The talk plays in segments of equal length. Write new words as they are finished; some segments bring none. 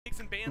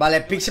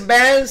Vale, Picks and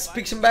Bands,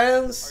 Picks and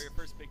Bands.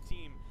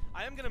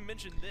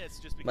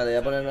 Vale, voy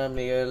a poner a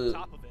Miguel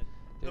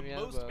en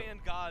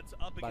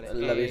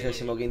la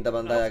 25ª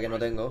pantalla que no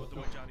tengo.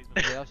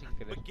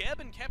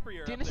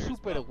 Tiene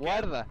super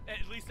guarda.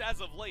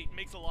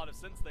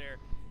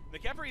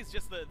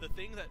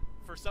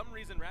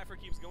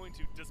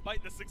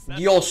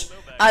 Dios,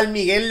 al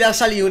Miguel le ha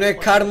salido un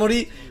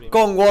Skarmory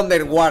con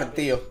Wonderward,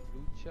 tío.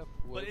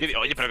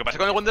 Oye, ¿pero qué pasa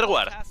con el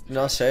Wonderward?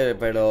 No sé,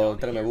 pero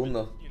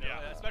tremebundo.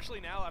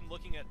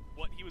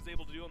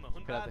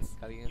 Espérate,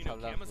 que alguien está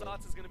hablando.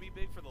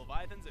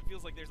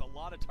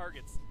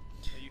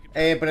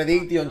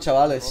 Prediction,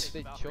 chavales.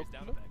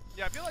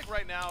 Yeah, I feel like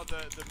right now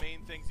the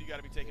main things you got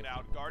to be taking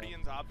out.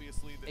 Guardians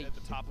obviously at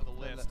the top of the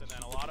list, and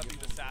then a lot of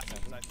these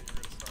assassins I think are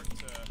going to start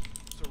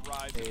to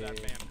rise in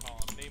that ban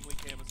column, namely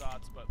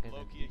Camazotz, but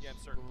Loki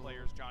against certain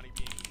players, Johnny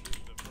being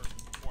the first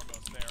and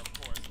foremost there, of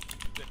course,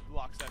 that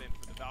locks that in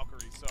for the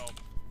Valkyries. So,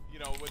 you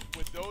know,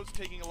 with those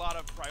taking a lot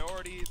of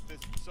priority, this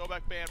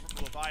Sobek ban from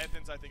the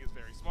Leviathans I think is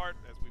very smart,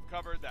 as we've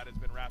covered. That has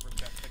been Rapper's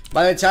best pick.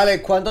 Vale,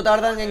 chavales, ¿cuánto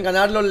tardan en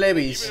ganar los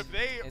Levis?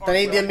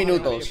 Tenéis 10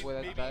 minutos.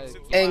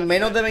 ¿En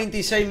menos de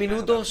 26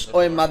 minutos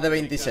o en más de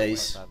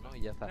 26?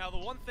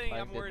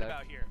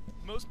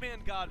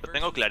 Lo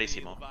tengo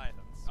clarísimo.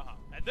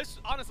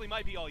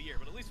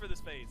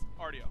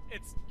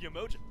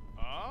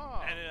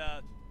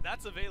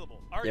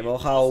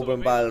 Yemoja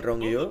open para el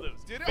Ronguillo.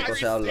 Poco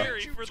se habla.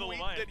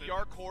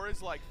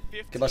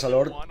 ¿Qué pasa,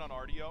 Lord?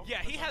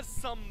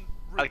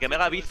 Al que me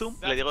haga Bizum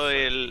le digo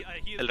el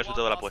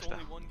resultado de la apuesta.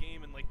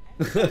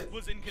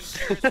 Was in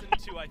comparison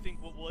to I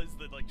think what was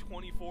the like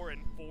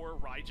 24-4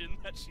 Raijin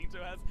that Shinto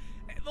has.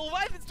 The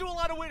Leviathans do a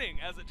lot of winning,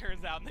 as it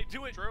turns out, and they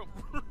do it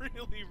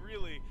really,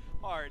 really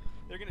hard.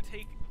 They're gonna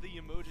take the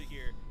emoji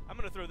here. I'm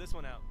gonna throw this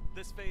one out.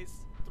 This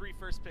phase, 3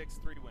 first picks,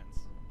 3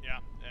 wins. Yeah,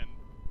 and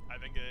I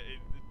think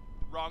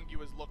Rongu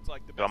has looked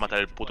like the Me va a matar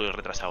el puto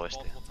retrasado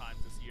este.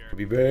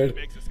 Happy bird.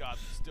 Makes this god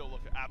still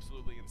look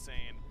absolutely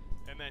insane.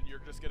 And then you're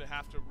just gonna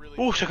have to really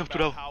Se ha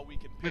capturado.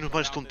 Menos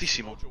mal, es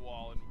tontísimo.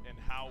 And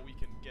how we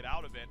can get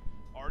out of it.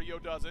 RDO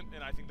doesn't,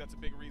 and I think that's a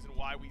big reason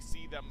why we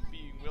see them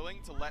being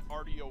willing to let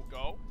RDO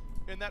go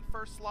in that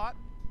first slot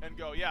and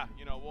go, yeah,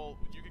 you know, well,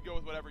 you could go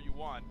with whatever you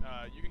want.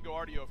 You can go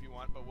RDO if you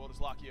want, but we'll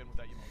just lock you in with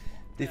that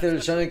emoji. Dice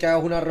el Sonic que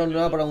hagas una run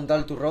nueva para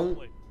juntar tu run.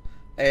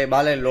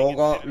 Vale,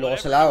 luego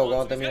se la hago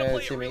cuando termine el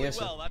streaming ese.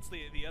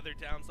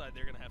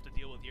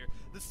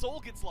 The Soul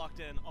gets locked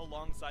in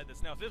alongside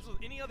this. Now, if this was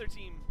any other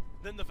team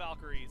than the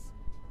Valkyries,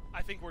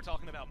 I think we're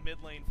talking about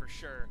mid lane for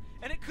sure.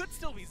 And it could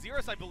still be.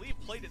 Zeros, I believe,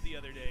 played it the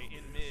other day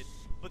in mid.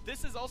 But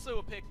this is also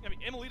a pick. I mean,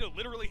 Emilito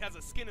literally has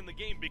a skin in the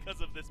game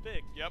because of this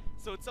pick. Yep.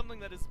 So it's something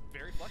that is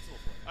very flexible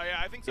for him.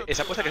 Yeah, I think so.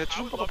 Esa apuesta que has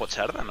hecho es un poco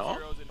pocharda, ¿no?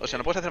 O sea,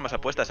 no puedes hacer más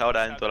apuestas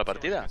ahora en toda la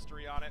partida.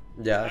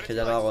 Ya, es que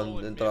ya lo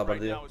hago en toda la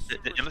partida.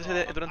 ¿Ya no te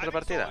hace durante la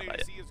partida?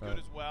 Vaya.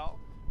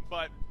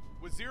 But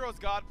with Zero's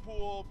God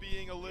Pool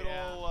being a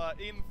little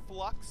in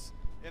flux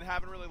and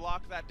haven't really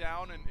locked that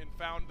down and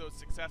found those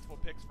successful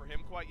picks for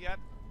him quite yet,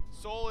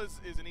 Soul is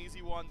an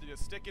easy one to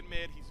just stick in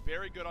mid. He's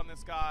very good on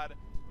this god.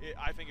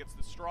 I think it's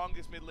the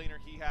strongest mid laner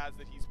he has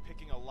that he's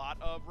picking a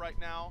lot of right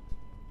now.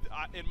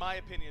 In my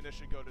opinion, this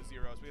should go to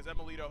Zeros because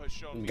Emilito has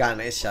shown.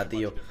 Ganesha,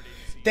 tío.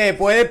 Te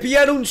puedes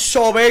pillar un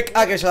Sobek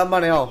a que se lo han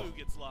baneado.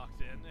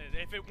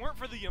 If it weren't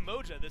for the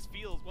Yemoja, this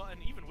feels, well,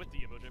 and even with the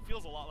Yemoja, it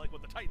feels a lot like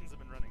what the Titans have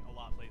been running a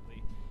lot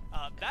lately.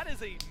 That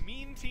is a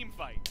mean team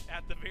fight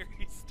at the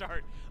very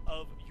start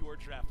of your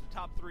draft. The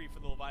top 3 for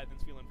the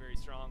Leviathans feeling very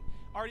strong.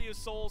 RDO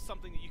Soul,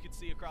 something that you could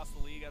see across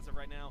the league as of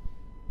right now.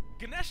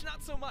 Ganesh,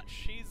 not so much.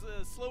 He's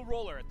a slow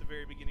roller at the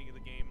very beginning of the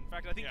game. In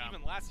fact, I think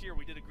even last year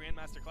we did a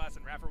Grandmaster class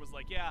and Raffer was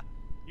like, yeah,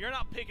 you're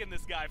not picking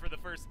this guy for the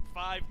first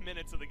 5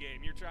 minutes of the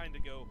game. You're trying to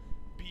go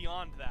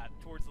beyond that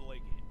towards the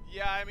late game.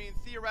 Yeah, I mean,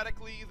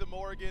 theoretically, the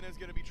Morrigan is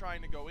going to be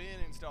trying to go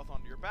in and stealth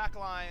onto your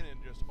backline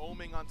and just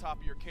oming on top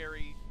of your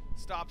carry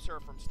stops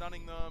her from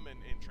stunning them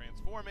and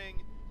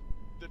transforming.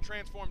 The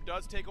transform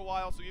does take a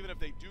while, so even if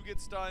they do get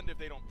stunned, if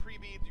they don't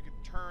pre-bead, you can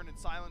turn and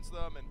silence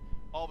them, and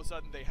all of a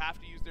sudden they have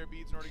to use their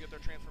beads in order to get their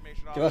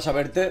transformation off. ¿Qué vas a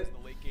verte? In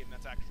the late game,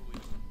 that's actually,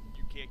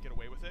 you can't get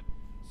away with it.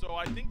 So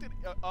I think that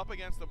up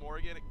against the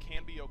Morrigan, it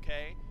can be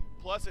okay.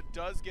 Plus, it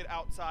does get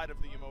outside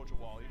of the emoji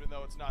wall, even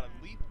though it's not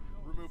a leap.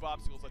 Remove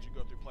obstacles let you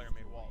go through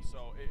player-made walls,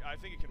 so I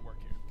think it can work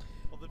here.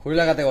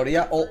 Julio la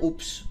categoría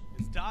ups.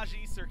 It's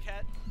Daji,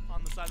 Serket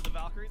on the side of the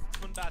Valkyries.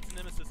 Twinbat's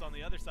Nemesis on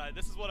the other side.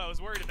 This is what I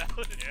was worried about.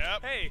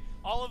 Yep. Hey,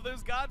 all of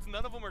those gods,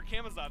 none of them are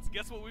Camazotz.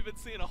 Guess what we've been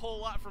seeing a whole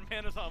lot from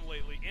Panathan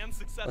lately, and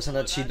successful. Pasa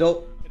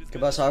Nachito. ¿Qué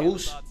pasa,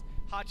 Agus?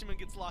 Hachiman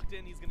gets locked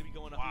in. He's going to be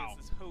going up against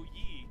this Ho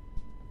Yi.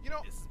 You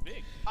know, this is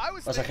big. I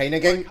was Pasa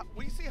thinking, Heineken. like,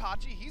 we see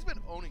Hachi, he's been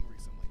owning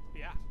recently.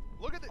 Yeah.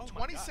 Look at the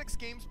 26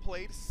 games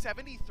played,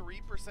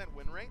 73%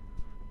 win rate.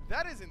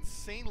 That is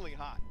insanely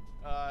high.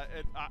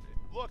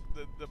 Look,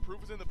 the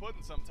proof is in the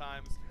pudding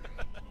sometimes.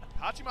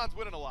 Hachiman's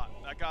winning a lot.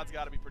 That god's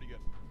got to be pretty good.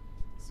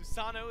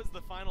 Susano is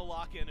the final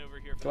lock-in over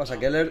here. ¿Qué pasa,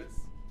 Keller?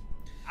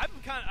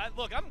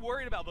 Look, I'm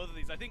worried about both of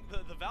these. I think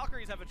the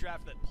Valkyries have a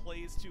draft that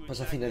plays to Pues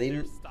exactly Afinadin...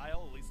 their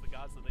style, at least the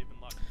gods that they've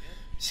been locking in.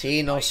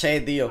 Sí, no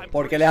sé, tío.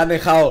 ¿Por qué les han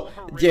dejado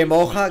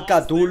Yemoja,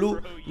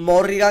 Cthulhu,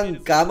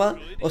 Morrigan, Kama?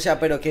 O sea,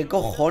 pero ¿qué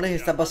cojones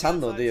está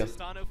pasando, tío?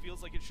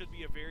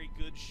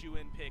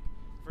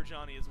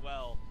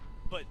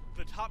 But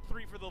the top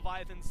 3 for the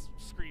Leviathans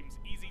screams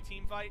easy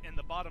team fight, and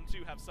the bottom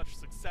 2 have such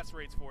success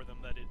rates for them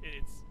that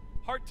it's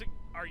hard to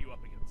argue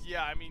up against.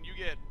 Yeah, I mean, you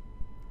get...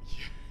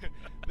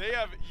 they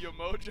have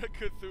Yamoja,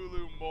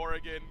 Cthulhu,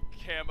 Morrigan,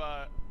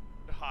 Kama,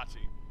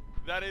 Hachi.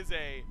 That is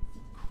a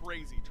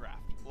crazy draft.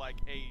 Like,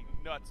 a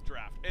nuts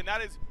draft. And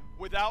that is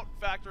without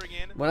factoring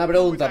in Buena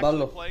pregunta,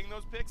 Pablo. Playing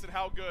those picks and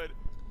how good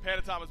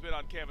Panatom has been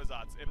on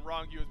Kamazats and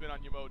Rongyu has been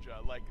on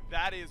Yamoja. Like,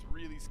 that is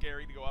really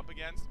scary to go up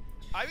against.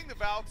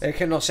 Es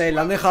que no sé,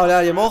 le han dejado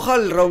la Yemoja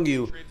al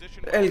Rongyu,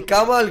 el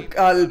Kama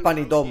al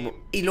Panitom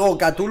y luego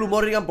Cthulhu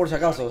Morrigan por si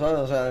acaso, ¿sabes?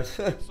 O sea...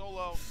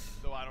 Solo,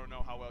 though I don't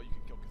know how well you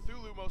can kill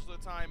Cthulhu most of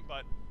the time,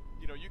 but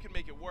you know, you can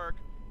make it work.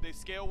 They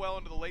scale well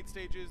into the late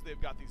stages.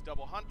 They've got these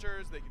double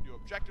hunters. They can do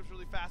objectives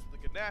really fast with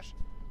the Ganesh.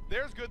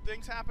 There's good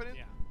things happening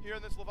here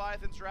in this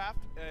Leviathan's draft,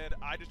 and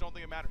I just don't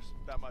think it matters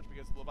that much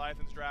because the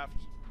Leviathan's draft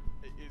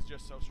is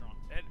just so strong.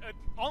 And it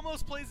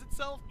almost plays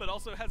itself, but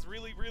also has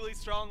really, really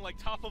strong, like,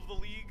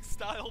 top-of-the-league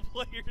style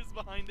players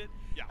behind it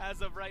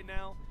as of right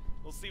now.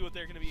 We'll see what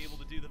they're going to be able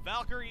to do. The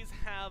Valkyries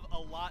have a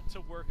lot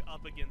to work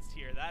up against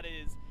here. That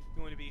is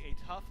going to be a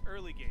tough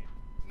early game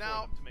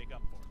now, for them to make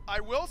up for. I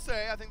will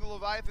say, I think the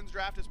Leviathan's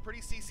draft is pretty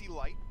CC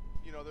light.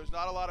 You know, there's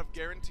not a lot of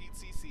guaranteed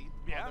CC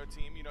on their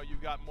team. You know,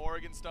 you've got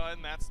Morrigan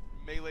stun, that's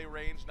melee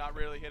range, not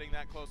really hitting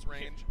that close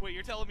range. Wait,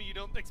 you're telling me you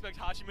don't expect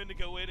Hachiman to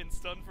go in and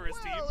stun for his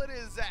team? Well, it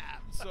is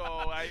Zap, so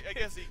I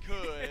guess he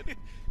could.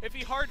 If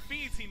he hard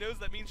feeds, he knows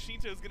that means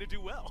Shinto's going to do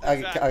well. ¿A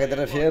qué te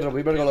refieres,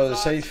 Ropiper, con lo del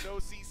safe?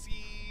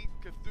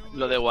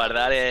 Lo de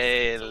guardar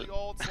el...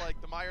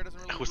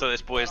 justo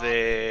después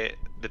de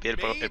tirar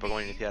el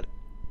Pokémon inicial.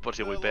 Por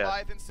si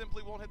whipea.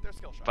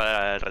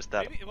 Para el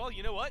restar.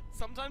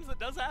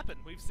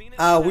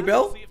 Ah,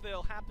 ¿whipeo?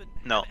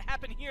 No.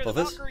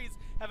 Entonces...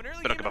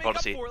 pero que mejor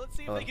sí.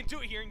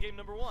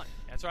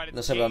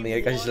 No sé, pero a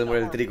Miguel casi se le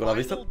muere el trico, ¿lo has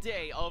visto?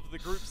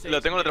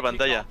 Lo tengo en otra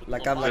pantalla. La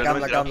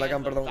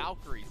cam, perdón.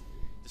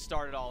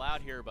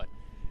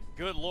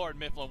 Good Lord,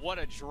 Mifflin, what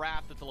a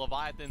draft that the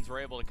Leviathans were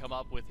able to come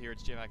up with here.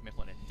 It's J-Mac,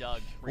 Mifflin, and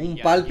Doug. Un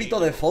pálpito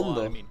de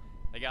fondo.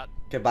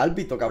 Qué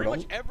pálpito,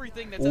 cabrón.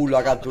 Lo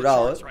ha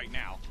capturado,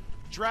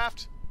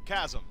 Draft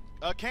chasm,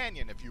 a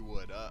canyon, if you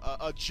would,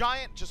 a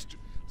giant just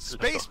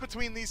space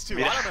between these two.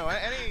 I don't know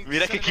any.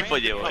 Mira qué equipo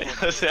llevo,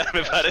 O sea,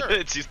 me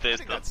parece chiste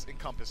esto. That's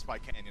encompassed by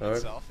canyon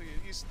itself.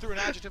 You threw an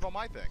adjective on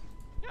my thing.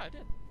 Yeah, I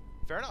did.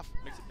 Fair enough.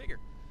 Makes it bigger.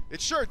 It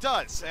sure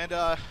does, and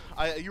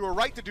you were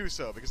right to do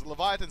so, because the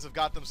Leviathans have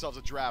got themselves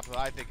a draft that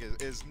I think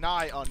is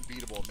nigh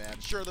unbeatable, man.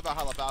 Sure, the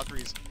Valhalla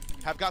Valkyries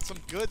have got some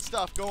good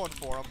stuff going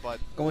for them, but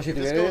como si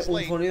this goes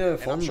late, de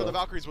and I'm sure the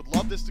Valkyries would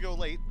love this to go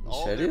late.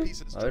 All their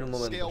pieces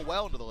to scale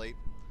well into the late.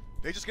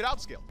 They just get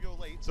outscaled. Go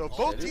late. So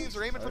both teams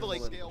are aiming for the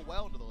late. Scale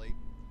well into the late.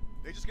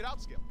 They just get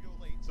outscaled. Go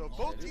late. So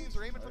both teams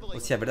are aiming for the late.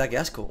 Hostia, verdad, qué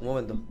asco. Un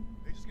momento.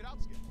 They just get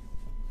outscaled.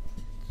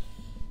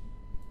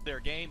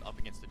 Their game up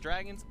against the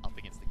Dragons, up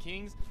against the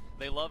Kings.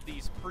 They love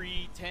these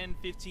pre-10,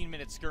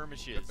 15-minute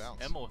skirmishes.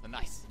 Emma with a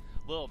nice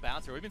little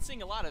bouncer. We've been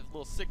seeing a lot of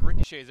little sick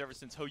ricochets ever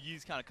since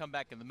Hoyu's kind of come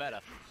back in the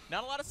meta.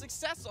 Not a lot of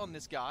success on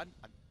this god.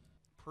 I'm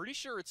pretty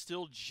sure it's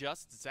still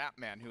just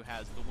Zapman who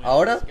has the win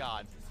on this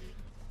god.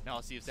 Now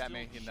I'll see if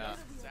Zapman can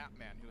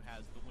Zapman who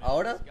has the win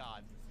on this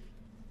god.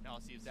 Now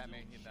I'll see if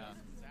Zapman can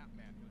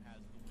Zapman who has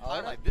the win.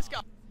 Highlight this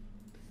guy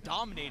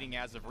dominating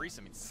as of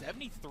recent. I mean,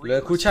 73. Lo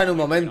escucha en un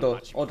momento,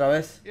 otra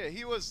vez. Yeah,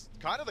 he was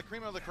kind of the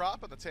cream of the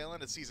crop at the tail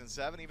end of season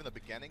 7, even the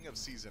beginning of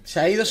season. ¿Se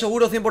ha ido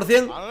seguro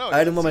 100%? A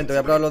ver, un momento, voy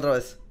a probarlo otra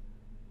vez.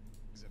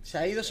 ¿Se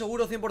ha ido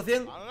seguro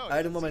 100%? A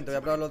ver, un momento, voy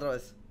a probarlo otra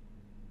vez.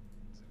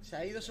 ¿Se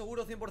ha ido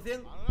seguro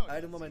 100%? A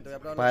ver, un momento, voy a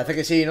probarlo. Parece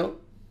que sí, ¿no?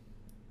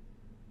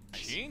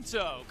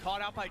 Shinto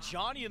caught out by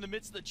Johnny in the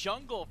midst of the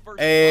jungle.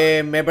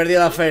 Me he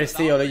perdido la first,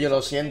 tío, yo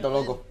lo siento,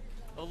 loco.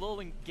 A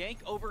little gank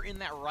over in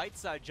that right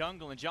side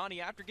jungle, and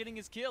Johnny, after getting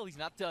his kill, he's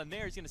not done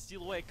there. He's going to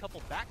steal away a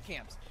couple back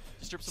camps.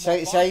 Se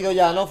ha ido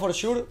ya, ¿no? For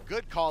sure.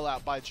 Good call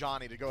out by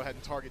Johnny to go ahead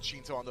and target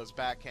Shinto on those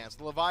back camps.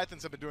 The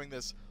Leviathans have been doing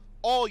this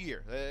all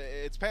year.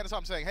 It's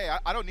Panatom saying, hey,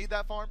 I don't need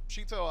that farm.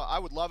 Shinto, I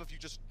would love if you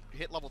just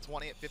hit level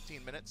 20 at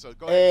 15 minutes. So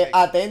go ahead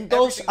and take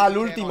atentos al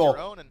último.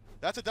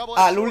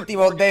 Al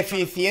último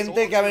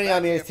deficiente que ha venido a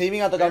mi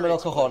streaming a tocarme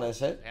los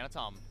cojones, A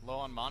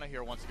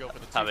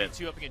ver,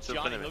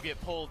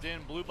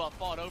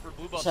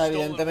 o sea,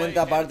 evidentemente,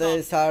 aparte de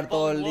estar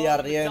todo el día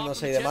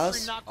riéndose y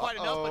demás.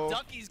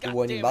 Qué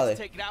buen invade.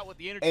 Dice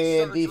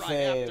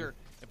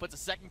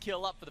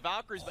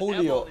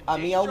Julio, a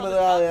mí aún me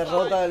da la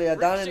derrota de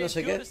Leviathanes, no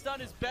sé qué.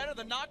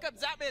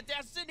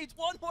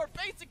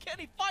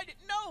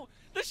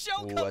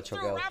 Ha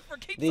choqueado.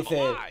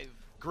 Dice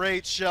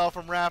great shell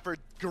from Rapper,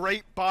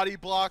 great body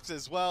blocks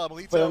as well.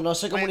 Pero no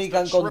se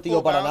comunican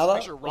contigo para nada.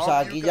 O sea,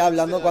 aquí ya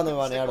hablando cuando me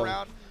banearon.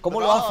 ¿Cómo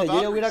lo hace?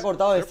 Yo le hubiera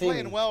cortado de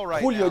stream.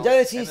 Julio, ya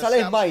decís,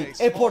 sale Smite.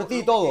 Es por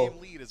ti todo.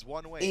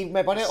 Y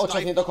me pone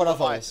 800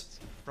 corazones.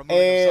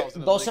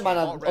 2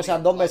 semanas, o sea,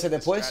 2 meses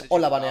después,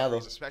 os la ha baneado.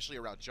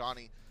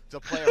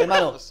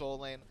 Hermano,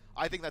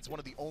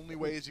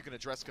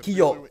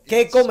 tío,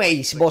 ¿qué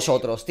coméis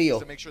vosotros,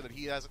 tío?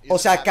 O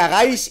sea,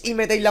 ¿cagáis y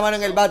metéis la mano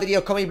en el váter y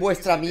os coméis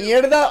vuestra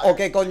mierda? ¿O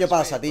qué coño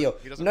pasa, tío?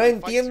 No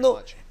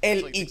entiendo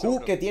el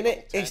IQ que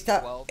tiene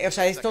esta, o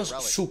sea, estos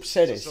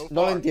subseres.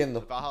 No lo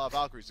entiendo.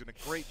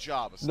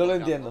 No lo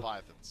entiendo.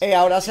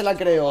 Ahora se la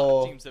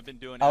creo.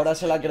 Ahora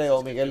se la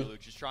creo, Miguel.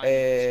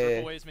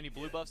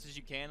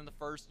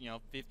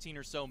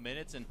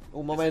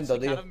 Un momento,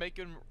 tío.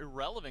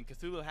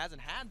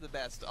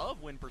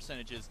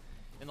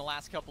 In the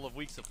last couple of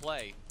weeks of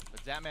play, but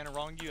Zatman and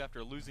Wrong You,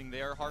 after losing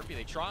their Harpy,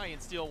 they try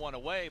and steal one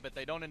away, but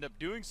they don't end up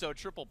doing so.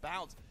 Triple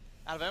bounce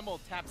out of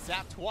Emerald, tap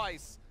Zap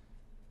twice,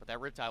 but that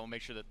Riptide will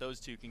make sure that those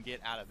two can get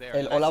out of there.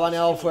 El hola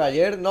baneado fue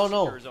ayer, no,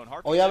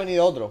 hoy ha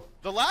venido otro.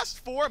 The last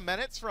 4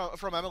 minutes from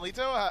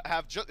Emilito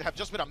have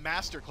just been a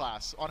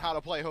masterclass on how to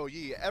play Ho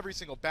Yi. Every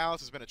single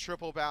bounce has been a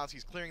triple bounce.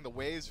 He's clearing the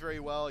waves very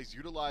well. He's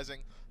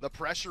utilizing the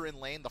pressure in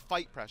lane, the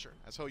fight pressure,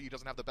 as Ho Yi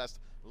doesn't have the best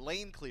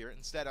lane clear.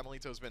 Instead,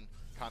 Emilito's been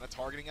kind of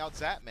targeting out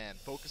Zatman,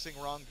 focusing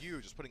Wrong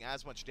You, just putting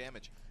as much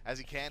damage as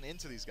he can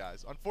into these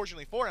guys.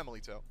 Unfortunately for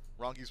Emilito,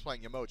 Wrong Yu's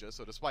playing Yamoja,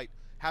 so despite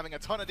having a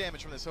ton of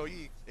damage from this Ho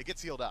Yi, it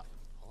gets healed up.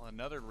 Well,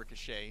 another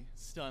ricochet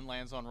stun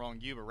lands on Wrong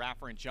You, but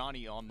Rapper and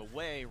Johnny on the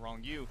way. Wrong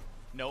You,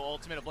 no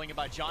ultimate, a blinking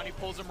by Johnny,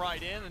 pulls him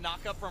right in. A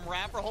knock up from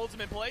Rapper holds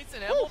him in place,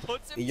 and Emil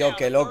puts him Y yo, down.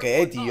 ¿qué lo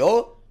que,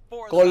 tío?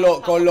 Con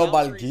los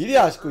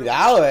Valkyrias,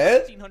 cuidado,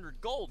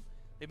 1,500 gold.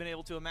 They've been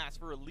able to amass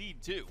for a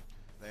lead too.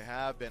 They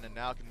have been, and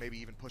now can maybe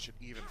even push it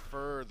even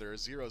further.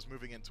 Zero's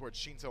moving in towards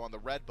Shinto on the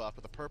red buff,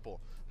 with the purple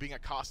being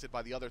accosted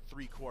by the other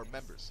 3 core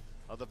members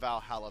of the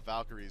Valhalla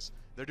Valkyries.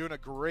 They're doing a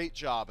great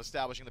job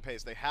establishing the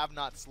pace. They have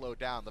not slowed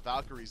down, the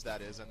Valkyries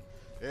that is, and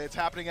it's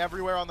happening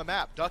everywhere on the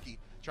map. Ducky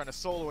trying to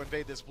solo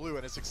invade this blue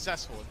and is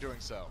successful in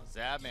doing so.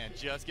 Zabman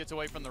just gets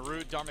away from the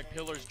root. Dharmic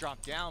pillars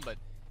drop down, but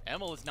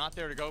Emil is not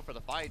there to go for the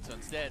fight, so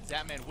instead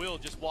Zabman will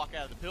just walk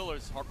out of the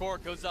pillars.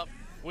 Hardcore goes up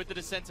with the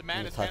descent to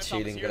Madness.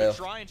 Phantom is here to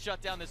try and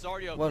shut down this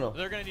Zardio. Bueno,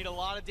 they're going to need a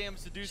lot of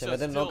damage to do so.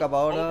 Still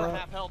Over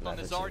half health on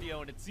this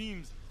Zardio, and it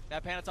seems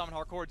that Panatom and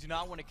Hardcore do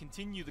not want to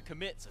continue the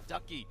commit, so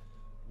Ducky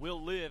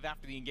will live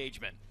after the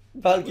engagement.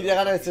 Valkyria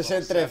gana este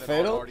set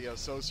 3-0.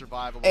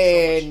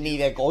 Ni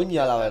de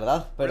coña, la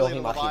verdad. Pero ¿os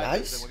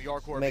imagináis?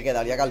 Me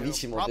quedaría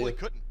calvísimo, tío.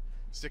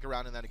 Stick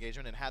around in that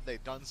engagement, and had they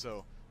done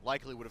so,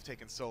 likely would have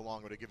taken so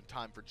long, would have given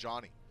time for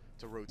Johnny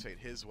to rotate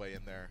his way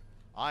in there.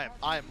 I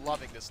am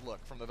loving this look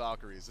from the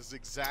Valkyries. This is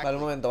exactly. Vale,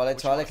 un momento, vale,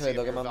 chavales, que le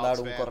tengo que mandar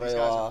un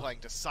correo a. Playing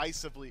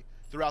decisively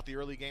throughout the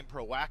early game,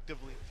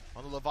 proactively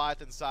on the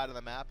Leviathan side of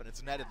the map, and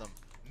it's netted them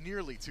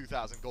nearly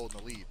 2,000 gold in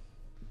the lead.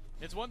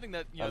 It's one thing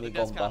that the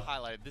Nets kind of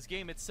highlighted. This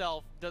game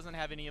itself doesn't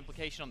have any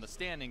implication on the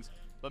standings,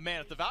 but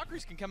man, if the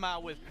Valkyries can come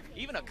out with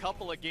even a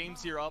couple of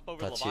games here up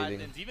over the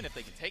Leviathans, even if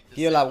they can take this.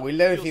 Tío, la build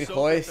de decir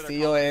Joes,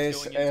 tío,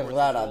 es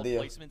rara,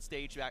 tío.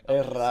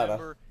 Es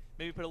rara.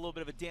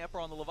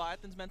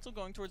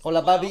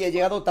 Hola papi, he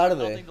llegado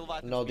tarde.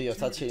 No, tío,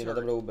 está chill, no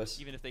te preocupes.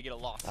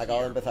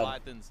 Acabo de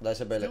empezar la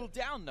SPL.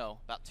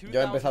 Yo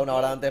he empezado 1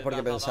 hora antes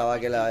porque pensaba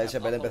que la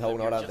SPL empezaba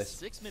 1 hora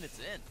antes.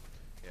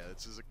 Yeah,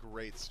 this is a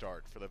great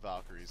start for the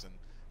Valkyries, and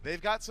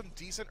they've got some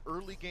decent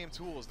early game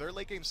tools. Their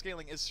late game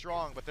scaling is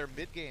strong, but their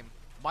mid game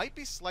might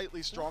be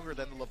slightly stronger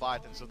than the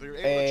Leviathan, so they're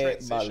able to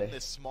transition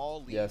this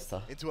small lead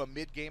into a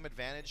mid game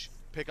advantage.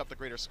 Pick up the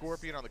Greater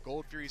Scorpion on the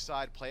Gold Fury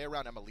side, play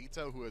around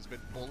Emilito, who has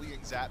been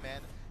bullying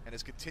Zatman and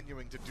is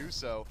continuing to do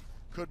so.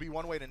 Could be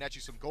one way to net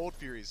you some Gold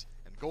Furies,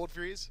 and Gold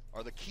Furies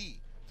are the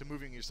key to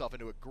moving yourself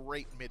into a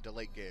great mid to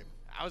late game.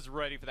 I was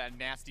ready for that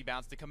nasty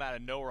bounce to come out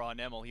of nowhere on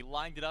Emil. He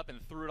lined it up and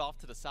threw it off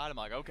to the side. I'm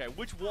like, okay,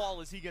 which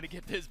wall is he going to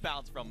get this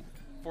bounce from?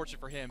 Fortunate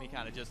for him, he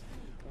kind of just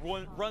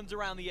runs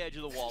around the edge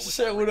of the wall.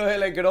 Seguro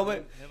es el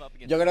Crome.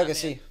 Yo creo que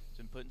sí.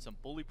 Been putting some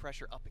bully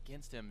pressure up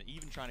against him,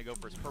 even trying to go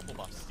for his purple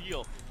buff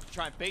steal to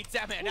try and bait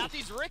that man. Now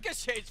these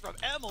ricochets from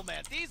Emil,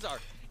 man, these are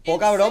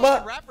poca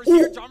broma.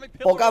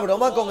 Poca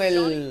broma con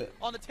el.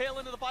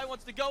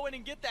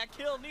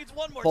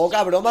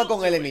 Poca broma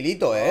con el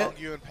Emilito,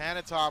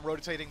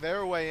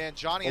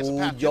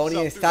 Johnny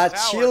está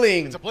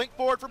chilling. It's a blink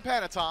forward from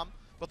Panatom.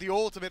 But the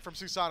ultimate from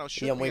Susano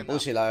should muy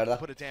pussy, la verdad.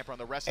 Put a damper on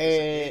the rest of this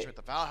engagement.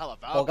 The Valhalla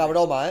poca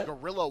broma,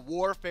 guerrilla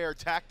warfare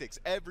tactics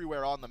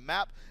everywhere on the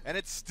map, and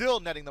it's still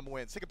netting them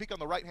wins. Take a peek on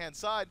the right-hand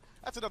side.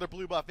 That's another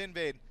blue buff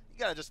invade. You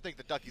gotta just think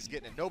that Ducky's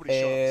getting it. Nobody's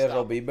showing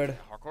up.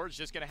 Hardcore's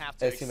just gonna have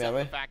to accept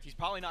the fact he's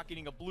probably not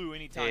getting a blue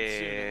anytime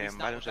soon. At least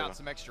not without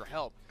some extra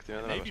help.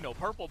 And maybe no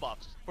purple buff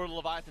for the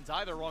Leviathans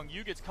either. Wrong,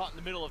 you gets caught in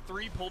the middle of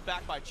 3, pulled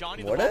back by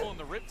Johnny. The bubble and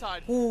the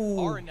Riptide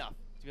are enough.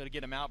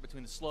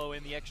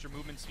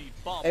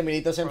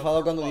 Emilito se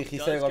enfadó cuando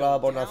dijiste que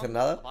colaba por no hacer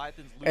nada.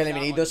 El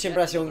Emilito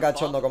siempre ha sido un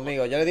cachondo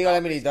conmigo. Yo le digo al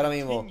Emilito ahora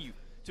mismo: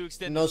 to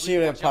extend no this lead.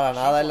 sirves Watch out para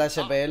for nada en la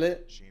Shinto on top. SPL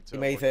y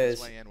me dices,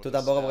 tú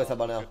tampoco porque estás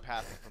baneado.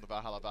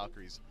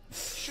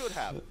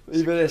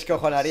 Y me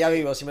descojonaría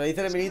vivo. Si me lo dice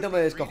el Emilito, me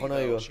descojono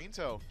vivo.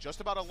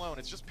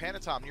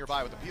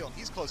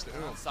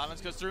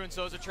 Silence goes through and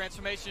so is a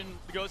transformation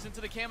goes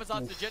into the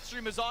Camazotz. The jet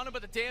stream is on him,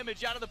 but the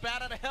damage out of the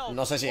bat out of hell.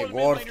 No sé si es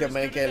worth que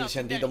el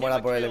Sentito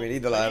muera por el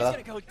Emilito, la verdad.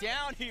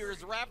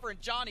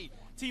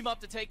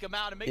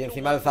 Y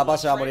encima el Zapa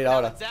se va a morir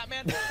ahora.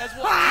 Me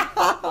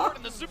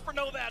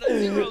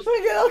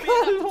quedo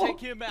calvo.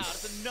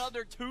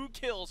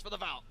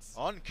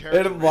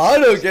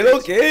 Hermano, ¿qué lo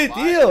que,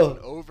 tío?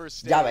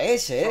 Ya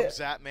ves,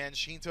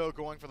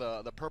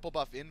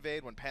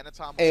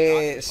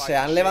 se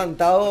han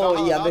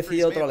levantado y han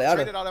decidido trolear.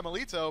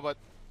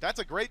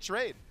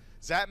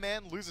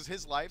 Zatman loses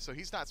his life, so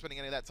he's not spending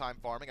any of that time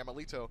farming.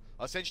 Amelito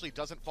essentially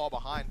doesn't fall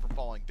behind from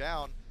falling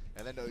down.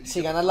 And then,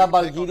 si ganan las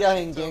Valkyrias,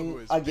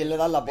 ¿a quién le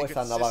dan la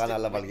apuesta? No va a ganar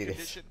las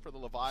Valkyrias.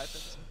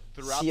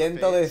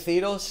 Siento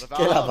deciros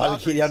que las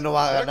Valkyrias no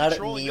va a ganar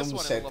ni un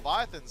set.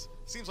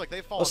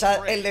 O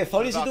sea, el de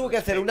Zoni sí tuvo que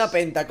hacer una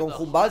penta con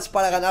Jumbals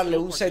para ganarle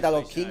un set a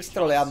los Kings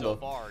troleando.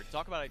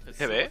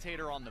 ¿Se ve?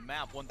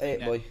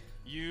 Voy.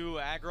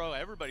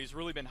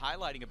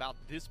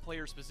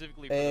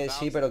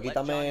 Sí, pero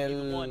quítame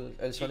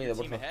el sonido,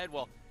 por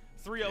favor.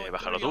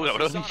 Bájalo tú,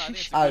 cabrón.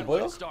 Ah,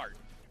 ¿puedo? Claro.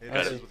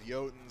 With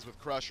Jotuns, with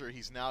Crusher,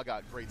 he's now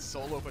got great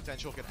solo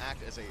potential, can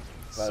act as a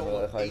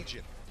solo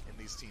agent in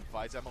these team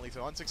fights.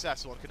 Amelito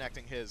unsuccessful in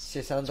connecting his. Si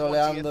están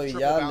troleando y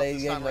ya, late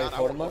game no hay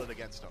forma.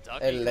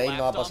 El late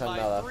no va a pasar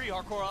nada. O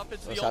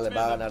sea, les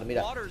va a ganar.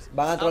 Mira,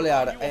 van a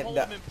trolear.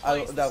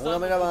 De alguna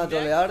manera van a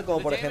trolear,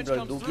 como por ejemplo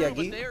el Duki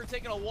aquí.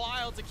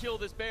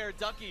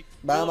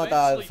 Van a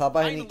matar al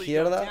Zapas en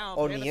izquierda,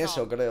 o ni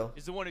eso, creo.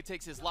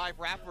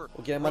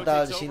 O quieren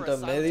matar al Shinto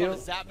en medio.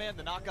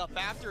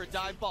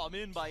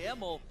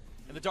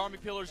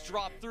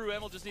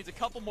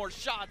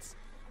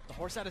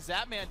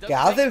 ¿Qué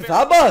hace el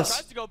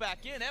Zapas?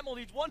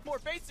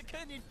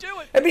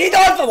 ¡Emilito,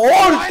 por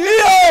favor,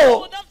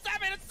 tío!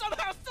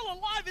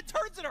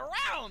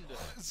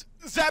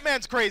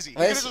 Zatman's crazy. He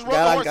could have just run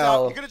the horse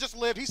out. He could have just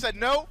lived. He said,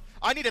 no,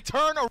 I need to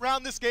turn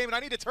around this game, and I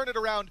need to turn it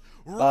around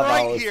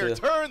right here.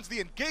 Turns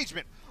the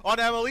engagement on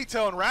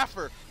Amelito and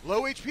Raffer.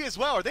 Low HP as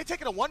well. Are they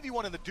taking a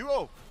 1v1 in the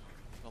duo?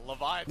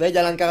 Ve,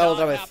 ya la han cagado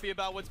otra vez. ¿Qué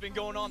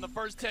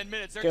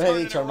os he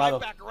dicho, hermano?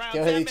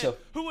 ¿Qué os he dicho?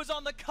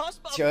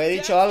 Si os he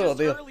dicho algo,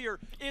 tío.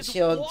 Si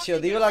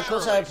os digo las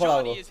cosas es por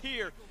algo.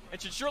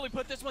 And should surely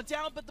put this one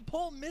down, but the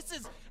pull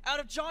misses out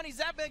of Johnny.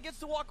 Zatman gets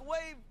to walk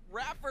away.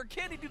 Raffer,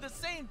 can he do the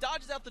same?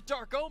 Dodges out the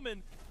Dark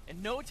Omen,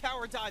 and no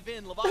tower dive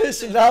in.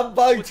 Snap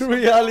back to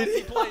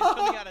reality.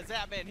 Coming out of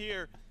Zatman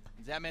here.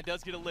 Zatman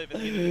does get a live at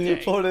the end of the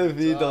day.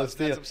 Pobrecitos,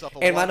 tío.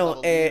 Hermano,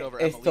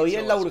 estoy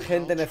en la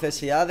urgente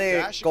necesidad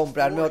de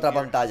comprarme otra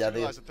pantalla,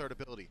 tío.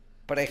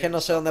 Pero es que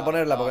no sé dónde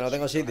ponerla porque no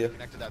tengo sitio.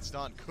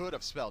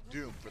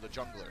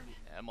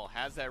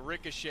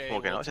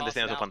 Como que no, si antes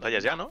tenías dos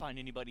pantallas ya, ¿no?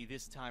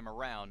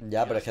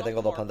 Ya, pero es que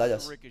tengo dos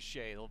pantallas. Porque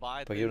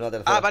quiero una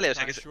tercera. Ah, vale, o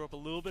sea que...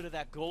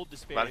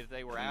 Vale.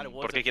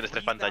 ¿Por qué quieres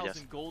tres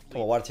pantallas?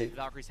 Como Warchi.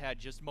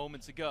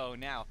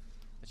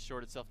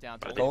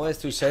 ¿Cómo es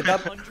tu setup?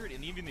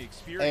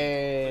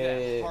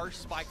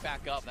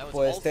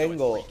 Pues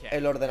tengo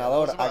el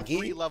ordenador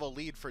aquí,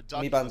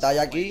 mi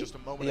pantalla aquí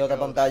y otra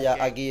pantalla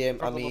aquí a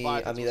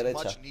mi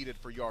derecha.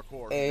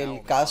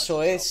 El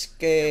caso es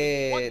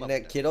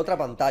que quiero otra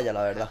pantalla,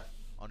 la verdad.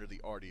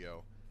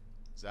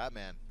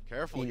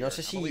 Y no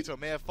sé si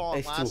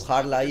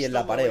estrujarla ahí en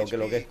la pared o qué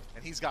lo que.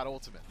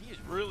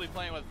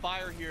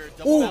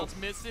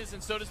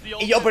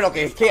 Y yo, pero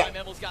 ¿qué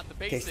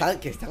están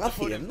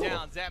haciendo?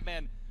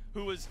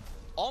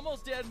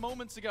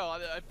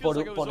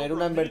 Por poner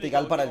una en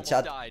vertical para el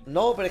chat.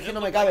 No, pero es que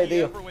no me cabe,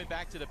 tío. El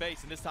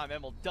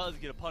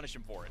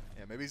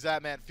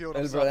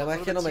problema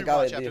es que no me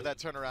cabe, tío.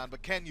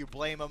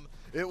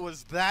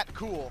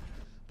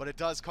 But it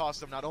does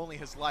cost him not only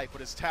his life, but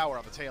his tower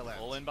on the tail end.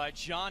 Pull in by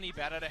Johnny,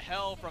 bat out of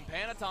hell from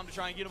Panatom to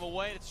try and get him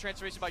away. It's a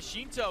transformation by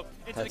Shinto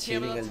into the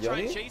camera to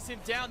try and chase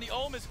him down. The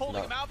Ohm is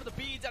holding him out, but the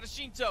beads out of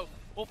Shinto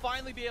will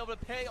finally be able to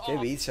pay off. Qué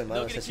beats,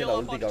 hermano, ese es la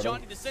ulti,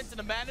 cabrón.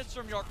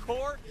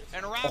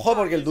 Ojo,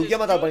 porque el Duki ha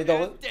matado al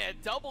panito,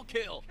 double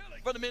kill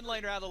for the mid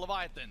laner out of the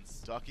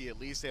Leviathans. Ducky at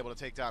least able to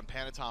take down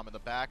Panatom in the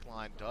back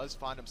line. Does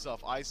find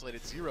himself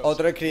isolated. Zero.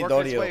 Otro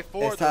escritorio.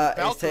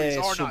 Este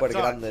es súper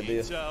grande,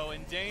 tío.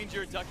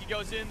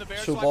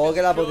 Supongo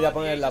que la podría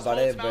poner en la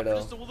pared,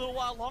 pero...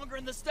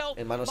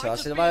 Hermano, ¿se va a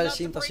salvar el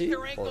Shinto así?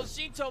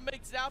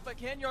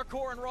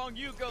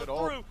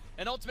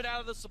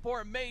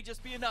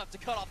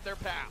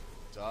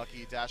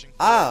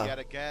 Ah,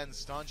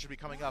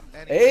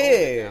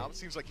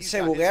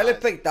 se buguea el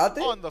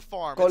espectate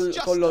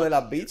con lo de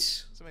las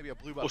beats.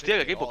 Hostia,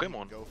 que aquí hay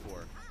Pokémon.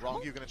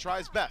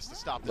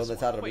 ¿Dónde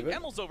está Reviver?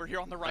 En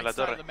la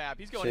torre.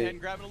 Sí.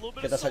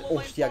 ¿Qué te sale?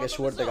 Hostia, qué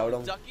suerte,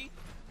 cabrón.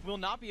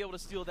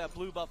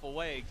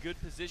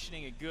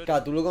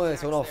 Cthulhu con el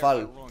segundo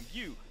fall.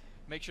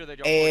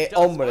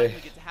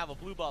 Hombre.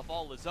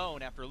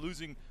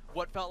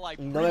 what felt like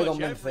No me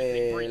convence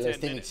el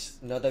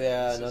Stimix. No te voy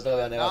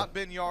a negar. Not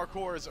been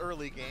Yarkor's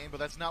early game, but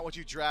that's not what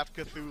you draft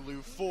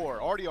Cthulhu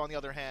for. Artie, on the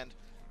other hand,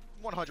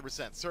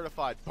 100%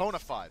 certified, bona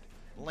fide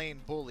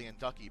lane bully, and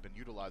Ducky been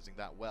utilizing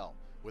that well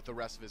with the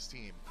rest of his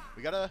team.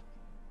 We got a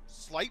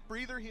slight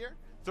breather here.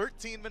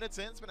 13 minutes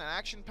in, it's been an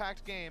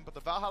action-packed game, but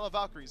the Valhalla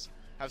Valkyries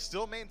have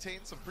still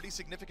maintained some pretty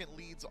significant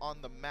leads on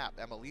the map.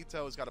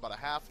 Emilito has got about a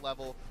half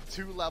level,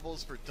 2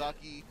 levels for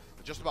Ducky,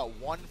 just about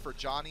 1 for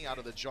Johnny out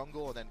of the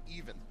jungle, and then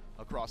even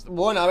across the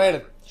board. Bueno, a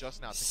ver,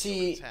 just now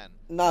sí,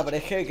 nada, pero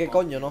es que, ¿qué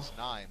coño, no?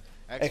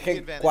 Es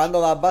que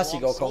cuando das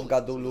básicos con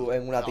Cthulhu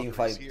en una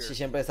teamfight, si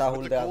siempre estás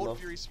ulteando.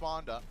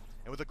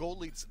 And with the gold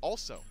leads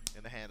also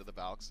in the hand of the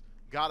Valks,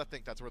 gotta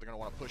think that's where they're going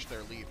to want to push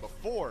their lead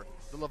before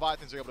the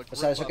Leviathans are able to. O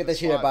sea, eso que te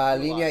sirve para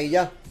línea y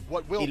ya,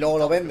 y luego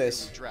lo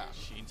vendes.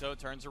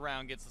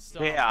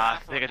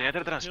 Vea, de que tiene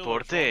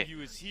teletransporte.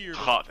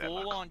 Joder.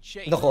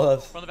 No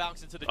jodas.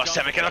 O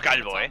sea, me quedo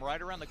calvo,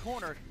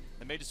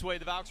 That made its way.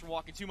 The Valks were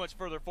walking too much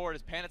further forward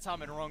as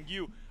Panatom and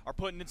Rongyu are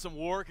putting in some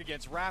work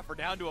against Raffer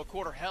down to a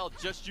quarter health.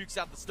 Just jukes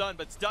out the stun,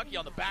 but it's Ducky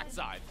on the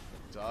backside.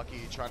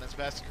 Ducky trying his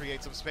best to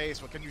create some space,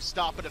 but can you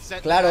stop it?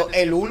 Claro,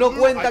 el 1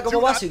 cuenta como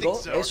básico,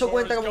 eso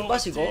cuenta como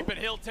básico.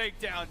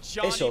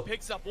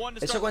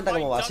 Eso cuenta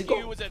como básico.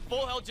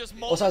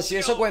 O sea, si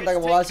eso cuenta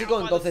como básico,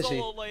 entonces sí.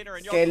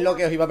 Que es lo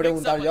que os iba a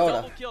preguntar yo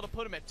ahora.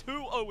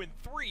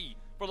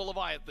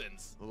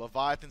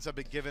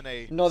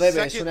 No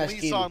debe, es una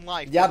skill.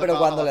 Ya, pero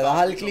cuando le das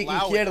al clic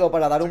izquierdo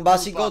para dar un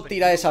básico,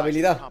 tira esa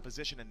habilidad.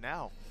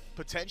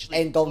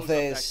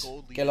 Entonces,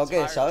 ¿qué es lo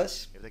que es,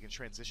 sabes?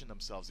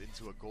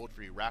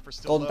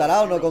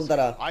 ¿Contará o no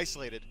contará?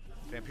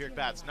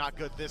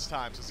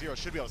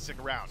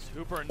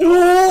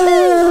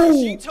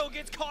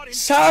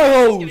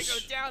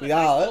 ¡Saros!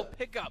 Cuidado,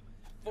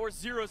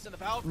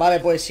 Vale,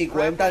 pues si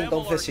cuenta,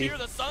 entonces sí.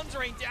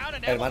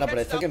 Hermano,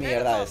 pero esto qué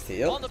mierda es,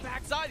 tío.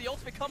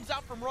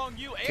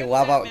 Qué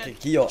guapa, qué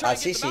tío.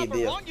 Así sí,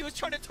 tío.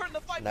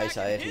 Nice,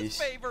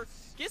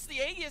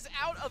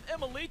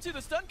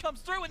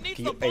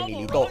 Tío,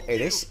 Emilito,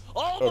 eres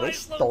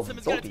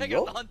tonto,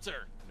 tío.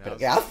 ¿Pero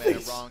qué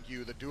haces?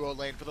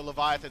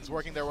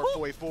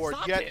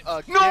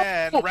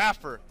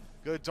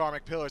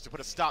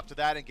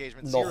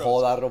 No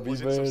jodas,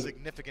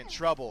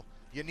 Robiver.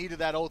 You needed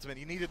that ultimate,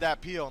 you needed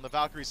that peel, and the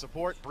Valkyrie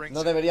support brings.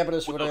 No debería, pero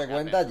seguro que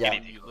cuenta ya.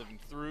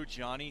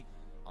 Johnny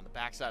on the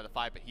backside of the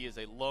fight, but he is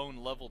a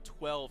lone level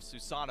 12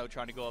 Susano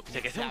trying to go up.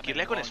 Se que un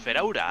killer con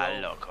esfera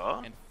oral,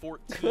 loco. And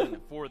 14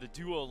 for the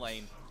duo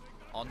lane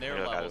on their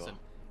levels. And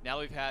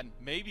now we've had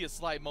maybe a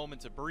slight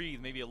moment to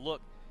breathe, maybe a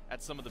look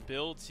at some of the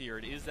builds here.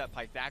 It is that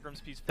Pythagorum's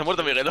piece. Está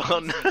muerto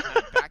Miguelón.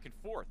 Back and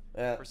forth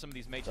for some of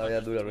these mates.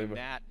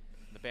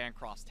 The band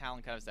cross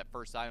talent kind of is that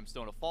first item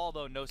stone to fall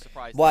though, no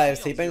surprise. Buah,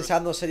 estoy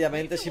pensando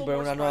seriamente sin poner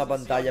una nueva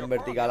pantalla en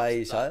vertical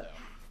ahí, ¿sabes?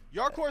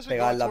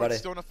 Pegar la pared.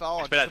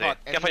 Espérate,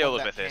 que ha fallado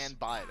 2 veces.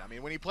 I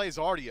mean, when he plays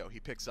Artio,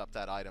 he picks up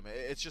that item.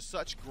 It's just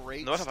such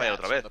great no vas a fallar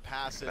otra vez. The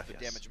passive, the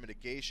damage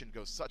mitigation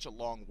goes such a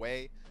long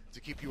way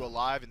to keep you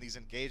alive in these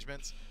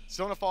engagements.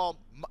 Stonefall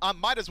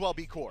might as well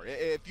be core.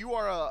 If you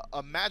are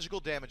a magical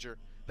damager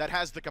that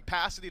has the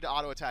capacity to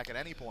auto attack at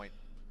any point,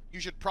 you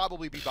should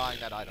probably be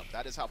buying that item.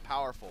 That is how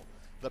powerful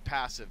the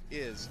passive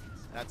is.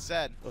 That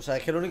said, o sea,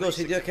 es que el único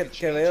sitio que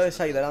veo es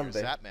ahí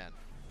delante.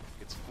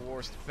 It's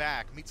forced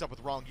back, meets up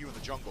with Rongyu in the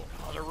jungle.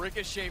 Oh, the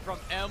ricochet from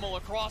Emil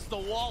across the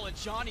wall, and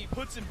Johnny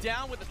puts him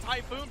down with the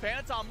Typhoon.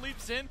 Panatom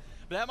leaps in,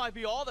 but that might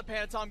be all that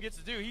Panatom gets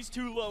to do. He's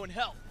too low in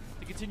health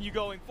to continue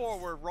going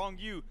forward.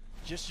 Rongyu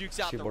just jukes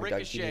out the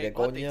ricochet,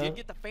 but they did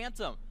get the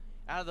Phantom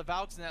out of the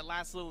Valks in that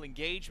last little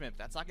engagement.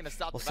 That's not going to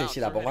stop the Valks. Si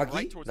la pongo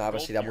aquí, nada,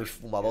 pero sería muy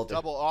fumadote.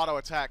 Double auto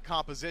attack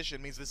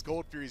composition means this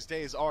Gold Fury's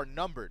days are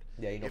numbered.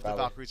 If the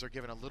Valkyries are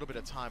given a little bit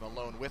of time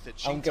alone with it.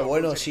 Aunque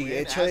bueno, si he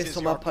hecho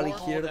esto más para la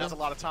izquierda. That's a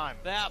lot of time.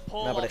 That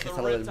pull off the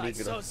riptide,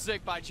 so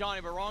sick by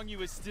Johnny, but Rongyu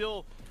is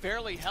still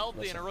fairly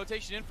healthy and a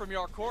rotation in from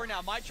Yarkor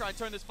now might try and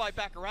turn this fight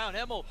back around.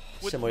 Emil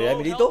with low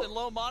health and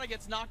low mana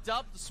gets knocked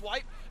up. The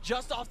swipe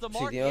just off the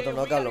mark.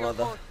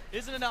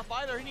 Isn't enough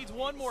either. He needs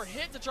one more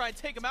hit to try and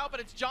take him out, but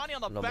it's Johnny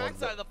on the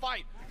backside of the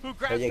fight who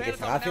grabs Panatom.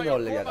 Now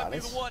Yarkor might be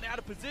the one out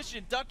of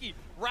position. Ducky,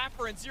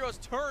 Raffer, and Zero's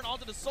turn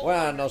onto the soul.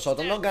 Bueno,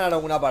 nosotros nos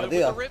ganaron una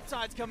partida.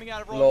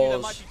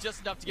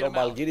 Los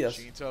Valkyrias.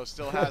 Shinto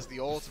still has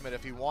the ultimate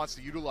if he wants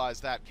to utilize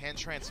that. Can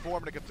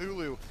transform into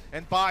Cthulhu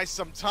and buy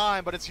some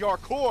time, but it's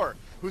Yarkor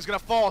who's gonna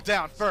fall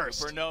down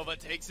first. Supernova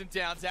takes him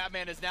down.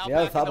 Zapman is now back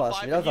in the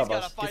fight, but he's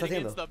got to fight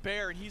against the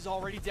bear, and he's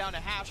already down to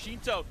half.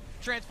 Shinto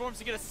transforms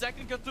to get a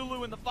second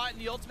Cthulhu in the fight,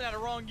 and the ultimate out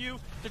of Rongyu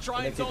to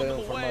try and zone them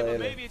away, but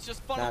maybe it's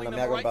just funneling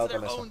them right to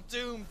their own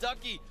doom.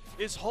 Ducky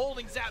is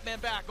holding Zapman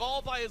back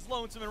all by his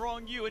lonesome, and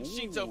Rongyu and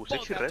Shinto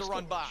both have to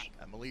run by.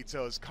 And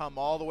Melito's come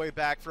all the way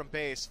back from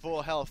base,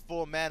 full health,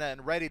 full mana,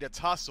 and ready to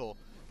tussle.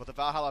 But the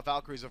Valhalla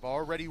Valkyries have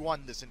already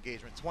won this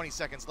engagement. 20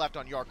 seconds left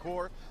on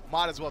Yarkor.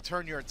 Might as well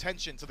turn your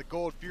attention to the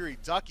Gold Fury.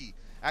 Ducky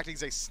acting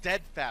as a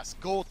steadfast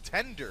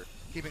goaltender,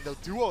 keeping the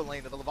duo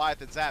lane of the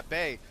Leviathans at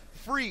bay.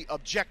 Free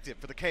objective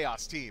for the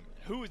Chaos team.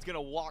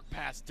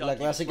 La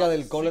clásica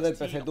del cole del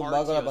PC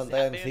tumbado con la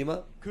pantalla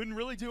encima.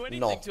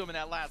 No,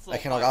 es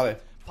que no cabe.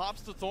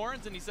 Pops to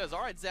Thorns and he says,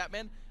 "All right,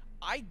 Zapman,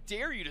 I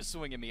dare you to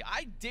swing at me.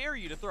 I dare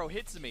you to throw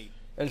hits at me."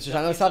 El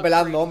Susano está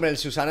pelando, hombre. El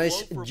Susano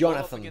es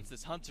Jonathan.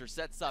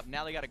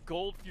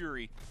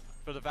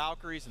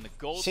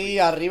 Sí,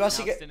 arriba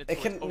sí que... Es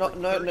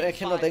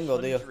que no tengo,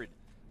 tío.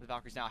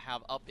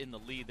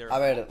 A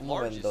ver, un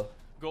momento.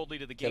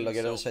 Que lo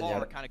quiero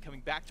enseñar.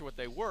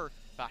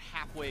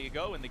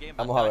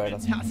 Vamos a ver.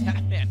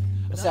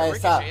 O sea,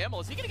 está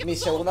mi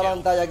segunda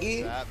pantalla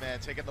aquí.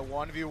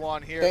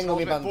 Tengo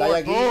mi pantalla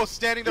aquí.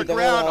 Y tengo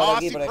la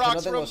aquí, pero es que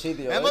no tengo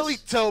sitio.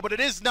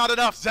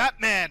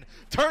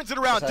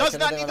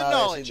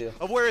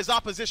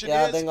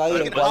 Ya tengo ahí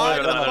el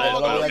cuadro, pero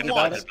lo voy a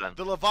quitar.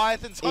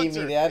 Y mi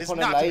idea es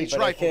ponerla ahí,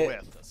 pero es que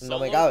no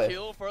me cabe.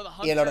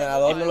 Y el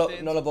ordenador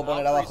no lo puedo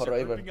poner abajo,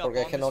 River,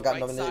 porque es que no me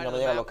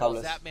llegan los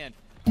cables.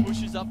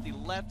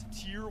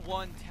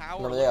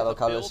 No me llegan los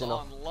cables, si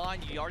no.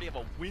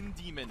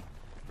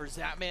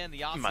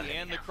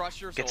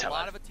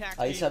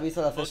 Ahí se ha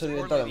visto el acceso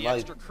directo al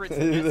Smite.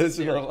 Es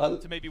normal.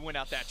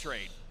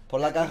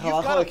 Por la caja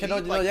abajo, es que no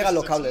llegan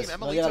los cables.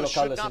 No llegan los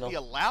cables, si no.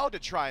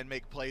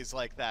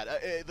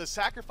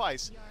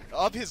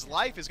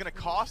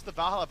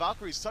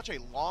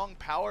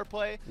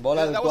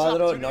 Bola el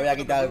cuadro, no voy a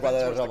quitar el cuadro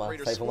de Roma.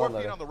 Estáis fumando.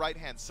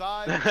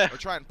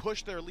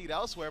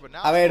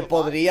 A ver,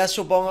 podría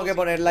supongo que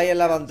ponerla ahí en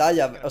la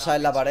pantalla, o sea,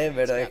 en la pared,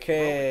 pero es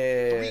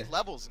que...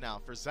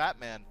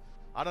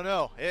 I don't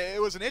know. It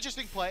was an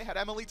interesting play. Had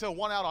Emelito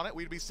won out on it,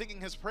 we'd be singing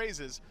his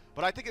praises.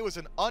 But I think it was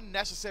an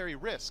unnecessary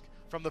risk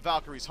from the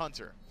Valkyries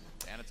Hunter.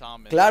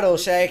 Claro, o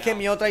sea, es que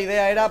mi otra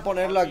idea era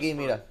ponerlo aquí,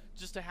 mira.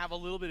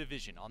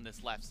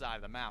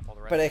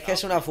 Pero es que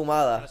es una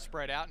fumada.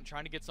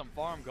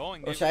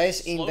 O sea,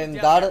 es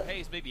intentar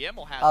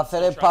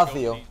hacer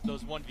espacio.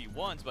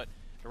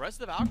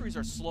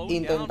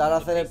 Intentar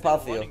hacer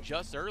espacio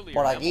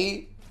por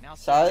aquí,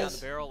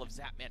 ¿sabes?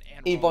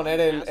 Y poner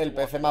el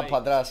PC más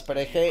para atrás. Pero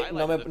es que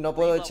no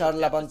puedo echar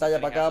la pantalla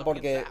para acá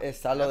porque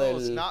está lo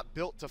del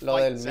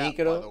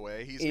micro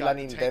y la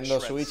Nintendo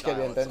Switch, que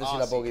evidentemente sí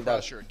la puedo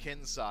quitar.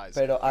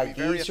 Pero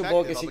aquí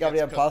supongo que sí que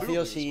habría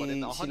espacio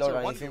si lo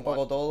organizo un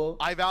poco todo.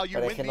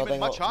 Pero es que no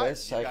tengo,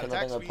 ¿ves? Sabes que no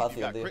tengo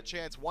espacio, tío.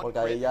 Porque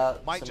ahí ya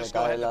se me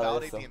cae la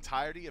de esto.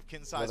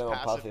 No tengo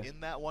espacio.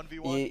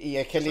 Y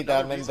es que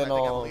literalmente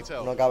no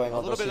cabe en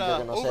otro sitio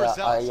que no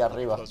sea ahí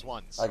arriba.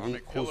 Aquí,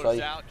 justo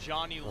ahí.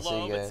 Johnny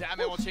Low, but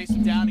Zapman will chase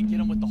him down and get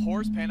him with the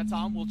horse.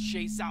 Panatom will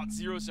chase out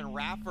Zeros and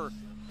Raffer.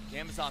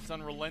 Gamazot's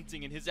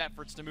unrelenting in his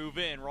efforts to move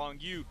in. Wrong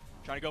you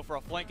trying to go for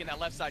a flank in that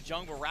left side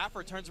jungle.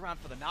 Raffer turns around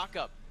for the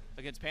knockup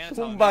against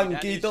Panatom. Un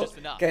banquito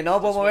que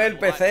no puedo mover el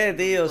PC,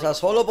 tío. O sea,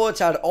 solo puedo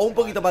echar o un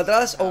poquito para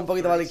atrás o un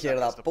poquito para la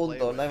izquierda.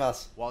 Punto, no hay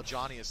más.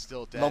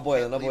 No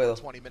puedo.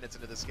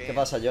 ¿Qué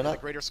pasa, Jonah?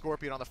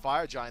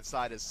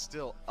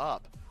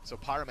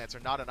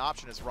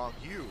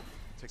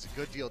 Takes a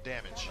good deal of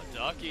damage.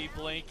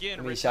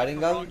 Mi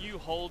Sharingan.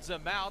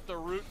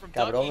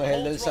 Cabrón, es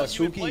el del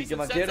Sasuke. ¿Qué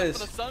más quieres?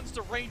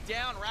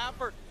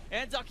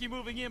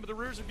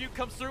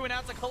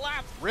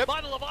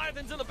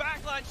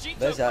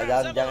 ¿Ves? Ya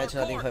han hecho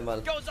una teamfight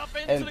mal.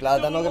 El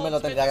plátano que me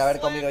lo tendría que haber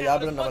comido ya,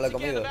 pero no me lo he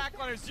comido.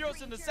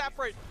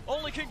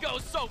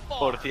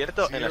 Por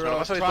cierto, en las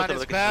normas habéis puesto lo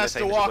de que se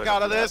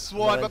les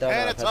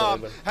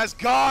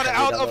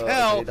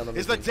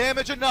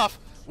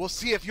We'll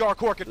see if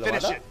Yarkor can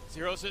finish it.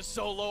 Zeros is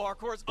so low.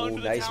 Arcor's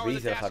under the tower. The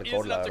dash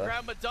is left to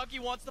grab, but Ducky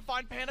wants to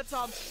find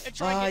Panatom and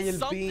try to get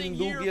something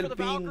here for the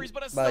Valkyries,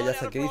 but a stun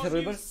out of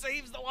Wrong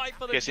saves the life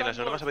of the que si en las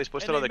normas habéis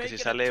puesto lo de que si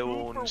sale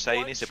un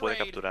Shiny se puede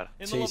capturar.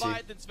 Sí, sí. ¿Va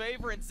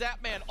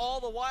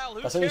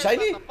a ser un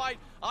Shiny? No,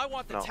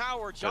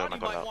 pero me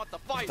acordaba.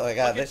 Esto de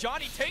cállate.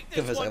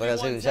 ¿Qué pensás que va a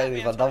ser un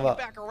Shiny fantasma?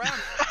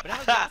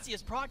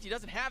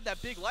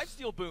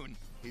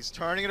 He's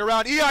turning it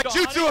around. EI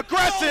Jutsu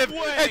aggressive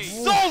and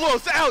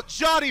solos out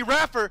Johnny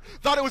Raffer.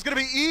 Thought it was going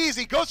to be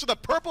easy. Goes for the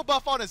purple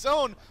buff on his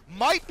own.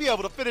 Might be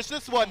able to finish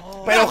this one.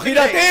 Pero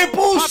gírate,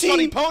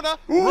 Pussy.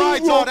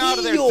 Rides on out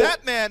of there.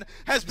 Zapman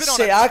has been on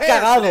se ha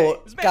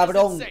cagado,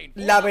 cabrón.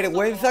 La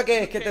vergüenza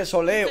que es que te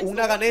solee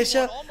una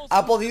Ganesha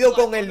ha podido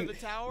con el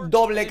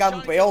doble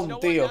campeón,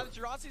 tío.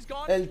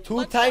 El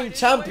two-time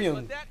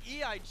champion.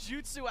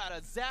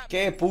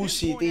 Qué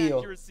pussy,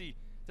 tío.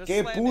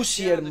 Qué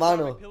pussy,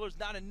 hermano.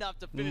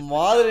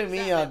 Madre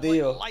mía,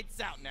 tío.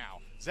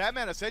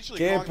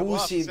 Qué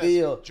pussy,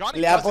 tío.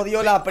 Le ha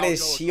podido la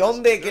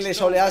presión de que le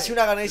solease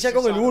una Ganesha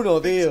con el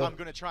 1, tío.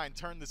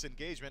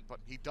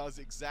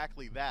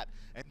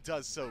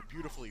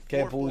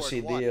 Qué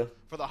pussy, tío.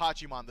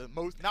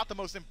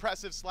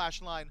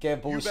 Qué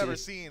pussy.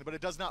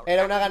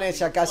 Era una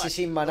Ganesha casi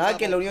sin maná,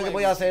 que lo único que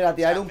podía hacer era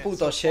tirar un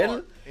puto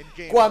shell,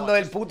 cuando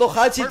el puto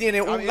Hachi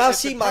tiene un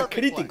Asi más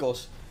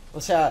críticos. O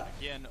sea,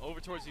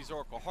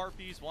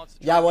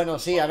 ya bueno,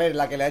 sí, a ver,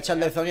 la que le ha hecho al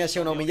Lezonia ha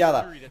sido una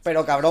humillada.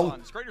 Pero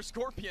cabrón,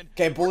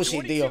 que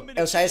pussy, tío.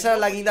 O sea, esa era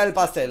la guinda del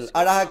pastel.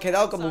 Ahora has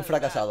quedado como un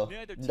fracasado.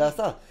 Ya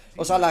está.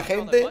 O sea, la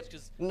gente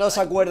no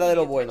se acuerda de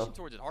lo bueno.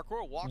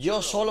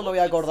 Yo solo me voy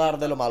a acordar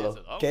de lo malo,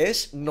 que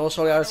es no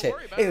solearse.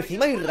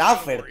 Encima hay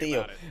Raffer,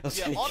 tío. O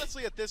sea,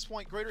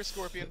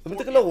 me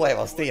toque los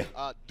huevos, tío.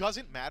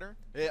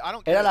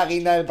 Era la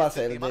guinda del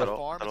pastel,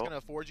 tío.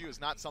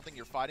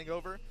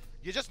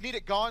 You just need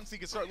it gone so you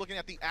can start looking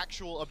at the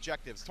actual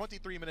objectives.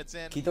 23 minutes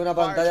in. Quita una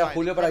pantalla,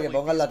 Julio, para que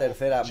pongan la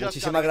tercera.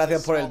 Muchísimas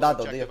gracias por el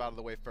dato, tío.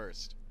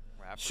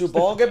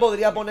 Supongo que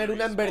podría poner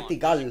una en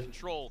vertical.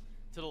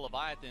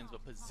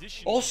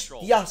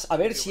 Hostias, a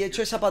ver si he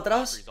hecho esa para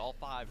atrás.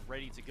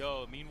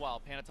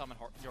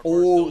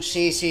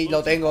 Sí,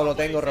 lo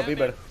tengo,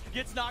 Ropiper.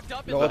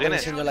 Luego te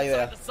enseño la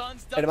idea.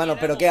 Hermano,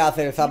 pero ¿qué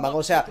hace el Zamban?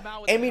 O sea,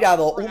 he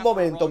mirado un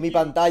momento mi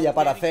pantalla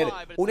para hacer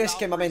un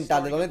esquema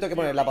mental de dónde tengo que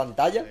poner la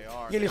pantalla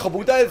y el hijo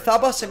puta del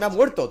Zapa se me ha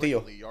muerto,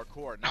 tío.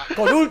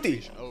 Con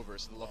ulti.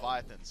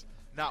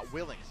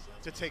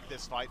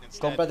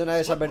 Cómprate una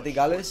de esas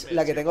verticales.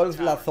 La que tengo,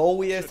 la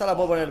Zoe esta, la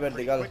puedo poner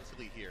vertical.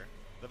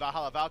 The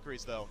Valhalla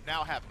Valkyries, though,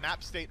 now have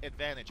map state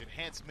advantage,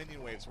 enhanced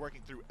minion waves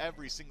working through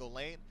every single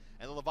lane,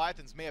 and the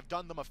Leviathans may have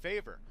done them a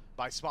favor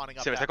by spawning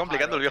up. Se me está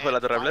complicando el viejo de la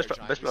torre Best,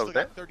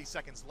 30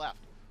 seconds left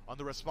on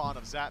the respawn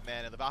of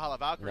Zapman, and the Valhalla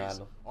Valkyries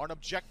are an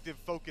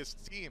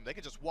objective-focused team. They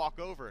can just walk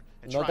over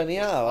and no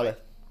tenía, vale.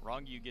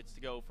 Rongyu gets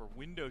to go for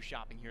window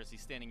shopping here as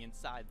he's standing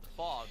inside the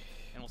fog.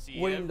 And we'll see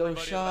window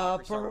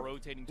shopper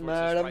rotating towards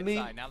his right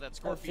side. Now that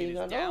Scorpion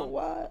is down,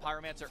 the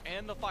Pyromancer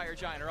and the Fire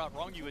Giant are up.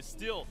 Rongyu is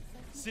still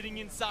sitting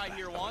inside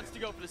here, wants to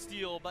go for the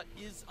steal, but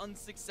is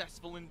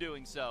unsuccessful in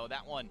doing so.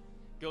 That one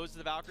goes to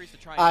the Valkyries to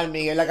try and... Al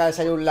Miguel acaba de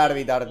salir un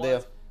larvitar,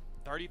 tío.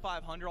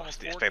 3,500,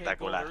 almost 4K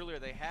gold earlier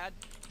they had.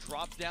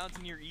 Drops down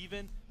to near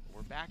even.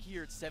 We're back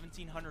here at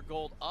 1,700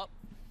 gold up.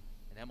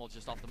 And Emerald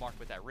just off the mark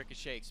with that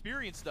Ricochet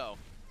experience, though.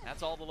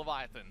 That's all the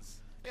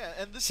Leviathans.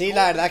 Sí,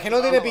 la verdad es que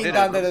no tiene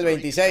pinta antes del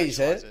 26,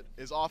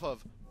 is off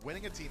of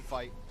winning a team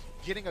fight,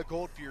 getting a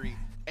gold fury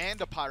and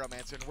a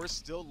pyromancer, and we're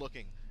still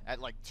looking at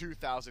like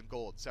 2,000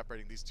 gold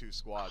separating these two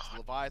squads. The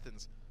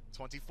Leviathans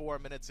 24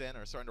 minutes in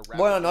are starting to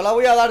bueno, no la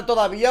voy a dar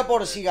todavía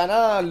por si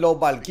ganan los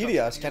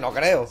Valkyrias, que no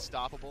creo.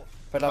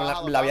 Pero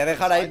la voy a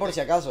dejar ahí por si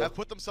acaso.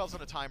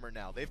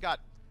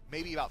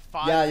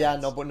 Ya,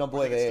 no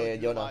puede,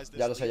 Jonah.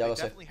 Ya lo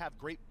sé.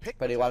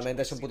 Pero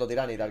igualmente es un puto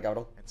tiranita el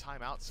cabrón.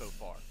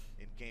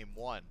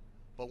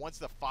 But once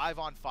the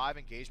 5-on-5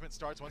 engagement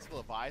starts, once the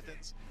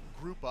Leviathans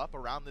group up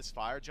around this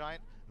Fire Giant,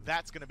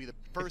 that's going to be the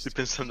first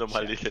check for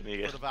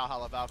the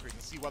Valhalla Valkyries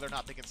to see whether or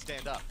not they can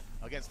stand up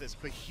against this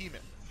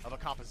behemoth of a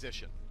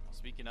composition.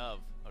 Speaking of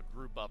a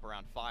group up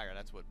around Fire,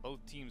 that's what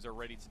both teams are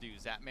ready to do.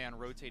 Zapman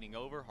rotating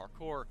over,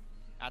 Hardcore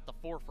at the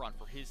forefront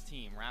for his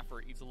team.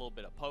 Raffer eats a little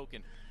bit of poke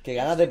and... Que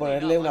ganas de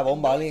ponerle una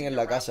bomba a alguien en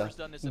la casa.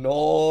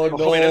 No.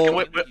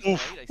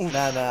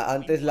 Nada,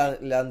 antes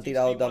le han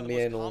tirado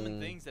también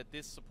un...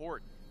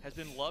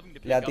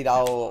 Le ha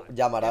tirado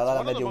llamarada, le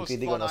ha metido un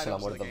crítico, no se la ha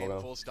muerto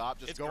tampoco.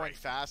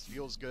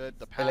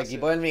 El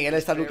equipo del Miguel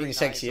está looking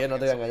sexy, no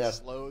te voy a engañar.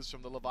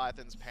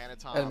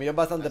 El mío es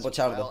bastante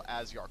pochardo.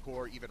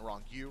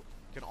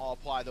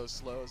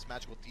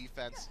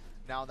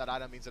 Now that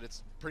item means that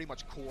it's pretty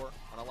much core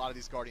on a lot of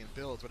these Guardian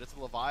builds, but it's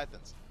the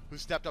Leviathans who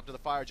stepped up to the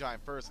Fire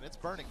Giant first, and it's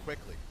burning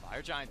quickly.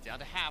 Fire Giant down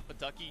to half, but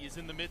Ducky is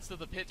in the midst of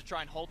the pit to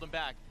try and hold them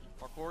back.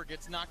 Parkour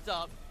gets knocked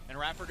up, and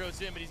Raffer goes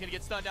in, but he's going to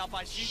get stunned out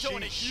by Shinto,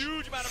 and a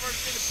huge amount of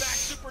urgency back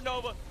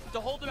Supernova to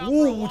hold him out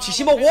for a while.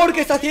 Muchísimo work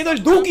está haciendo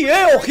el Duki,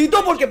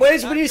 ojito, porque puede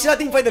subirse la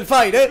teamfight del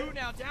Fire,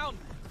 Now down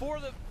for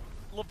the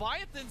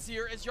Leviathans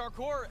here as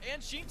Yarkor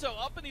and Shinto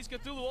up in these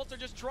Cthulhu ults are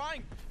just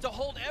trying to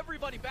hold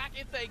everybody back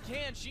if they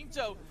can.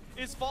 Shinto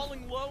is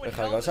falling low and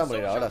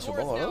ahora,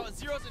 supongo, ¿no?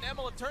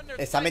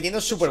 Está metiendo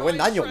súper buen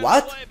daño.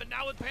 What?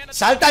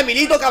 ¡Salta,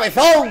 Emilito,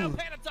 cabezón!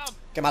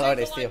 Qué malo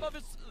eres, tío.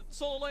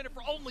 Solo laner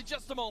for only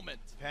just a moment.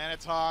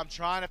 Panatom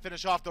trying to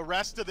finish off the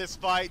rest of this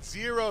fight.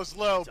 Zero's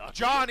low,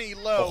 Johnny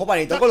low. Ojo,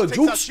 Panito con los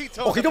jukes.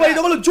 Ojito,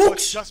 Panito con los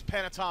jukes. Just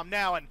Panatom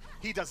now, and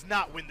he does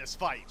not win this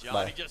fight.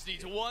 Johnny just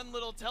needs one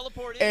little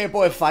teleport.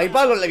 Pues fight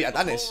para los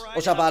Leviathanes.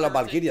 O sea, para los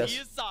Valkyrias.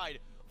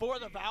 For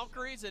the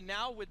Valkyries, and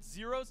now with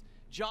Zeros,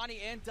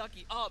 Johnny and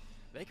Ducky up,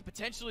 they could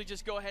potentially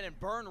just go ahead and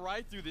burn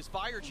right through this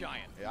Fire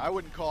Giant. Yeah, I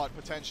wouldn't call it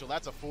potential.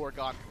 That's a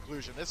foregone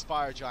conclusion. This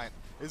Fire Giant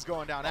is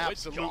going down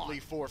absolutely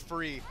for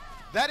free.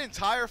 That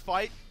entire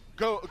fight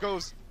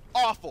goes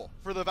awful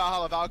for the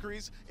Valhalla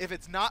Valkyries if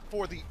it's not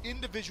for the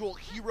individual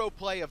hero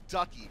play of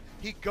Ducky.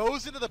 He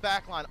goes into the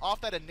backline off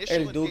that initial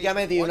El Duque ha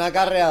metido una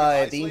carreada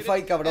de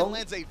teamfight, cabrón.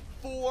 Lands a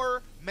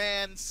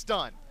 4-man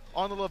stun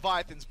on the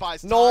Leviathans.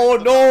 No,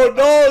 se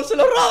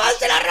lo roban,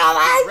 se lo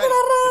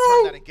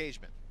roban.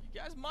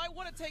 You guys might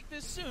want to take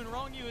this soon.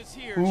 Rongyu is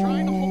here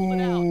trying to hold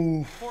it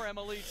out for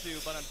Emily too,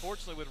 but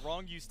unfortunately with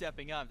Rongyu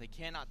stepping up, they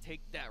cannot take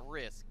that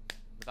risk.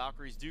 The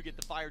Valkyries do get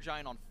the Fire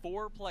Giant on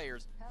 4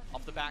 players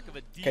off the back of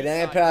a deep.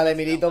 Querían esperar al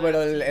Emilito,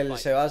 pero el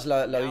Sebas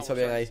lo hizo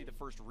bien ahí.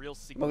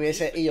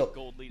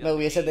 Me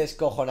hubiese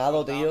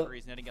descojonado, tío.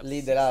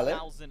 Literal,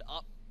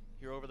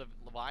 Here over the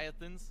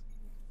Leviathans.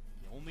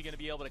 Only going to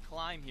be able to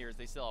climb here as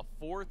they still have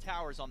 4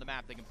 towers on the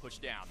map they can push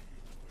down.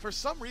 For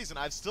some reason,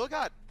 I've still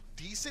got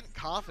decent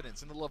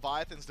confidence in the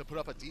Leviathans to put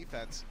up a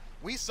defense.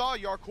 We saw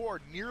Yarkor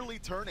nearly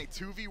turn a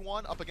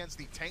 2v1 up against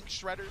the tank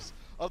shredders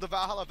of the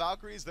Valhalla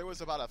Valkyries. There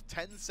was about a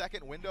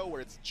 10-second window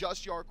where it's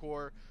just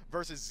Yarkor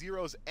versus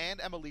Zeros and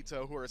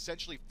Emilito, who are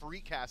essentially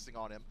free casting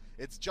on him.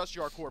 It's just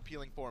Yarkor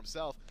peeling for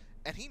himself,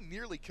 and he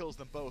nearly kills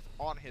them both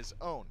on his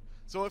own.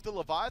 So if the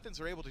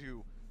Leviathans are able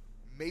to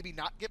maybe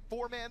not get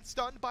 4-man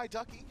stunned by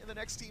Ducky in the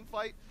next team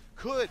fight,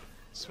 could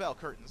spell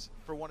curtains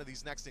for one of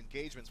these next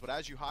engagements. But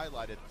as you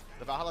highlighted,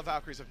 the Valhalla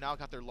Valkyries have now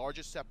got their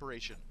largest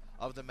separation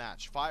of the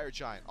match. Fire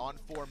Giant on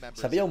 4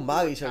 members. Sabía un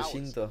Magis el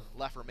cinto.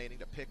 Left remaining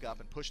to pick up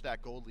and push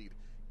that gold lead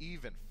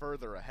even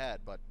further ahead.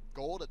 But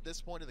gold at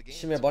this point in the game,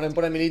 si me ponen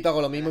por Emilito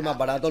hago lo mismo y más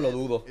barato, lo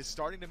dudo. Is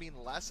starting to mean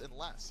less and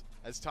less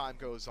as time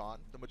goes on.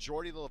 The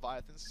majority of the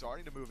Leviathans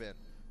starting to move in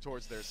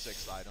towards their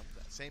 6th item.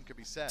 That same could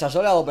be said.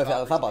 Chasole a 2 veces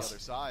al zapas.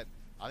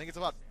 I think it's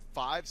about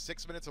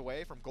 5-6 minutes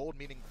away from gold,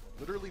 meaning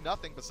literally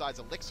nothing besides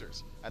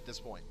elixirs at this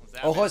point.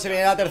 Ojo, se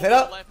viene la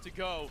tercera.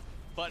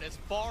 But as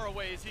far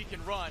away as he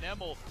can run,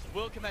 Emil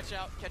will catch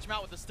him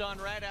out with the stun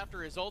right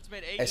after his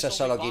ultimate. Eso es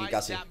solo kill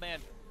casi.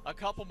 A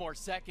couple more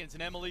seconds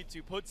and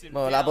Emilito puts him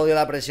bueno, le ha podido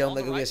la presión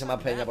de que hubiese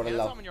más peña por el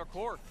lado.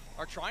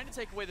 Are trying to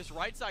take away this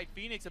right side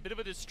Phoenix, a bit of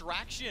a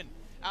distraction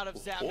out of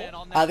Zapman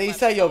on that. Ha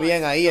distraído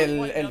bien ahí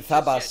el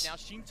Zapas.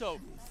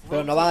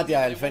 Pero no van a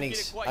tirar el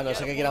Fénix, a no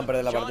ser que quieran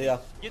perder la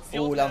partida.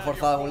 Le han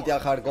forzado un ulti al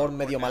hardcore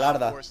medio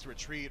malarda.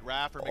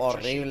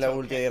 Horrible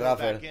ulti de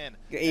Raffer.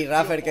 Y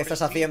Raffer, ¿qué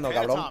estás haciendo,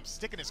 cabrón?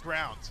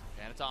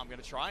 Panatom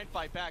gonna try and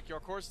fight back.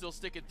 Yarkor still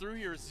sticking through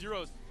here.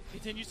 Zeros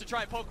continues to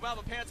try and poke him out,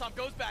 but Panatom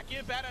goes back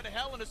in, bad out of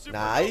hell, and a super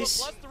nice.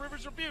 plus the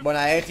River's Rebuke.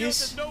 Buena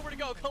X.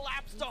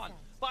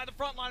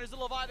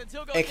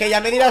 Es que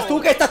ya me dirás tú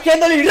qué está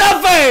haciendo el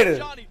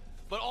Raffer.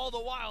 But all the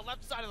while,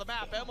 left side of the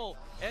map, Emil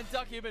and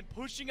Ducky have been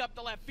pushing up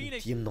the left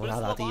Phoenix. Entiendo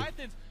nada, tío.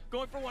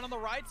 Going for one on the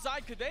right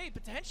side. Could they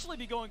potentially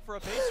be going for a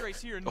base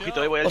race here? No.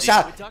 O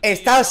sea,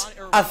 estás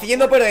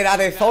haciendo perder a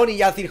Dezone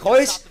y a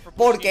Cirjoes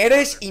porque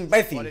eres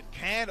imbécil.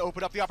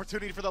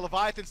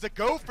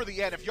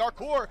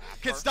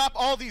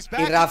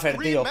 Y Raffer,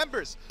 tío.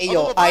 Y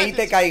yo, ahí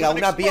te caiga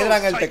una piedra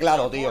en el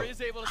teclado, tío.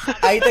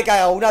 Ahí te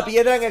caiga una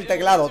piedra en el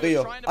teclado,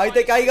 tío. Ahí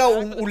te caiga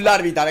un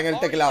Larvitar en el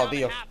teclado,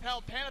 tío.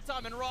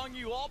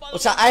 O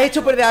sea, has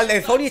hecho perder al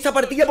Dezone esta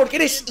partida porque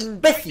eres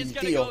imbécil,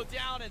 tío.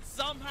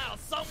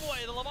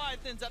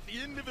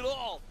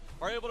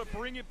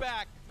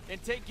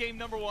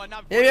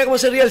 Mira cómo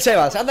se ríe el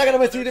Sebas. Anda que no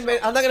me estoy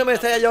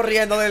yo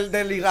riendo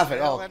del Raffer.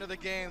 Vamos.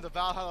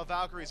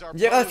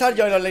 Llega a estar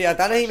yo en los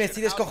Leviathanes y me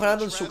estoy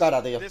descojonando en su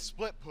cara, tío.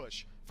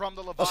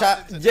 O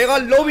sea, llego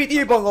al lobby,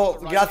 tío, y pongo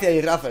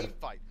gracias, Raffer.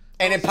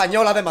 En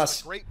español,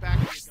 además.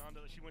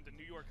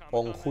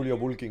 Con Julio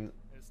Bulking.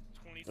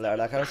 La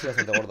verdad es que ahora estoy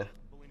bastante gordo.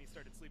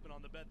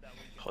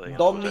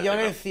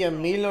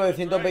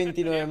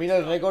 2.100.929.000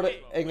 el récord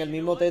en el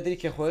mismo Tetris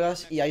que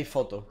juegas y hay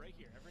foto.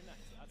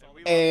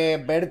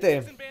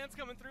 Verte.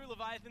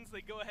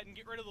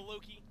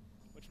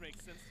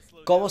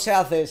 ¿Cómo se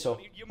hace eso?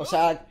 O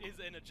sea,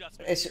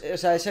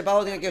 ese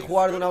pavo tiene que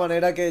jugar de una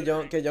manera que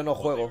yo no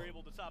juego.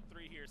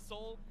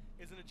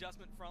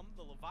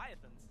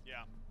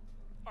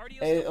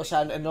 O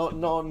sea,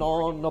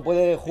 no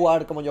puede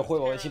jugar como yo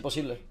juego, es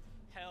imposible.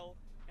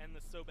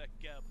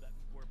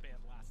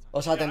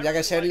 O sea, tendría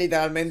que ser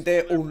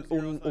literalmente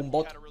un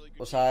bot.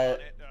 O sea,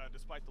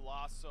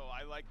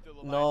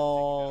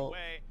 no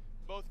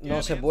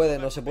se puede.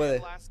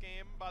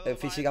 Es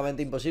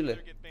físicamente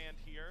imposible.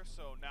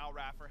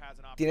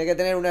 Tiene que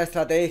tener una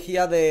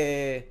estrategia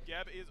de...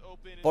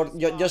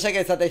 Yo sé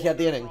qué estrategia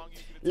tienen.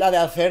 La de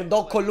hacer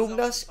 2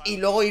 columnas y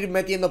luego ir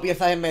metiendo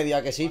piezas en medio,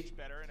 ¿a que sí?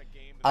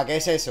 ¿A qué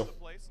es eso?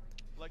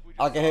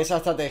 ¿A qué es esa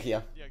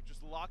estrategia?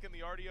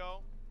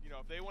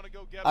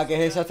 ¿A qué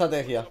es esa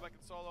estrategia?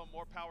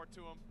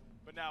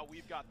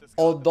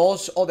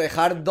 O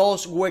dejar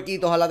 2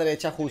 huequitos a la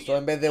derecha justo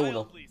en vez de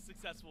 1.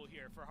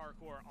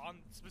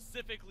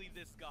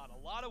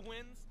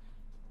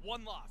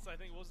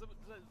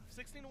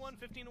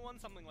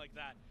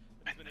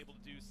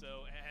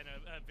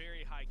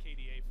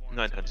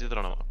 No,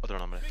 necesito otro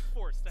nombre.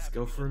 Let's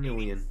go for a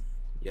million.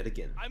 Yet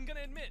again. I'm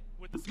gonna admit,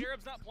 with the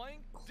Scarabs not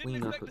playing, didn't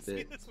expect to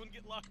see this one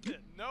get locked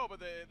in. No, but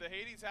the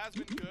Hades has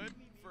been good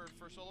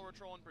for solo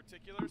patrol in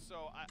particular,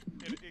 so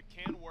it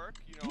can work.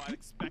 You know, I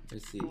expect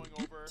going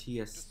over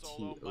TST to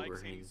solo. Mike's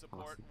overhang Hades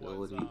support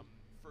possibility. was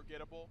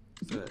forgettable,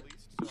 to say the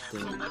least. So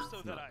much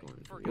so that I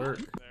forgot.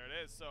 There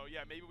it is. So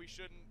yeah, maybe we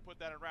shouldn't put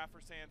that in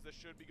Raffer's hands. This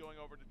should be going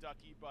over to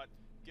Ducky, but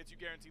gets you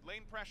guaranteed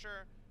lane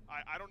pressure.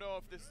 I don't know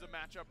if this is a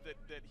matchup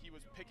that he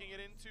was picking it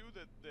into,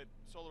 that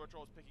Solo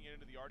Patrol was picking it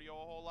into the RDO a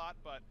whole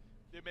lot, but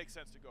it makes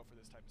sense to go for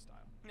this type of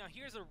style. Now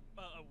here's a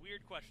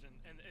weird question,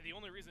 and the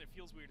only reason it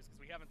feels weird is because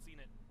we haven't seen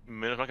it.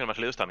 Menos mal que no me has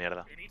leído esta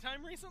mierda.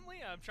 Anytime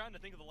recently, I'm trying to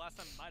think of the last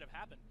time it might have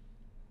happened.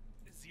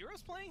 Is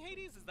Zero's playing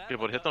Hades? Is that Que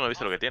por cierto no he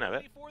visto lo que tiene, a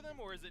ver. for them,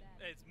 or is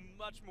it's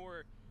much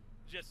more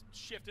just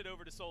shifted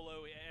over to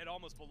solo? It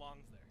almost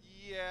belongs there.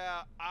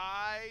 Yeah,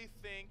 I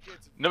think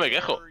it's No me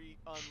quejo. very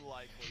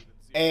unlikely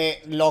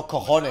that Los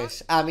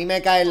cojones. A mí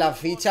me caen las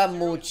fichas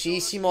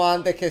muchísimo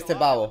antes que este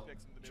pavo.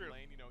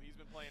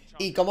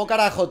 ¿Y cómo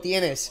carajo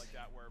tienes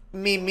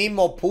mis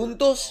mismos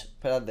puntos?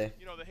 Espérate.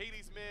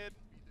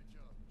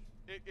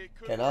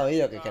 Que no,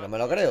 tío, que no me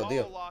lo creo,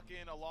 tío.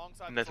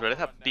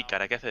 Naturaleza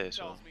pícara, ¿qué hace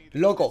eso?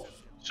 Loco,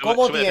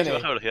 ¿cómo Sube tiene?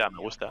 baja velocidad, me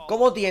gusta.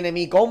 ¿Cómo tiene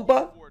mi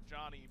compa?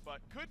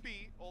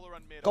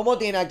 ¿Cómo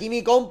tiene aquí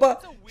mi compa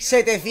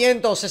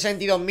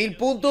 762.000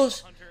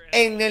 puntos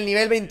en el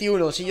nivel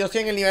 21? Si yo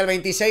estoy en el nivel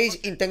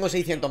 26 y tengo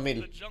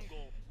 600.000.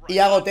 Y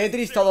hago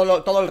Tetris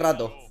todo el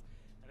rato.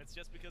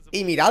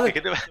 Y mirad.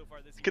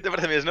 ¿Qué te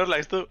parece mi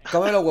Snorlax, tú?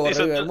 Come los huevos,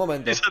 River, un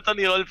momento. Eso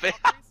Tony golpe.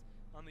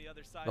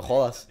 No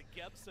jodas.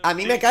 A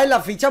mí me caen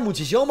las fichas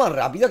muchísimo más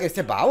rápido que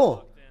este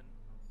pavo.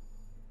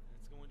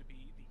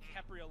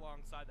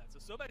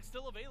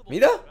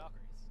 Mira.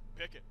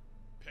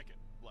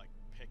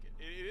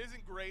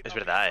 Es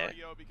verdad,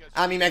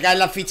 A mí me caen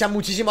las fichas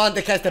muchísimo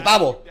antes que a este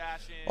pavo.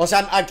 O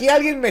sea, aquí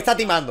alguien me está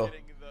timando.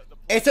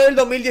 Esto es el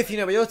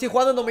 2019, yo estoy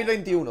jugando en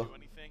 2021.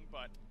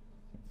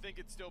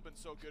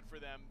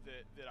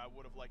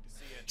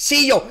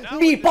 Sí, yo,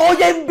 mi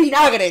polla en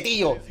vinagre,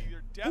 tío.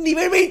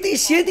 Nivel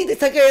 27 y te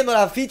está cayendo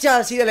las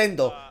fichas así de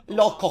lento.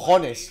 Los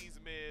cojones.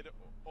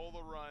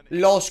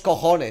 Los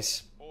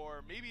cojones.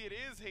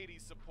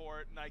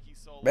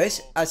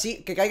 ¿Ves?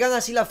 Así, que caigan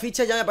así las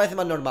fichas ya me parece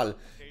más normal.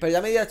 Pero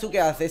ya me dirás tú qué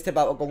hace este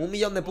pavo con 1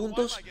 millón de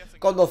puntos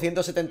con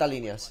 270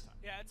 líneas.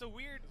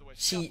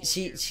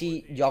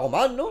 Sí, yo hago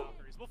más, ¿no?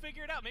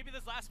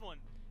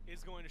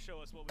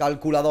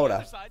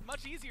 Calculadora.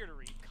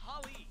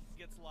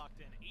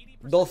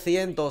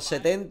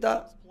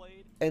 270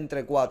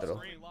 entre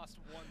 4.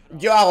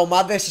 Yo hago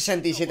más de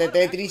 67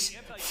 Tetris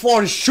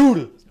for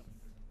sure.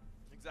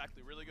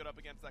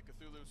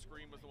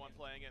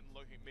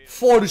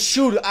 For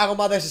sure hago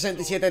más de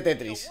 67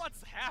 Tetris. A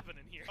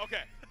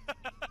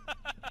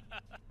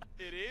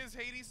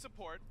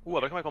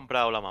ver que me he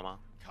comprado la mamá.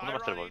 Una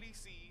Master Ball,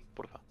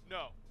 porfa.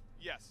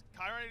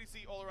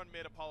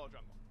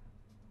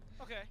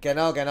 Que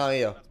no,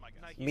 tío.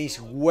 Mis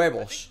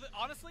huevos.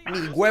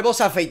 Mis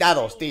huevos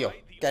afeitados, tío.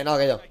 Que no.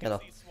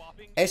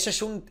 Eso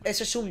es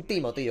un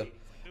timo, tío.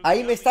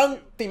 Ahí me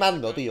están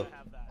timando, tío.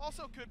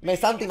 Me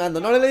están timando.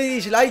 No le doy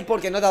dislike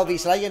porque no he dado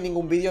dislike en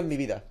ningún vídeo en mi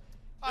vida.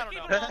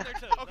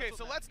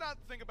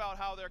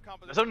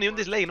 No son ni un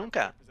dislike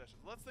nunca.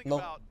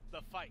 No.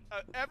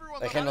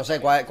 Es que no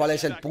sé cuál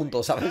es el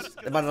punto, ¿sabes?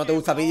 Hermano, no te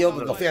gusta el vídeo,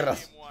 pues lo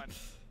cierras.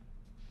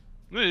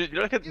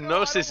 Yo es que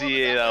no sé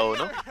si he dado o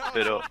no,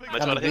 pero me ha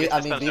hecho gracia que A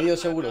mis vídeos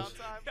seguros.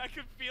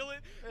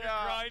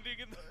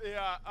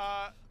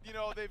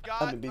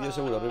 A mis vídeos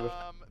seguros, River.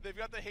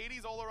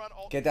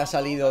 ¿Qué te ha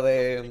salido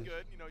de...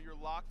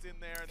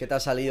 ¿Qué te ha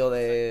salido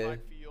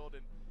de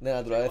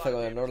naturaleza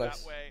con el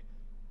Snorlax?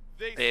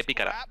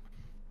 Pícara.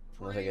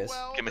 No sé qué es.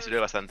 Que me sirve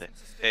bastante.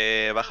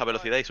 Baja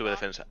velocidad y sube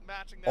defensa.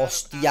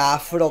 Hostia,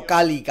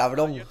 Afrocali,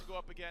 cabrón.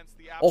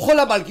 Ojo,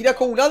 la Valkyrias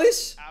con un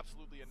Hades.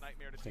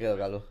 Me quedo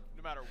calvo.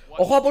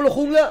 Ojo a por los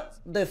jungla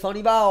de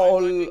Zony va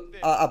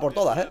a por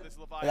todas,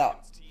 Cuidado.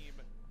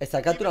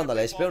 ¿Está capturando al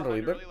Espeon,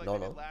 Reaper? No.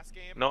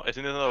 No,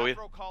 estoy intentando huir.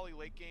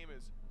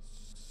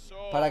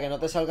 Para que no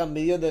te salgan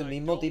vídeos del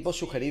mismo tipo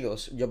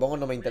sugeridos. Yo pongo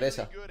no me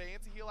interesa.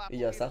 Y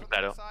ya está.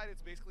 Claro.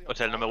 O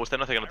sea, el no me gusta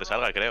no hace que no te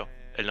salga, creo.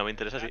 El no me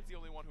interesa, sí.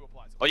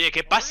 Oye,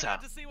 ¿qué pasa?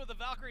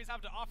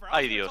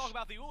 Ay, Dios.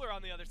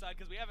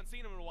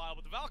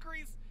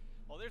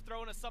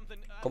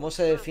 ¿Cómo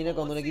se define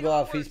cuando un equipo va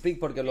a first pick?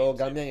 Porque luego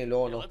cambian y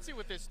luego no.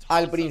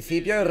 Al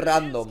principio es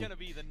random,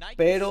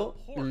 pero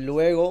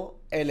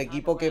luego el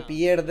equipo que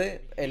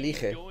pierde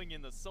elige.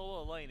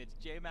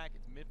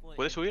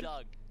 ¿Puedes subir?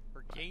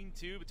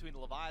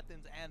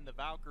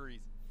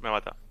 Me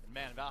mata.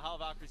 Me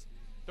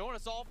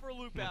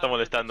está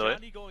molestando,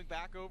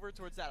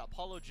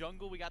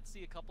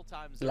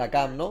 La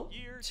cam, ¿no?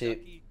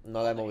 Sí,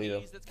 no la he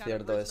movido.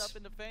 Cierto es.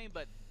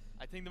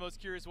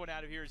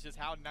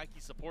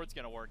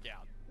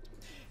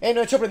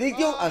 ¿No he hecho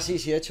prediction? Ah,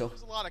 sí, he hecho.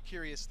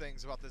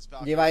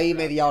 Lleva ahí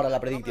media hora la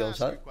prediction,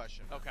 ¿sabes?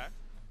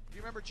 Do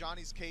you remember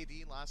Johnny's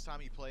KD last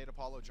time he played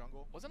Apollo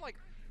Jungle? Wasn't like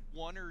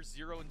 1 or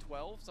 0 and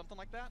 12, something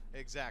like that?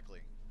 Exactly.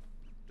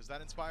 Does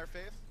that inspire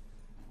faith?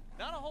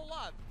 Not a whole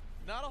lot.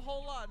 Not a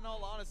whole lot, in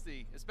all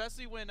honesty.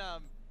 Especially when,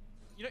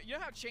 you know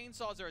how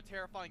chainsaws are a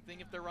terrifying thing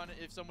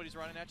if somebody's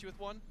running at you with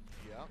one?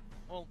 Yeah.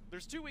 Well,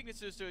 there's 2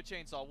 weaknesses to a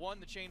chainsaw.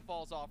 1, the chain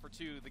falls off, or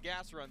 2, the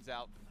gas runs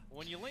out.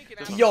 When you link it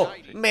out, Tío,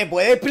 ¿me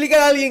puede explicar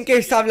a alguien que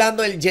está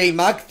hablando el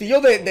J-Mac,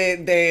 tío,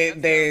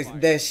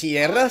 de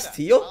sierras,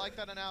 tío?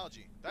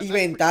 Y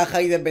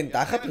ventaja y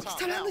desventaja, pero ¿qué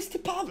está hablando este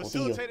pavo,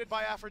 tío?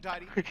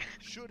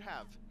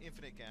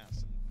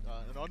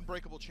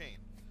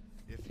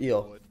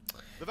 Tío,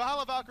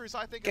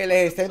 que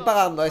les estén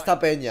pagando a esta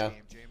peña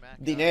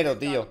dinero,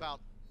 tío,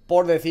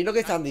 por decir lo que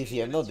están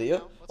diciendo,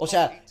 tío. O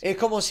sea, es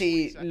como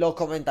si los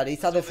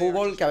comentaristas de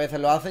fútbol, que a veces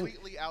lo hacen,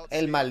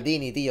 el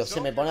Maldini, tío,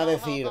 se me pone a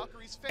decir,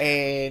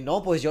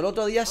 no, pues yo el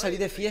otro día salí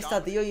de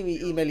fiesta, tío,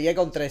 y me lié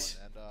con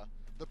 3.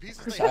 O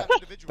sea,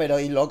 pero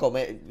y loco,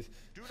 es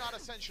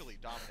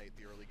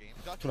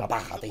una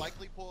paja, tío.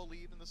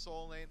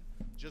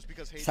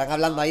 Están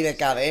hablando ahí de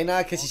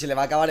cadenas, que si se le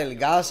va a acabar el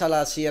gas a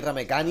la sierra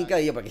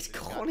mecánica. Y yo, ¿pero qué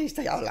cojones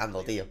estáis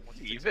hablando, tío?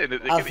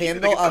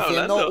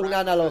 Haciendo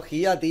una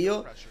analogía,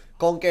 tío,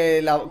 con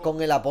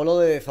el Apolo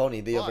de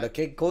Sony, tío. Pero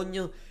 ¿qué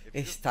coño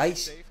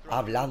estáis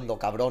hablando,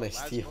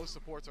 cabrones, tío?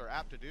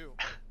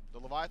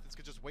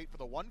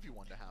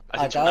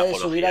 Acaba de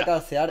subir a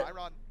castear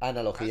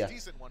analogía.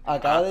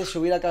 Acaba de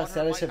subir a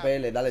castear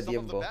SPL, dale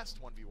tiempo.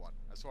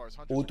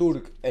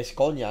 Uturk es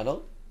coña,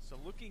 ¿no?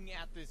 Looking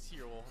at this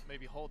here, we'll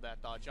maybe hold that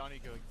thought. Johnny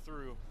going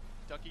through.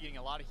 Ducky getting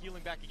a lot of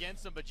healing back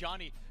against him, but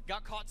Johnny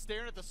got caught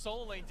staring at the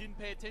solo lane, didn't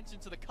pay attention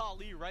to the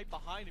Kali right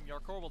behind him.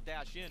 Yarkor will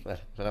dash in.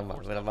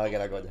 Menos mal que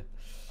era coña.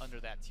 Under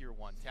that tier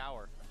 1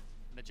 tower.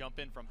 Gonna jump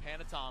in from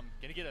Panatom.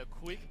 Gonna get a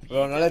quick beat.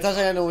 Pero no le está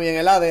saliendo muy bien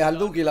el AD al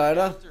Duki, la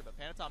verdad. But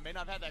Panatom may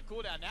not have had that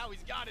cooldown. Now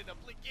he's got it. A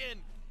blink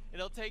in.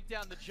 And he'll take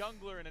down the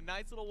jungler in a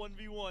nice little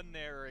 1v1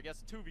 there. I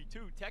guess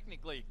 2v2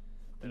 technically.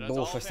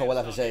 Uf, esto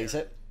huele a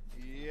C6,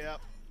 Yep.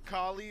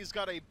 Kali's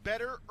got a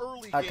better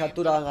early ¿Has game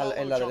capturado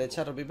en la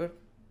derecha, Ropiper?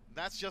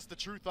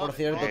 Por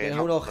cierto, tienes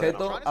un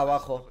objeto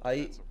abajo,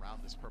 ahí.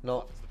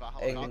 No,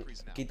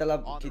 quita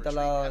la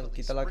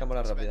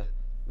cámara rápida.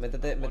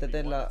 Métete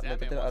arriba.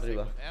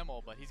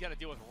 O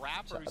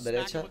sea,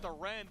 derecha.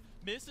 Espera.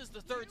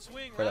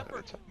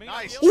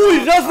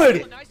 ¡Uy,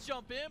 Raffer!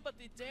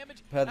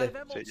 Espérate,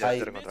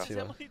 ahí, sí,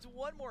 va.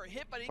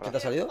 ¿Qué te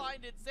ha salido?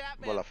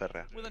 Bola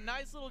férrea.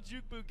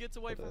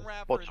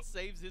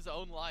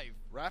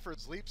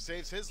 Si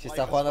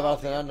estás jugando a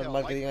Barcelona, es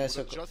normal que digan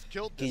eso.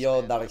 Que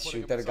yo, Dark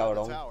Shooter,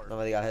 cabrón. No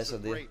me digas eso,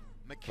 tío. ¿Qué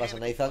pasa,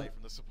 Nathan?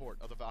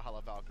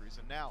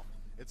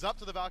 It's up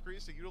to the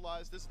Valkyries to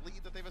utilize this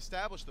lead that they've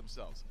established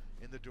themselves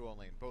in the duo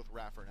lane, both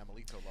Raffer and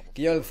Amelito level.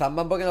 Tío, el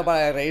Zamban porque no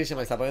para de reírse,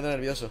 me está poniendo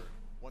nervioso.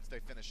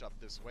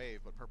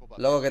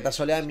 Luego que te has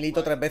soleado a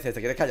Amelito 3 veces, ¿te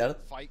quieres callar?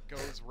 Fight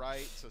goes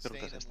right, so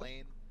staying in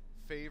lane,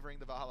 favoring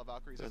the Valhalla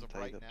Valkyries as of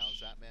right now.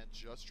 Zatman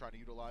just trying to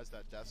utilize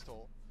that death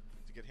toll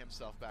to get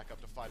himself back up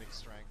to fighting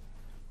strength.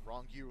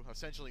 Wrong you,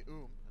 essentially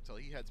until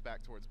he heads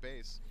back towards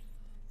base.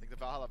 I think the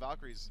Valhalla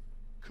Valkyries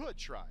could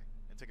try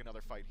and take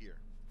another fight here.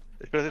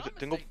 Espera,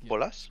 ¿tengo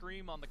bolas?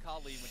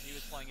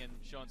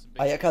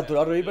 Ahí has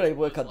capturado, Ruby, pero ahí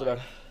puedes capturar.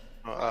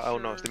 No,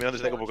 aún no, estoy mirando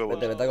si tengo Pokéballs.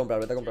 Vete a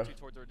comprar.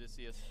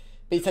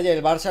 Pista y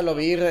el Barça lo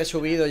vi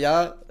resubido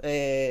ya.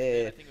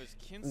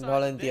 No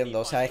lo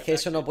entiendo. O sea, es que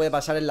eso no puede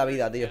pasar en la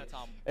vida, tío.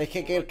 Es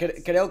que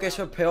creo que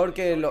eso es peor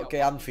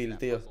que Anfield,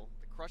 tío.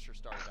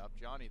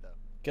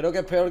 Creo que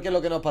es peor que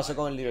lo que nos pasó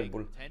con el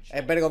Liverpool.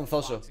 Es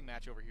vergonzoso.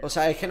 O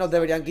sea, es que nos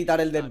deberían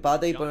quitar el de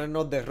empate y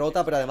ponernos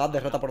derrota, pero además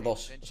derrota por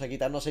 2. O sea,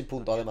 quitarnos 6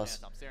 puntos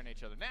además.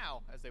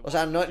 O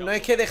sea, no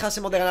es que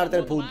dejásemos de ganar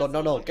 3 puntos,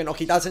 no, que nos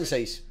quitasen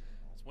 6.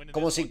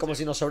 Como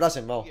si nos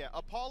sobrasen, vamos.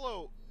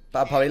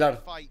 Para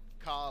bailar.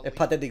 Es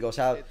patético, o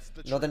sea,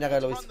 no tenía que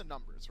haberlo visto.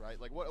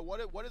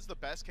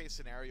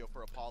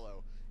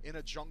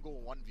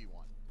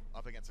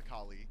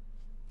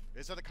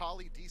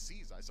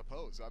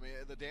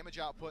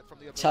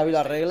 Xavi la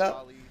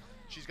arregla.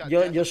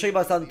 Yo soy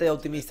bastante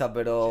optimista,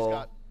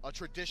 pero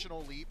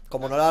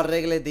como no la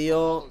arregle,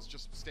 tío,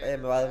 me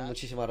va a dar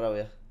muchísima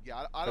rabia.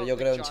 Pero yo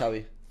creo en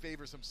Xavi.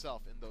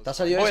 ¿Te ha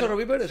salido eso,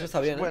 Ropiper? Eso está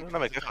bien, Bueno, no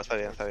me quejo, está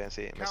bien,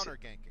 sí.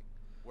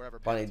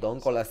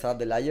 Panitón con la strat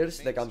de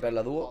Liars de campear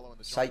la dúo.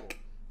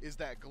 Psych.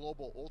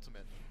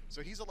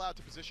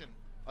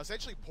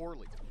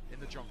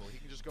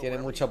 Tiene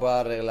mucho para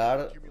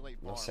arreglar.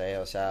 No sé,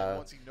 o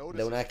sea,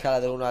 de una escala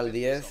de 1 al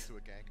 10,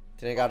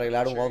 tiene que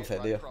arreglar un 11,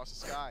 tío.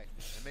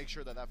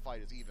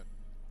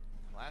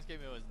 Last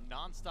game it was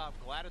non-stop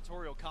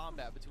gladiatorial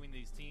combat between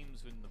these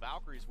teams when the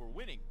Valkyries were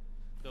winning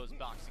those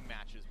boxing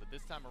matches, but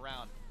this time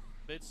around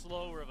a bit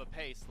slower of a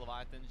pace.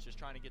 Leviathanes just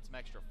trying to get some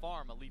extra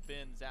farm. A leap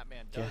in,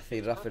 Zatman does.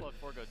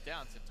 Before goes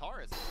down,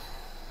 Centaurus.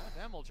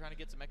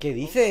 ¿Qué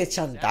dice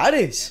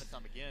Chantares?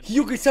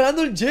 Tío, que está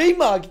dando el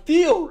J-Mac,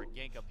 tío.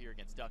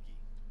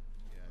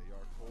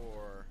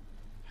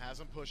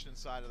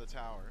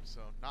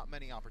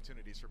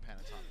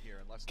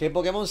 ¿Qué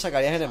Pokémon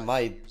sacarías en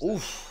Smite?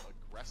 Uff.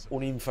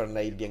 Un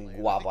Infernate bien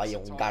guapo ahí,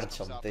 un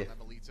Garchomp, tío.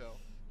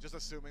 Just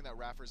assuming that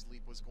Raffer's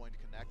leap was going to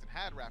connect, and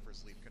had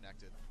Raffer's leap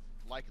connected,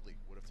 likely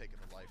would have taken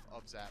the life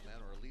of Zatman,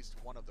 or at least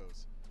one of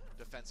those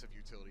defensive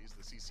utilities,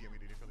 the CC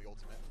immunity from the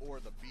ultimate, or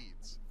the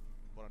beads.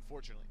 But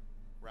unfortunately,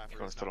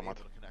 Raffer is not able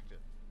to connect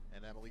it,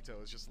 and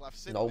Amelito is just left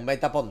sitting. No, un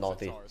Metapod no,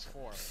 tío.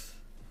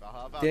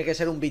 Tiene que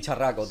ser un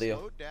bicharraco,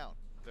 tío.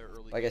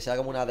 Para que sea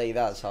como una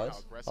deidad,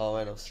 ¿sabes? Más o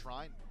menos.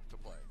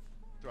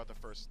 Throughout the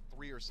first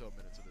 3 or so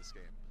minutes of this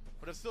game,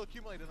 but have still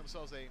accumulated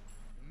themselves a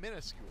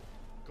minuscule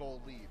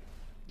goal lead.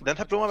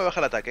 ¿Danza pluma me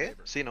baja el ataque?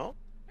 Sí, ¿no?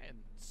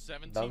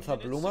 Danza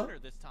pluma.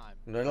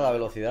 No era la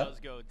velocidad.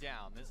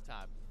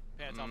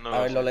 No,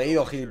 Haberlo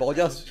leído,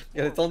 gilipollas.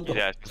 Eres tonto.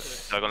 Mira,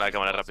 estaba con la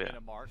cámara rápida.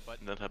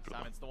 Danza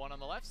pluma.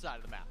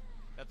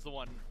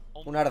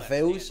 Un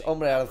Arceus.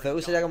 Hombre,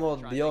 Arceus sería como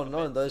Dios,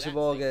 ¿no? Entonces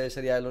supongo que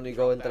sería el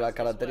único entre las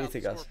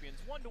características.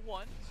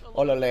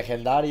 O los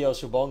legendarios,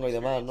 supongo, y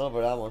demás, ¿no?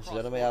 Pero vamos,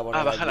 yo no me voy a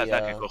poner baja el aquí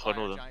ataque,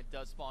 cojonudo.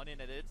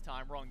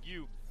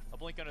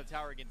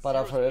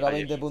 Para febrero a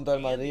 20 puntos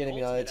del Madrid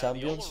eliminado de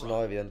Champions,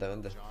 no,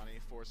 evidentemente.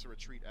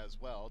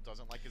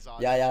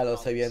 Ya, lo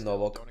estoy viendo,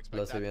 Bok.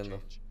 Lo estoy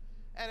viendo.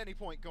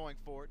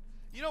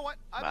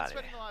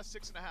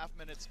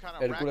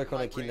 Hércules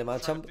con skin de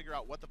Machamp.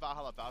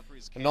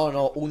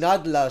 No, un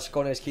Atlas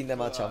con skin de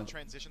Machamp.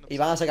 Y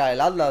van a sacar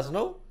el Atlas,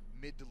 ¿no?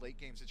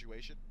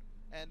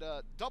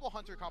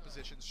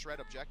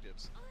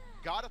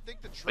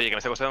 Oye, que me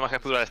está costando más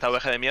capturar a esta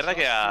oveja de mierda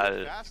que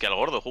al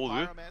gordo,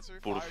 joder.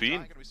 Por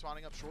fin.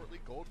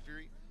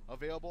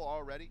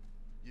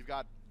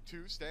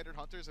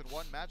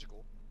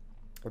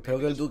 Espero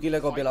que el Duki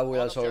le copie la build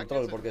al Soul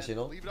Troll, porque si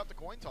no...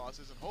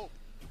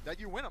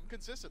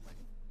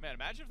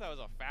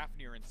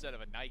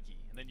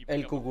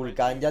 El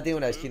Kukulkan ya tiene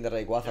una skin de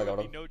Rayquaza,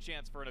 cabrón.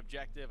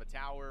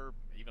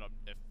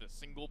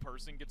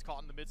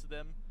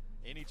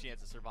 Any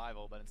chance of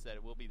survival, but instead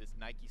it will be this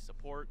Nike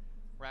support.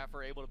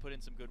 Raffer able to put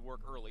in some good work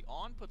early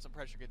on, put some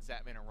pressure against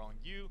Zatman and Wrong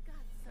Yu,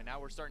 and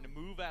now we're starting to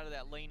move out of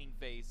that laning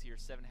phase here.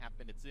 7.5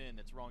 minutes in,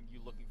 it's Wrong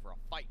Yu looking for a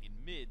fight in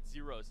mid.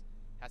 Zeros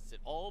has to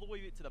sit all the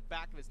way to the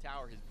back of his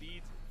tower. His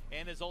beads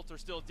and his ult are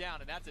still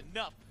down, and that's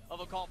enough of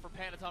a call for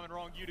Panatom and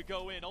Wrong Yu to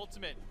go in.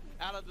 Ultimate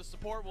out of the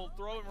support will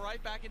throw him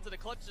right back into the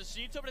clutch to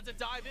Shinto, but it's a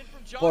dive in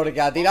from Johnny. Porque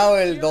ha tirado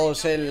el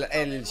 2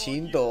 el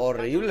Shinto,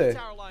 horrible.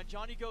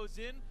 Johnny goes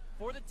in.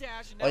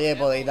 Oye,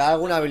 ¿podéis dar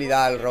alguna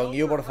habilidad al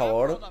Rongyu, por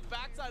favor?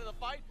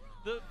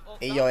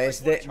 Y yo,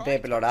 es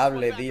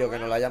deplorable, tío, que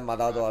no lo hayan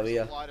matado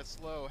todavía.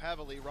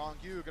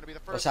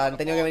 O sea, han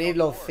tenido que venir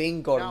los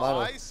 5,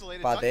 hermano.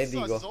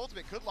 Patético.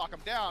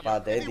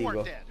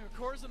 Patético.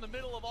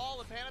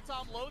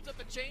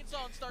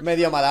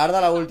 Medio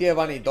malarda la ulti de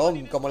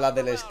Vanitom, como las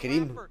del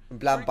Scream. En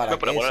plan, ¿para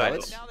qué,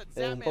 sabes?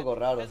 Es un poco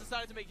raro.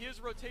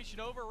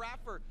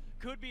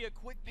 Could be a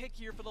quick pick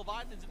here for the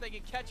Leviathans if they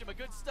can catch him. A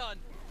good stun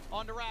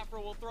onto Raffer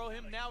will throw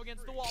him now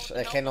against the wall.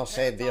 Es que no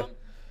sé, tío.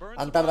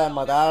 Han tardado en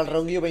matar al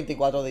Rongyu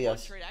 24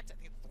 días.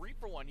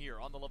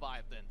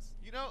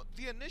 You know,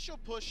 the initial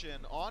push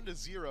in onto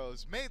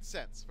Zeros made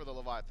sense for the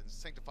Leviathans.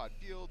 Sanctified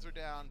fields are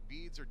down,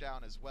 beads are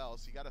down as well,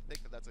 so you gotta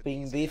think that that's a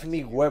Ping diff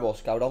mis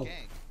huevos, cabrón.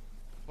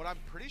 But I'm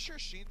pretty sure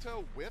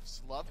Shinto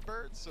whiffs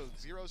Lovebird, so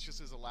Zeros just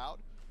is allowed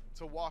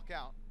to walk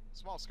out.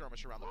 Small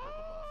skirmish around the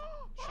purple buff.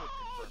 Should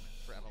confirm it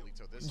for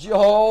Emelito this time.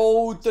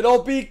 Yo,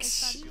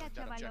 Tropics.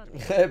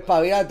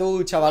 Espabila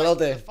tú,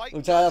 chavalote.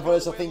 Muchas gracias por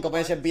esos 5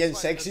 meses bien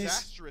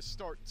sexys.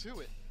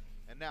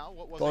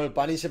 Con el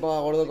Pani se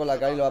ponga gordo con la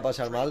Kali lo va a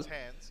pasar mal.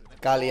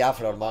 Kali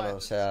afro, hermano,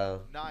 o sea...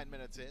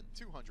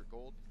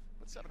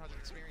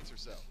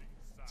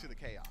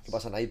 ¿Qué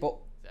pasa,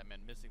 Naipo?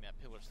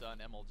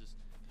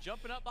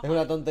 Es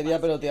una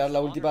tontería, pero tirar la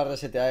ulti para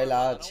resetear el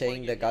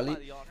A-Chain de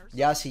Kali.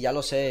 Ya, sí, ya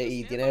lo sé,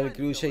 y tienes el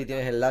cruce y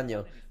tienes el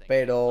daño.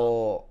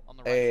 Pero...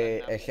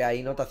 es que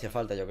ahí no te hacía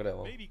falta, yo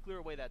creo.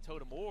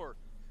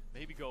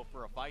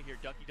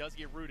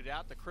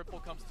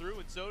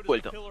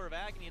 Vuelto.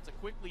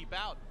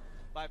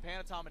 By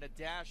Panatom and a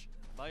dash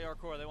by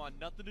Arcor. They want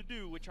nothing to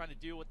do with trying to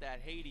deal with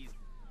that Hades.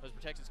 Those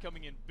protections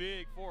coming in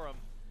big for him.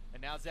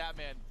 And now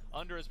Zatman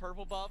under his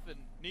purple buff and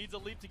needs a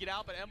leap to get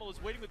out, but Emil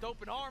is waiting with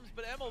open arms,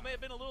 but Emil may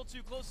have been a little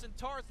too close, and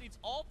Tarth needs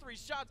all 3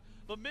 shots,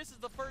 but misses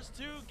the first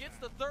 2, gets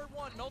the 3rd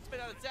one, and ultimate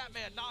out of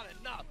Zatman, not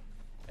enough.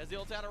 As the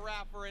ult out of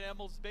Raffer and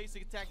Emil's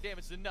basic attack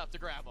damage is enough to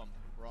grab him.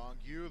 Wrong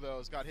Yu, though,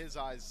 has got his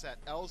eyes set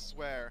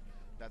elsewhere.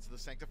 That's the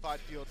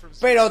sanctified field from...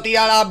 Pero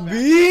tira la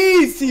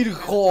bici,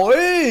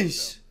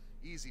 joes.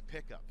 Easy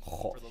pickup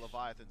for the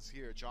Leviathans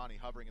here. Johnny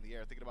hovering in the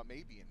air, thinking about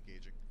maybe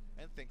engaging,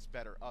 and thinks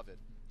better of it.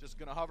 Just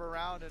gonna hover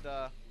around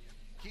and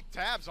keep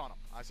tabs on him,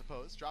 I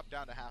suppose. Drop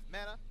down to half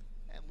mana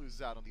and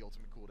loses out on the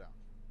ultimate cooldown.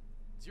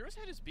 Zero's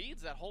had his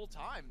beads that whole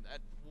time. At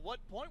what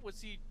point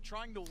was he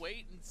trying to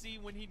wait and see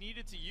when he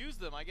needed to use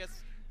them? I guess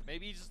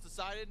maybe he just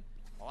decided,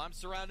 well, I'm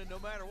surrounded no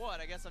matter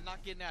what. I guess I'm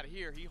not getting out of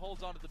here. He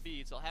holds on to the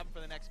beads. He'll have them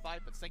for the next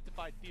fight, but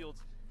Sanctified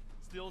Fields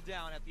still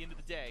down at the end of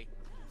the day.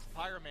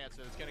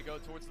 Pyromancer is going to go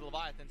towards the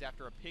Leviathans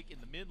after a pick in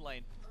the mid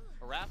lane.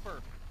 A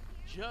Rapper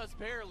just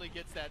barely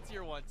gets that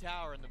tier 1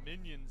 tower, and the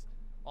minions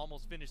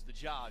almost finished the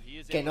job.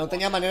 Que no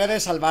tenía manera de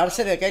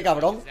salvarse de qué,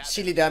 cabrón.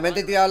 Si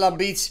literalmente tiraba las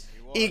beats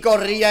y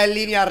corría en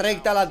línea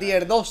recta a la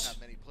tier 2.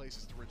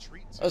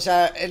 O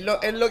sea, es lo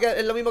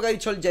mismo que ha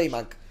dicho el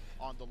J-Mac.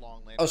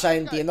 O sea,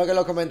 entiendo que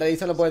los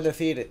comentaristas no pueden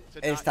decir,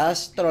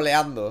 estás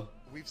troleando.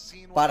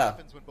 Para,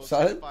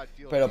 ¿sabes?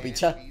 Pero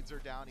picha.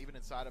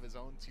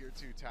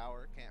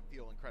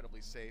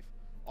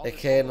 Es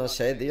que no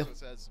sé, tío.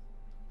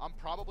 I'm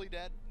probably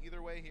dead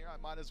either way here. I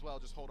might as well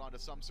just hold on to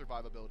some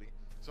survivability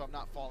so I'm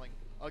not falling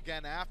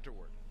again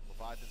afterward.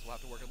 Leviathans will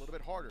have to work a little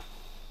bit harder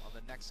on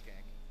the next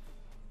gank.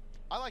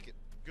 I like it.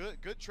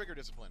 Good trigger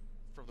discipline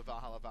from the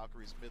Valhalla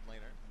Valkyries mid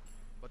laner.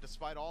 But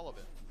despite all of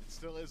it, it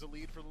still is a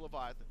lead for the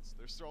Leviathans.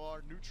 There still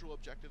are neutral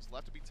objectives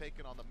left to be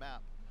taken on the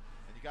map.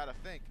 And you gotta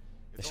think,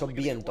 Eso es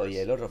viento y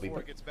hielo,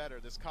 Ropiper.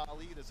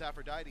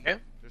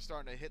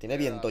 ¿Tiene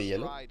viento y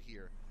hielo?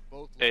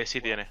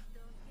 Sí tiene.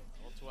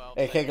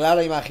 Es que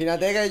claro,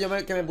 imagínate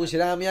que que me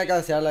pusieran a mí a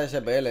cancelar la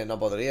SPL. No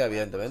podría,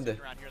 evidentemente.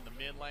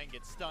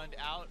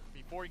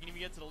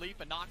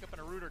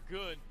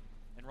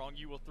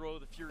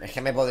 Es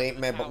que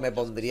me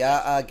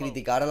pondría a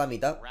criticar a la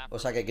mitad. O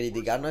sea, que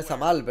criticar no está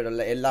mal, pero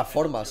es la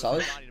forma,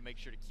 ¿sabes?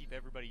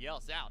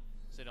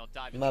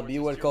 Más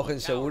viewers cogen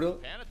seguro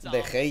de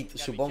hate,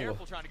 supongo.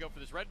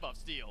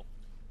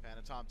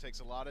 Panatom takes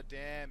a lot of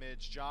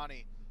damage.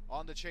 Johnny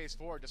on the chase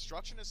forward.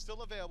 Destruction is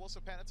still available, so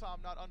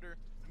Panatom not under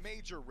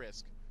major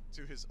risk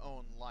to his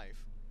own life.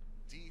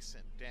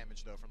 Decent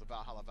damage though from the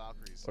Valhalla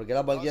Valkyries. ¿Por qué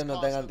las Valkyrias no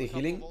tienen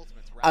anti-healing?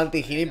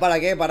 ¿Anti-healing para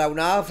qué? ¿Para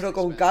una afro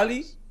con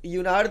Kali y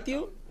una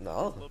Artio?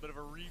 No.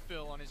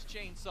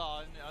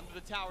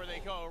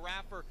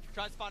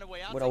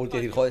 Buena ulti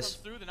de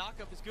hi-rez.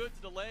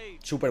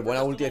 Súper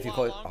buena ulti de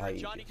hi-rez.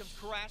 Ay.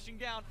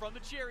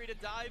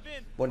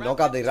 Buen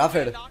knockup de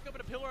Raffer.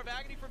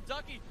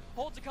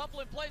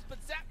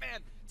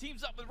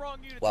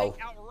 Wow.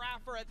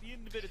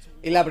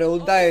 Y la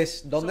pregunta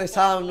es, ¿dónde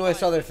está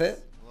nuestro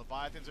ADC?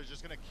 Leviathans are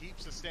just going to keep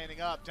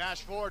sustaining up.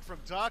 Dash forward from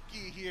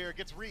Ducky here.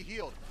 Gets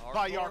re-healed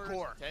by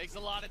Yarkor. Takes a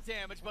lot of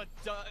damage, but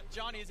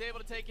Johnny is able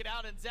to take it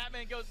out, and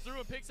Zapman goes through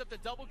and picks up the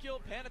double kill.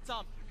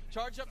 Panatom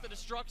charge up the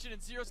destruction,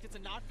 and Zeros gets a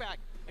knockback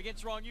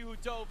against Rongyu, who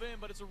dove in,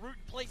 but it's a root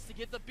place to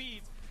get the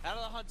beads out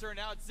of the Hunter. And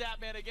now it's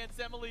Zapman against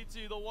Emily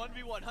 2. The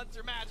 1v1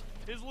 Hunter match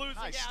is losing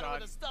out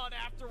with a stun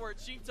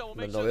afterwards. Shinto will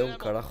make sure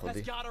that Emma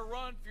has got to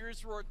run.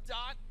 Furious Roar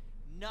dot.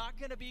 Not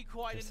gonna be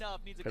quite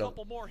enough. Needs a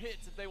couple more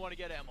hits if they want to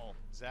get Emil.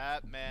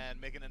 Zapman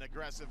making an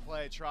aggressive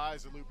play,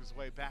 tries to loop his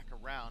way back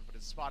around, but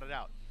is spotted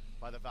out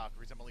by the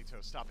Valkyries.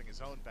 Emilito stopping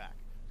his own back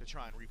to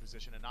try and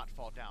reposition and not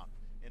fall down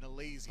in a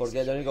lazy.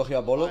 Porque Johnny cogió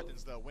a Polo.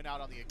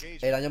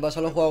 El año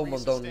pasado lo jugaba un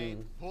montón.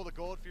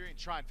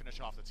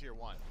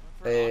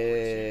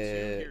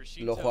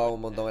 Lo jugaba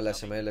un montón en la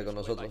SML con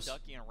nosotros.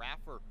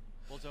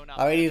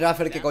 A ver, y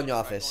Raffer, ¿qué coño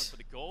haces?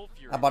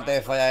 Aparte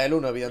de fallar el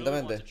 1,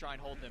 evidentemente.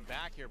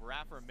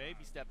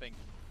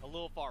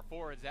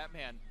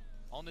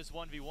 On this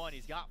 1v1,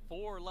 he's got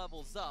 4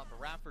 levels up.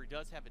 Raffer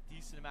does have a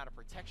decent amount of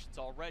protections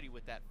already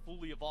with that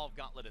fully evolved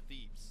Gauntlet of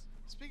Thieves.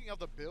 Speaking of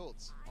the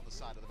builds on the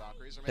side of the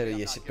Valkyries,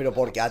 pero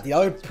 ¿por qué ha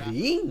tirado el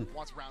Pring?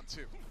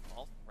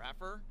 Well,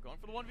 Raffer going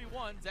for the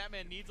 1v1.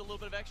 Zapman needs a little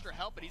bit of extra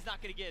help, but he's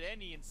not going to get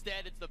any.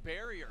 Instead, it's the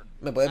barrier.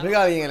 ¿Me puede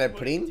explicar bien el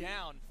Pring?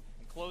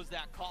 Close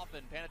that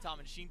coffin. Panatom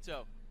and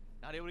Shinto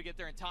not able to get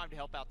there in time to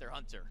help out their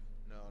Hunter.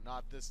 No,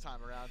 not this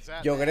time around.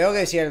 Yo creo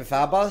que si el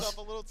Zapas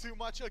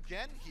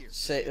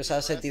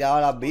se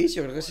tiraba las bis,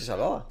 yo creo que se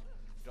salvaba.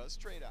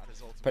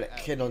 Pero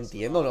es que no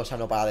entiendo, o sea,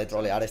 no para de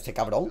trolear este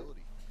cabrón.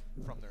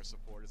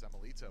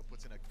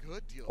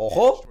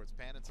 ¡Ojo!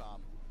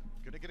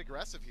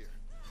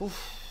 Uf,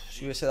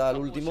 si hubiese dado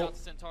el último.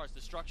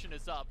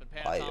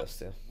 Ay, Dios,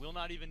 tío.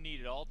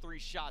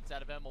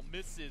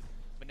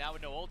 But now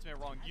with no ultimate,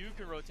 you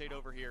can rotate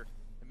over here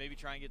and maybe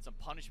try and get some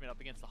punishment up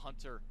against the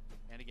Hunter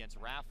and against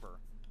Raffer.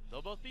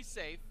 They'll both be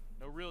safe,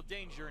 no real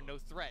danger and no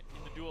threat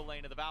in the dual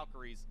lane of the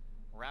Valkyries.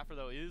 Raffer,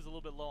 though, is a little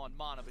bit low on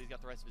mana, but he's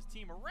got the rest of his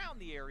team around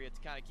the area to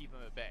kind of keep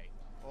him at bay.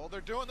 Well, they're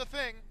doing the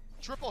thing.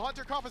 Triple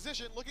Hunter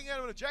composition, looking at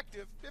an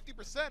objective,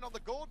 50% on the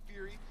Gold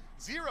Fury.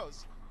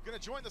 Zeros gonna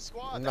join the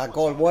squad. Una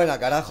call buena,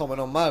 carajo,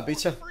 menos mal,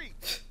 picha.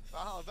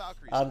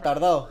 Han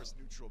tardado.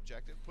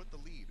 Put the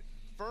lead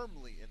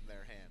firmly in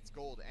their hands.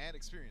 Gold and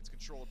experience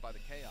controlled by the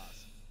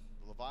chaos.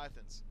 The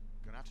Leviathans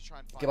gonna have to try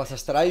and find ¿Qué pasa,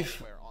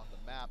 Strife? on the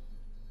map.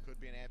 Could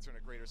be an answer in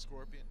a Greater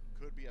Scorpion.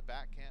 Could be a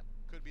back camp.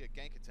 Could be a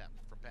gank attempt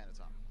from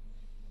Panatom.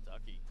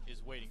 Ducky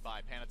is waiting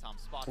by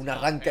Panatom's spot. Una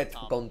ranked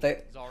con T.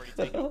 He's already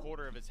taken a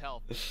quarter of his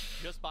health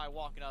just by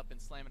walking up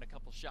and slamming a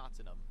couple shots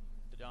at him.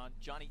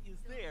 Johnny is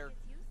there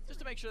just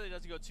to make sure that he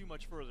doesn't go too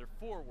much further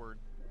forward.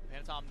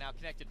 Panatom now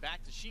connected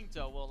back to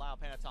Shinto will allow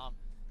Panatom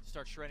to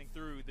start shredding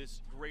through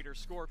this Greater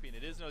Scorpion.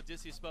 It is an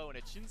Odysseus bow and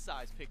a chin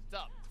size picked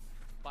up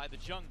by the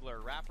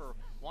jungler. Raffer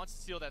wants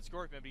to steal that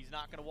Scorpion, but he's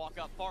not going to walk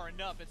up far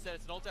enough. Instead,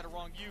 it's an ult out of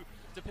Rongyu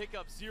to pick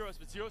up Zeros,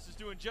 but Zeros is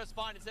doing just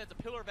fine. Instead, it's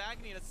a Pillar of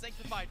Agony and a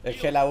Sanctified Es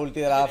que la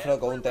ulti de la Afro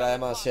countera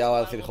demasiado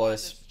al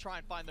hi-rez.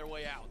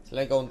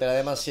 Le countera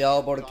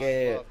demasiado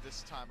porque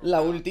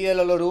la ulti del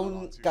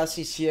Olorun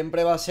casi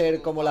siempre va a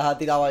ser como las ha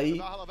tirado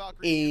ahí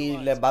y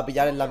les va a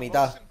pillar en la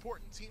mitad.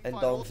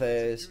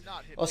 Entonces,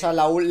 o sea,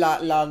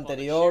 la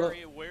anterior,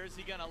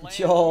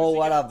 yo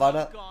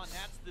Warabana,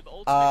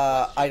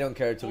 I don't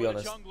care, to be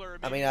honest.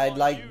 I mean, I'd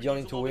like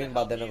Johnny to win,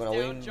 but they're not gonna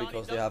win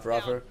because they have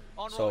Raffer.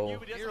 So,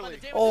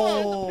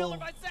 oh.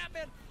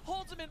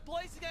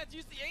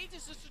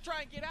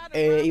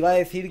 Iba a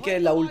decir que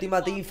en la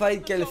última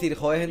teamfight que el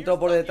hi-rez entró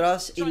por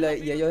detrás y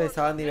ellos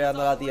estaban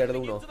nivelando la tier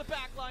 1.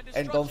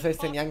 Entonces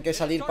tenían que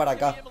salir para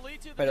acá,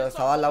 pero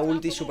estaba la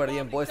ulti súper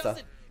bien puesta.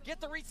 get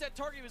the reset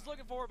target he was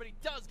looking for, but he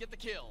does get the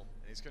kill.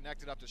 And he's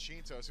connected up to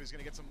Shinto, so he's going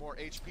to get some more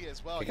HP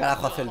as well. ¿Qué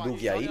carajo hace el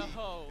Duki ahí?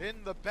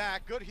 In the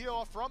back, good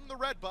heal from the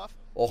red buff.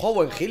 Ojo,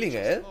 buen healing,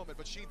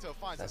 But Shinto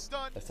finds a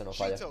stun. Este no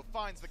falla. Shinto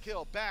finds the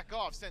kill, back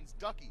off, sends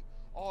Ducky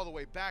all the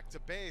way back to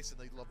base, and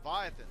the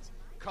Leviathans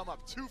come up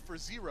 2 for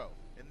 0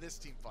 in this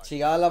team fight. Si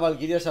gana la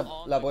Valkyria,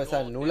 la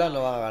apuesta es nula,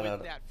 no van a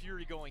ganar. That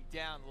Fury going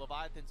down, the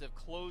Leviathans have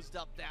closed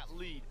up that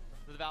lead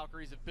that the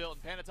Valkyries have built,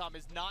 and Panatom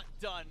is not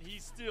done. He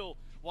still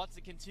wants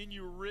to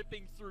continue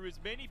ripping through as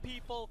many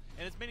people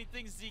and as many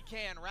things as he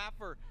can.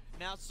 Raffer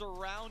now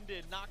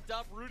surrounded, knocked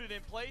up, rooted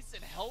in place,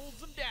 and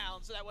holds him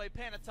down so that way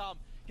Panatom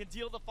can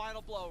deal the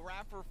final blow.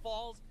 Raffer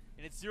falls,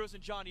 and it's Zeros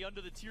and Johnny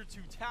under the tier 2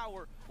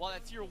 tower, while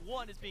that tier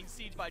 1 is being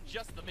sieged by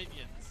just the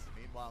minions.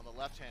 Meanwhile, on the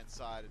left-hand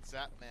side, it's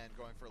Zapman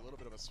going for a little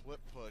bit of a split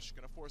push,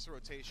 going to force a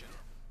rotation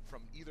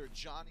from either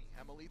Johnny,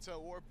 Emelito,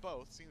 or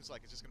both. Seems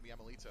like it's just going to be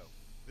Emelito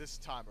this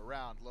time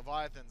around.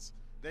 Leviathans,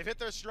 they've hit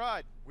their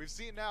stride. We've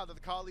seen now that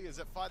the Kali is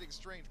at fighting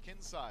strength. Kin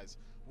size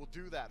will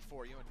do that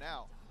for you, and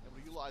now able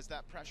to utilize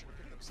that pressure to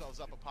pick themselves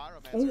up a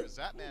Pyromancer.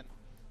 Zapman,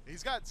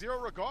 he's got 0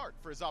 regard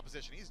for his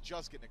opposition. He's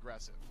just getting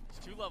aggressive. He's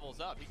 2 levels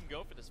up. He can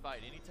go for this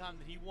fight anytime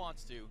that he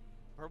wants to.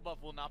 Her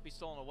buff will not be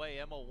stolen away.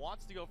 Emma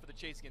wants to go for the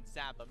chase against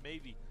Zap, but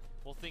maybe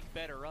we'll think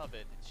better of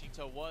it.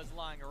 Shinto was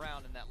lying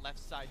around in that left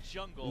side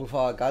jungle.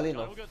 Mufa Kali,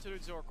 no. We'll go to the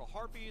Zoracle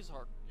Harpies.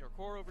 Your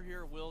core over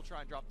here will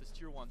try and drop this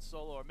tier 1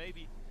 solo, or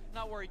maybe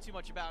not worry too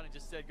much about it and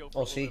just instead go for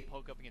a little bit of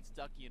poke up against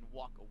Ducky and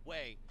walk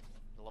away.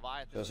 The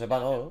Leviathans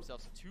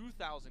themselves a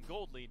 2,000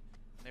 gold lead,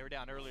 and they were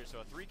down earlier, so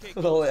a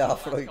 3K Lo de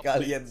Afro y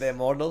caliente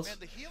monos.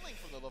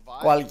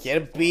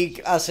 Cualquier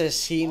pick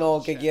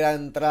asesino que quiera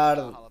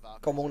entrar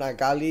como una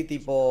Kali,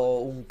 tipo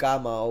un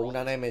Kama o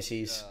una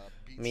Nemesis,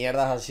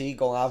 mierdas así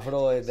con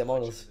Afro es de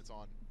monos.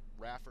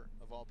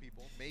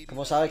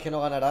 ¿Cómo sabes que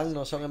no ganarán?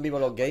 ¿No son en vivo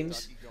los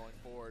games?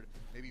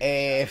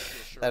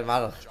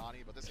 Hermano.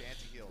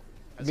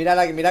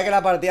 Mira que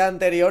la partida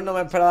anterior no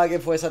me esperaba que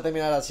fuese a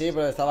terminar así,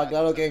 pero estaba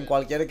claro que en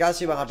cualquier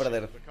caso iban a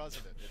perder.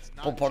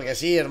 Pues porque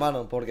sí,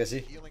 hermano, porque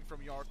sí.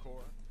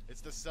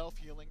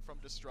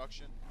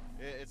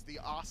 It's the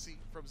Aussie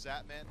from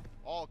Zapman,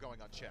 all going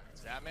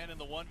unchecked. Zapman in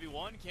the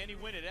 1v1, can he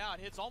win it out?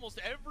 Hits almost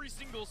every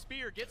single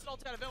spear, gets an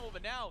ult out of Emil,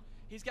 but now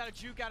he's got a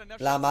juke out enough.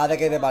 La madre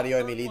que te parió,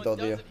 Emilito,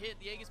 tío.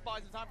 The Aegis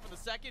buys in time for the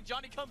second.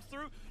 Johnny comes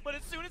through, but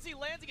as soon as he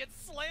lands, he gets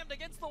slammed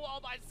against the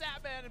wall by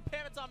Zapman, and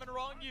Panatom and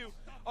Rongu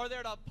are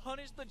there to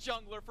punish the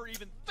jungler for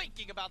even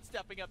thinking about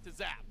stepping up to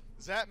Zap.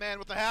 Zapman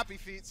with the happy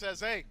feet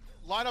says, hey,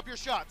 line up your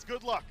shots,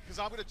 good luck, because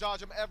I'm going to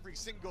dodge them every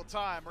single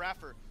time.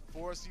 Raffer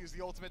forced to use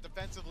the ultimate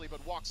defensively,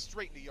 but walks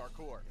straight into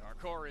Yarkor.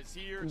 Yarkor is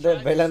here.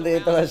 Desvelan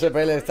directo la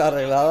SPL está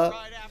arreglada.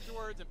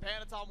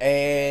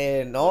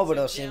 No,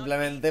 pero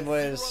simplemente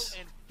pues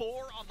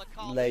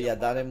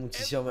Leviathanes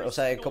muchísimo, o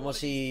sea, es como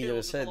si, yo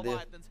qué sé, tío.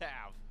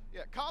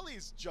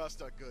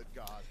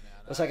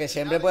 O sea, que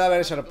siempre puede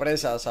haber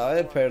sorpresas,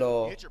 ¿sabes?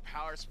 Pero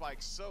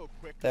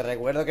te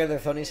recuerdo que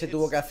Zoni se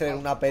tuvo que hacer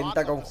una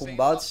penta con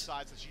Humbats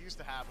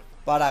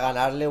para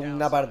ganarle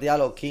una partida a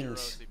los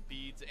Kings.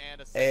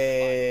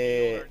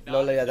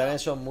 Los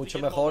Leviathanes son mucho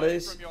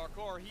mejores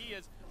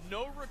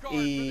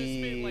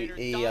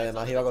y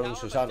además iba con un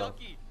Susano.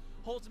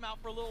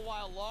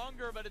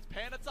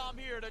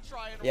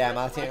 Y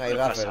además tienen ahí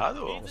Raffer.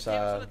 O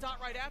sea,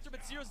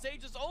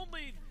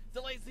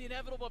 delays the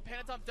inevitable, but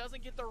Panatom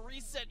doesn't get the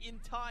reset in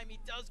time. He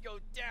does go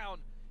down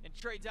and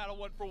trades out a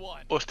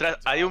 1-for-1. Ostras,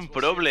 hay un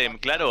problema,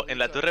 claro. En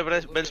la torre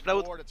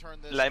Bellsprout,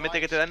 la MT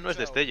que te dan no es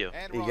destello.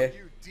 ¿Y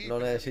qué? No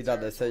necesitas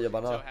destello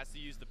para nada.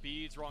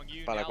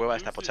 Para la cueva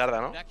esta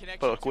pocharda, ¿no?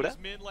 ¿Por oscura?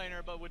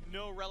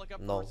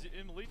 No.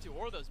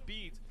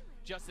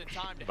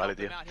 Vale,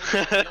 tío.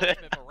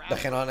 Es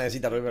que no la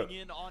necesitas primero.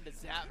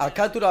 ¿Has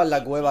capturado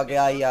la cueva que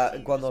hay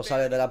cuando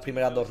sales de las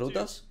primeras 2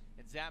 rutas?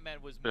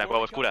 ¿La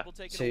cueva oscura?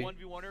 Sí.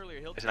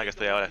 Es en la que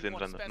estoy ahora, estoy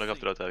entrando. No he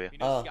capturado todavía.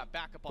 Ah,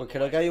 pues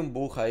creo que hay un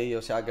bug ahí.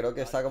 O sea, creo que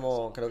está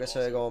como. Creo que se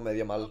ve como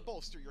medio mal.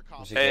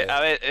 Que...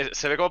 a ver,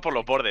 se ve como por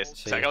los bordes.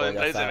 Sí, se acaba de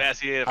entrar y se ve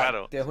así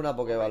raro. Tienes una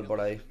Pokéball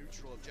por ahí.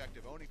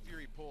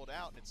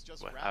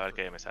 Bueno, a ver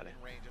qué me sale.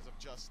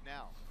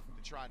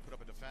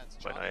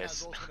 Bueno,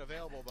 es.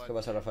 ¿Qué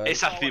pasa, Rafael?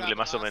 Es accesible,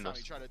 más o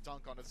menos.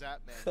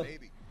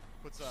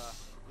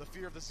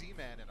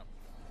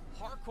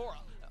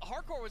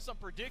 Hardcore with some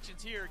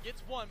predictions here,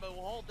 gets one, but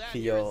will hold that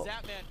here as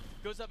Zapman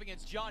goes up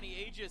against Johnny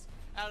Aegis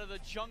out of the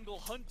Jungle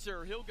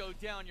Hunter. He'll go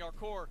down.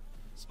 Yarkor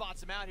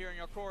spots him out here, and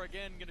Yarkor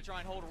again going to try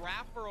and hold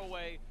Raffer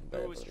away,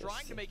 who was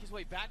trying to make his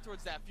way back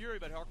towards that Fury,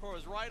 but Yarkor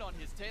was right on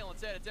his tail.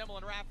 Instead, it's Emil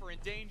and Raffer in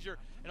danger,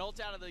 and ult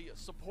out of the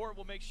support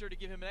will make sure to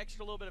give him an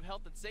extra little bit of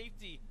health and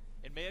safety,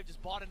 and may have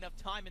just bought enough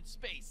time and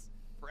space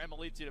for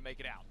Emelito to make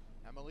it out.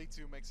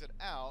 Emelito makes it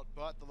out,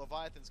 but the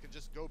Leviathans can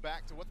just go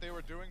back to what they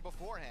were doing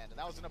beforehand, and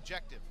that was an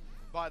objective.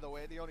 By the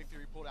way, the Oni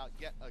Fury pulled out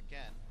yet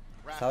again.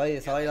 Estaba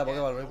ahí la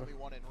Pokéball,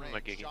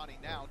 ¿Qué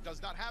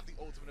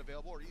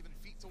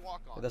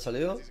te ha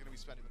salido?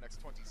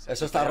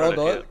 Eso está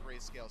roto, ¿eh?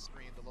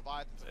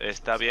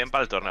 Está bien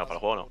para el torneo, para el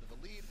juego no.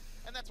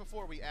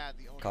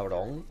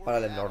 Cabrón, para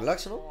el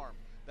Snorlax, ¿no?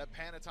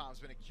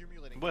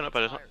 Bueno,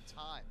 pero eso...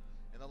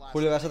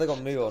 Julio, cásate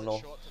conmigo,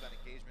 no.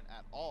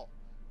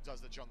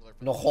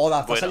 No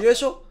jodas, ¿te ha salido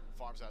eso?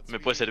 ¿Me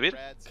puede servir?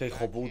 Qué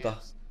hijo puta.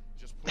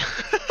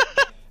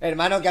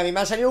 Hermano, que a mí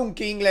me ha salido un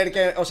Kingler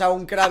que, o sea,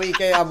 un Krabby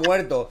que ha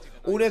muerto,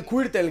 un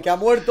Squirtle que ha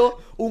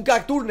muerto, un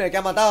Cacturne que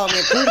ha matado a mi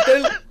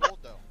Squirtle.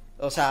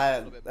 O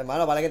sea,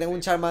 hermano, vale que tengo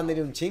un Charmander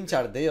y un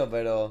Chinchar, tío,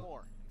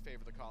 pero...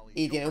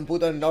 Y tiene un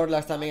puto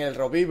Snorlax también el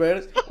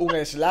Robiver,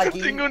 un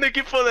Slaking. Tengo un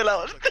equipo de la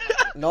hostia.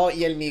 No,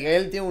 y el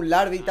Miguel tiene un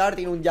Larvitar,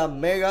 tiene un Jam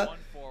Mega.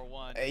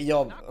 Y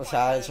yo, o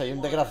sea, soy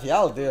un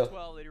desgraciado, tío.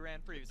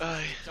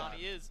 Ay.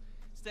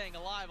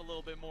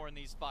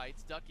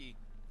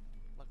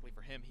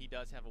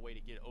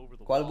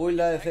 ¿Cuál build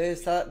la DC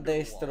está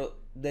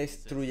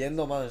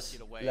destruyendo más?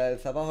 ¿La del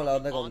Zapas o la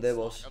onda con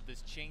Devos?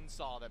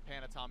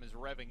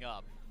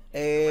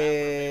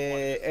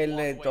 El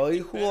Netoy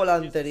jugó la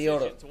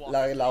anterior,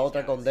 la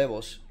otra con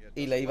Devos,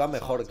 y le iba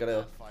mejor,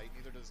 creo.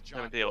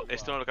 No, te digo,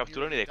 esto no lo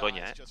capturo ni de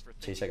coña,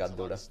 Sí, se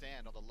captura.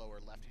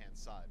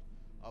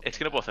 Es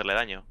que no puedo hacerle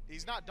daño,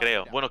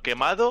 creo. Bueno,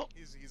 quemado.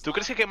 ¿Tú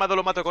crees que quemado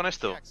lo mato con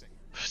esto?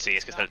 Sí,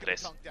 es que está el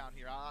 3.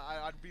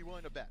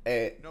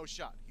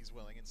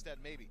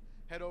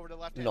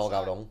 No,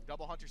 cabrón.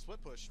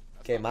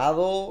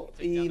 ¿Quemado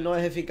y no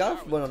es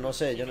eficaz? Bueno, no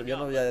sé, yo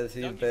no voy a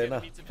decidirte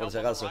nada, por si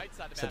acaso.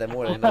 Se te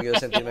muere, no quiero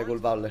sentirme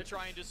culpable.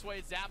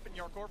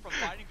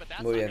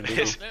 Muy bien,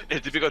 tío. Es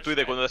el típico tuit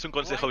de cuando das un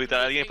consejo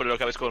vital a alguien, pero lo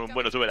acabes con un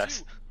bueno, tú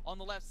verás.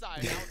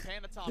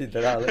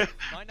 Literal, ¿eh?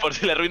 Por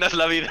si le arruinas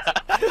la vida.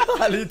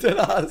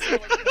 Literal.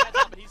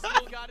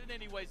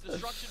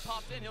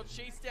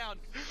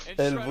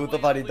 El puto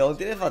Paritón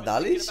tiene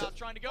Fatalis.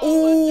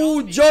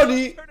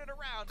 ¡Johnny!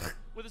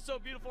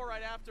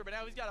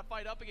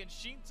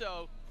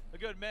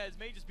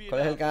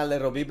 ¿Cuál es el canal de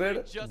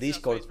Robiver?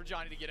 Discord.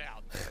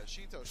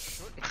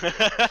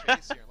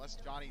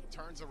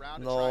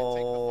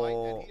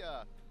 No.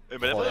 En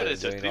verdad puedo haber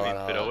hecho streaming,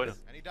 pero bueno.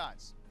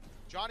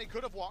 Johnny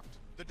could have walked.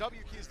 The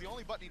W key is the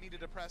only button he needed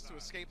to press to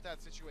escape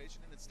that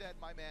situation, and instead,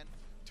 my man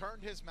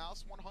turned his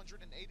mouse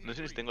 180 No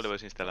sé si tengo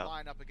levels instalado,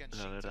 la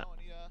verdad.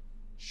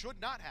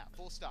 Should not have.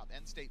 Full stop.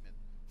 End statement.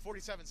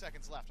 47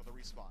 seconds left of the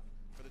respawn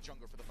for the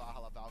jungle for the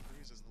Valhalla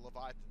Valkyries as the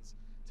Leviathans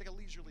take a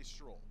leisurely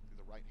stroll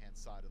through the right-hand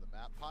side of the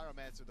map.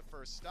 Pyromancer the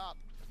first stop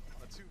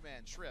on a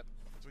two-man trip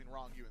between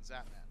Rongyu and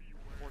Zapman.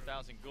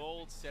 4,000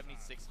 gold,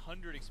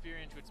 7,600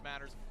 experience, which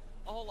matters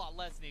a whole lot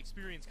less in the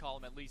experience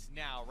column, at least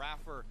now.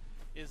 Raffer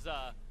is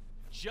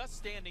just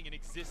standing and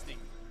existing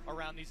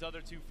around these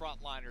other two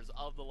frontliners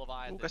of the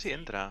Leviathans. Casi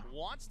entra. He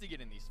wants to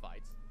get in these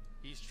fights.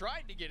 He's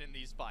tried to get in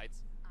these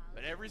fights.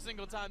 But every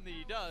single time that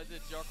he does,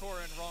 it's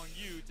Jarkor and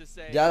Rongyu to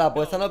say, ya, la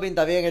apuesta no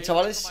pinta bien,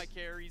 chavales.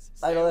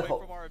 Ahí lo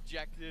dejo.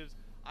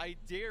 I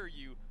dare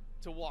you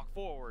to walk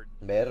forward.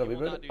 Ve,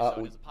 Robiver. Ah,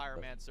 uy.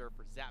 Pyromancer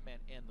for Zapman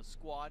and the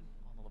squad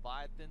on the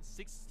Leviathan.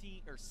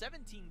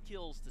 17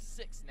 kills to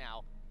 6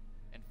 now.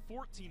 And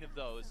 14 of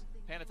those,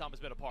 Panatom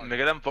has been a part. Me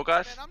quedan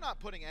pocas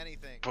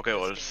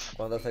Pokeballs.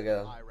 ¿Cuántas te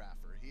quedan?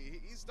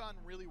 He's done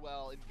really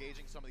well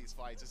engaging some of these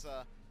fights. It's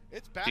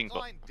 5.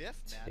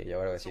 Sí, yo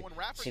creo que sí.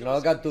 Si no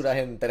lo capturas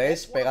en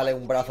 3, pégale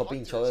un brazo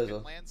pincho de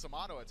eso.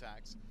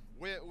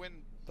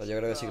 Pues yo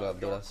creo que sí que lo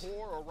capturas.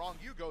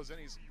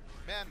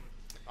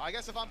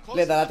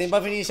 Le dará tiempo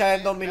a finishar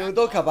en 2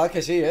 minutos, capaz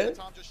que sí, ¿eh?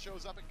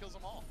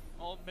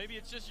 Well, maybe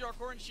it's just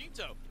Jarkor and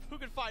Shinto who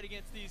can fight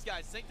against these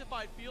guys.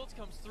 Sanctified Fields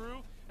comes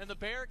through, and the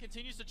Bear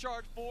continues to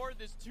charge forward.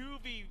 This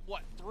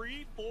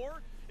 2v3,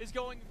 4 is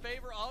going in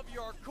favor of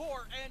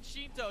Jarkor and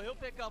Shinto. He'll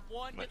pick up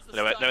one. Bueno,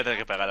 le voy a tener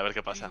que pegar a ver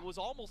qué pasa. He was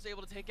almost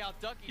able to take out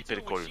Ducky.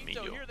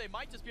 Hipercolmillo. Here they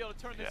might just be able to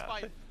turn this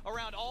fight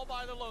around all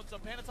by their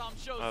lonesome. Panatom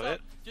shows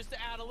up just to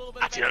add a little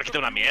bit of tío, le quita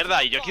una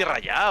mierda y yo aquí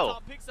rayado.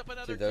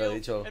 Sí, te lo he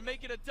dicho. And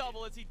make it a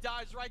double as he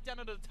dives right down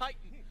into the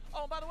Titan.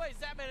 Oh, and by the way,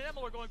 Zapman and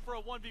Emil are going for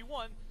a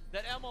 1v1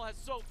 that Emil has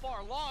so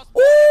far lost.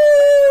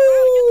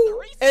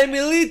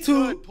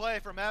 Emilito. Good play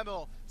from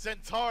Emil.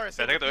 Centaurus.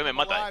 Espérate que todavía me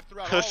mata,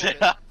 O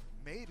sea.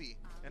 Maybe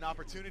an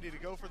opportunity to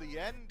go for the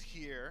end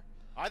here.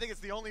 I think it's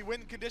the only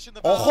win condition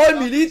the ¡Ojo,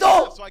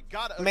 Emilito!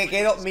 Me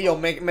quedo, millo,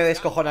 me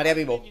descojonaría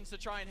vivo.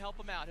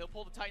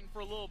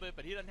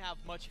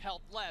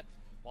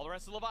 While the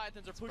rest of the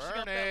Leviathans are pushing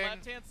up that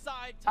left-hand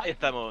side. Ahí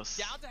estamos.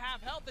 Down to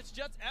half health. It's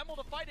just Emil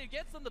to fight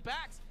against them. The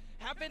backs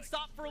have been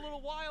stopped for a little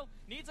while.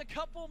 Needs a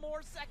couple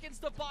more seconds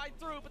to bide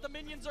through, but the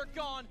minions are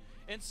gone.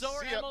 And so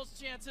are Emil's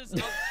chances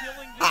of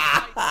killing this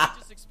fight. He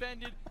just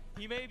expended.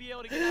 He may be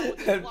able to get out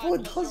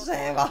with his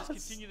life.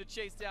 Just continue to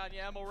chase down.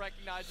 Yeah, Emil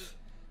recognizes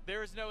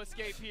there is no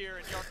escape here,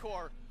 and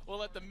Jarkor will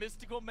let the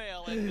mystical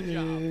male end the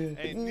job.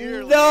 A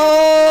nearly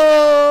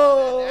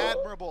an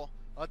admirable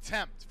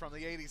attempt from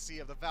the ADC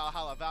of the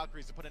Valhalla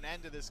Valkyries to put an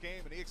end to this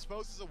game, and he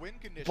exposes a win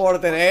condition. Por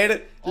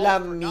tener la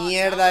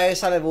mierda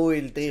esa de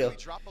build, tío.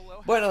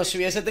 Bueno, si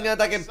hubiese tenido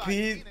ataque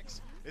speed,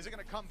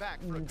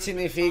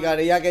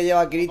 significaría que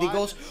lleva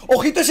críticos.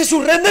 ¡Ojito, ese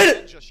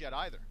surrender!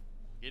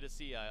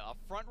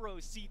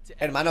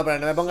 Hermano, pero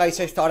no me pongáis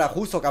esta hora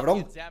justo,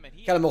 cabrón.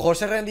 Que a lo mejor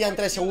se rendía en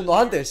 3 segundos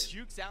antes.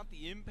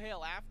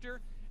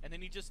 and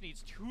then he just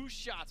needs 2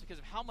 shots because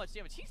of how much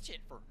damage he's hit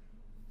for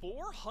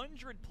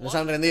 400 plus. No se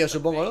han rendido,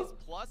 supongo, ¿no?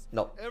 Plus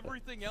No.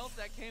 everything else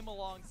that came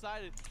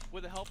alongside it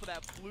with the help of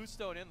that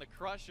Bluestone and the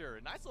Crusher.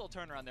 Nice little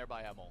turnaround there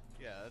by Emil.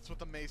 Yeah, that's what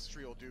the Mace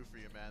Tree will do for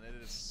you, man.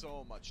 It is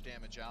so much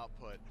damage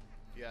output.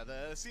 Yeah,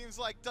 it seems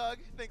like Doug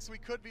thinks we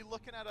could be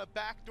looking at a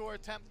backdoor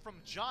attempt from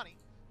Johnny.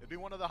 It'd be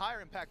one of the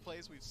higher impact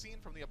plays we've seen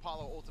from the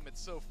Apollo Ultimate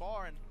so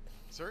far, and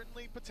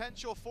certainly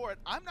potential for it.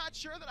 I'm not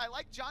sure that I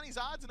like Johnny's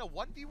odds in a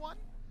 1v1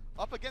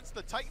 up against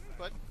the Titan,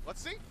 but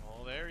let's see.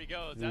 Oh, there he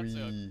goes. That's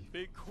a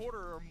big quarter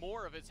or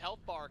more of his health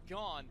bar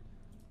gone.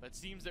 But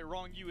seems that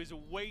Rongyu is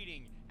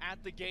waiting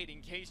at the gate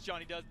in case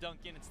Johnny does dunk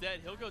in.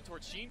 Instead, he'll go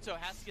towards Shinto,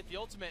 has to get the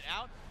ultimate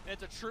out, and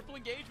it's a triple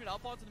engagement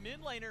up onto the mid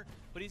laner.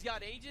 But he's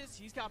got Aegis,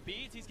 he's got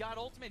beads, he's got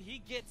ultimate, he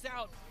gets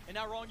out, and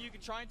now Rongyu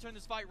can try and turn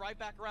this fight right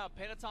back around.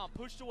 Panatom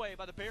pushed away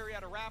by the barrier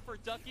out of Raffer.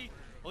 Ducky,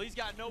 well, he's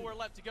got nowhere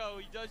left to go.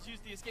 He does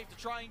use the escape to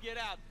try and get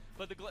out,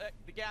 but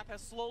the gap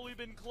has slowly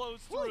been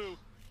closed through,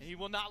 and he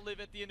will not live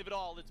at the end of it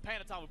all. It's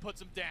Panatom who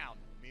puts him down.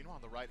 Meanwhile,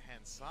 on the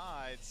right-hand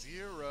side,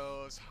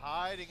 Zero's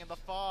hiding in the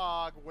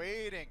fog,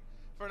 waiting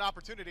for an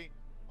opportunity.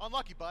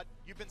 Unlucky, bud.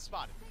 You've been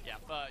spotted. Yeah,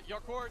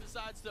 Yarkor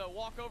decides to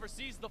walk over,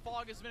 sees the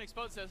fog has been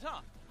exposed, says,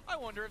 I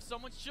wonder if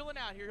someone's chilling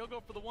out here. He'll go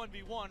for the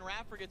 1v1.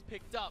 Raffer gets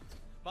picked up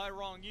by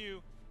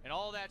Rongyu, and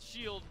all that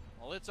shield,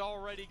 well, it's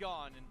already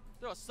gone. And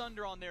throw a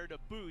Sunder on there to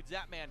boot.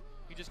 Zapman,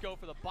 he just go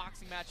for the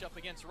boxing matchup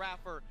against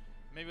Raffer.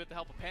 Maybe with the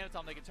help of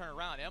Panatom, they can turn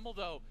around. Emil,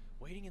 though,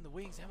 waiting in the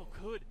wings. Emil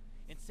could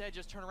instead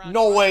just turn around.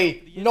 No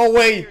way! No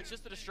way! It's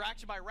just a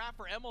distraction by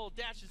Raffer. Emil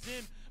dashes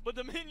in, but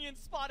the minion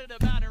spotted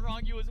him out, and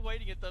Rongyu was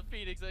waiting at the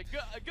Phoenix. A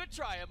good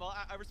try, Emil.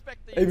 I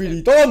respect the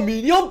Emilito,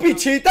 minion,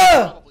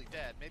 pichita! Probably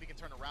dead. Maybe can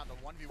turn around the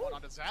 1v1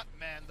 onto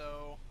Zapman,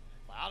 though.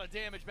 A lot of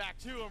damage back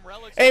to him.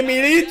 Relics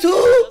Emilito!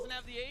 doesn't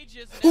have the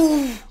Aegis,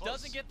 and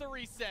doesn't get the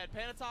reset.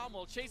 Panatom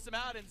will chase him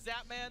out, and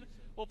Zapman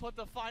will put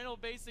the final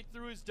basic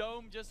through his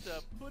dome just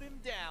to put him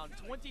down.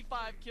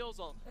 25 kills.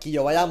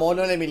 Tío, vaya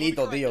mono el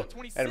Emilito, tío.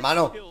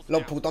 Hermano,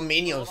 los putos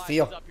minions,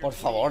 tío. Por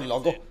favor,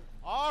 loco.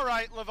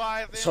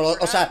 Solo,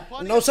 o sea,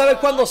 no sabes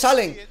cuándo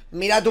salen.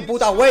 Mira tu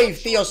puta wave,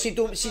 tío. Si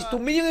tus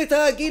minions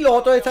están aquí, los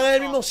otros están en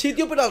el mismo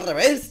sitio, pero al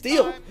revés,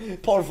 tío.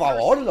 Por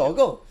favor,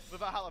 loco.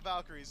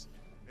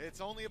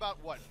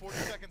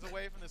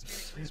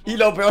 Y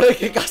lo peor es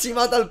que casi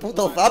mata al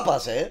puto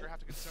Zapas,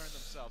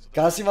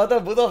 Casi mata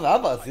al puto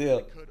Zapas,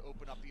 tío.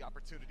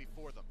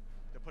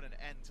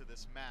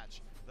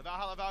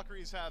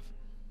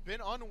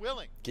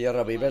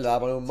 ¿Quiero revive? ¿Le va a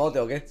poner un mote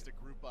o qué?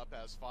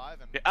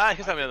 Ah, es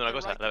que estaba mirando una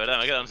cosa, la verdad,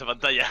 me he quedado en esa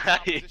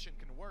pantalla.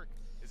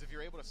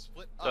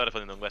 Estaba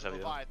respondiendo un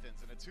WhatsApp.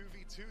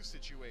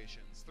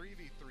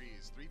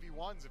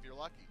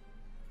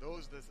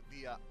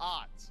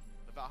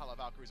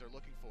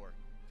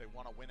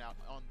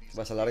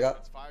 Vas a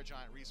larga.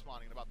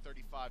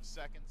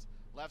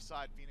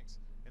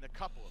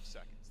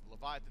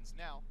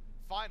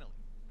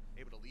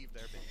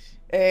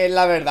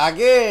 La verdad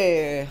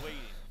que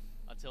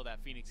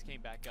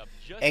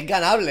es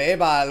ganable,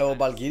 para los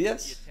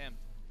Valkyrias.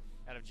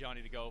 Out of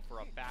Johnny to go for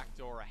a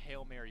backdoor, a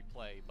Hail Mary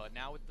play, but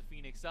now with the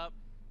Phoenix up,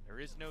 there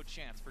is no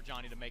chance for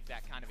Johnny to make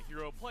that kind of a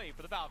hero play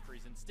for the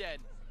Valkyries. Instead,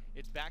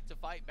 it's back to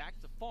fight, back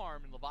to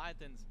farm, and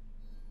Leviathans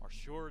are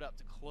shored up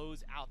to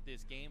close out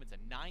this game. It's a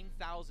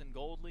 9,000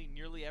 gold lead,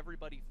 nearly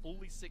everybody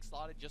fully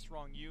 6-slotted, just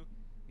Rongyu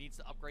needs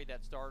to upgrade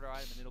that starter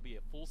item, and it'll be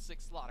a full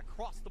 6-slot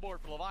across the board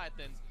for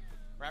Leviathans.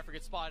 Raffer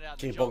gets spotted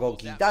out in the jungle.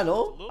 Quita,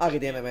 ¿no? Ah, que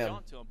tiene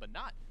medio.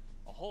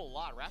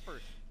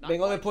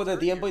 Vengo después de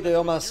tiempo y te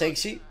veo más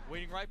sexy.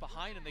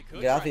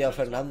 Gracias,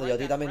 Fernando. Yo a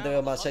ti también te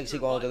veo más sexy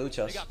cuando te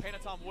duchas.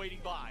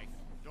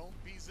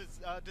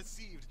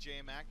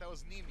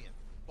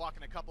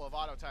 Blocking a couple of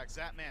auto attacks.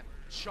 Zapman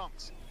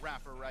chunks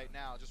Raffer right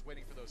now, just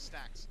waiting for those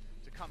stacks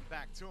to come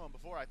back to him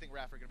before I think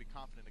Raffer going to be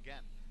confident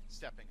again,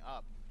 stepping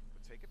up.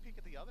 But take a peek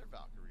at the other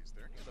Valkyries.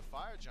 They're near the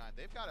Fire Giant.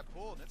 They've got it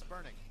pulled and it's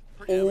burning.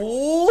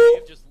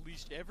 They've just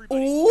leashed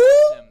everybody.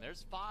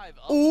 There's 5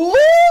 up,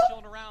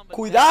 chilling around, but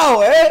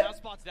cuidado, now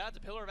spots that. The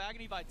Pillar of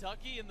Agony by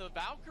Ducky and the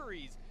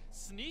Valkyries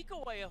sneak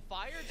away a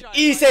Fire Giant.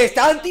 Y se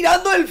están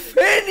tirando el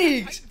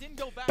Fénix.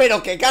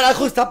 Pero qué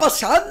carajo está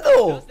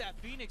pasando.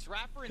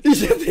 Y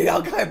se tira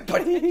a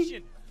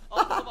Sprint.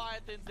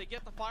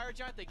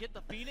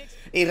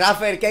 Y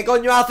Raffer, ¿qué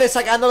coño hace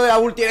sacándole la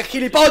ulti? ¡Eres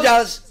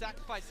gilipollas!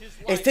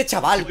 Este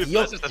chaval,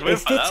 tío.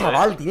 Este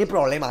chaval tiene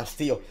problemas,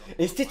 tío.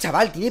 Este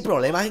chaval tiene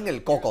problemas en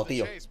el coco,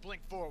 tío.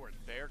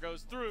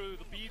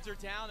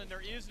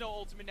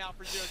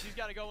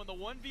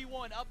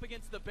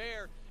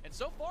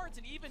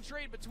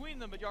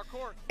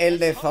 El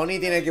de Zoni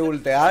tiene que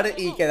ultear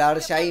y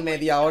quedarse ahí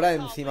media hora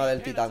encima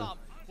del titán.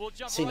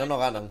 Si no, no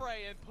ganan.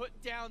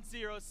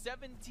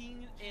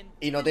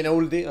 Y no tiene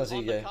ulti,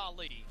 así que...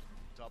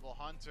 Double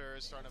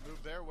Hunters starting to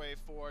move their way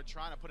forward,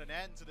 trying to put an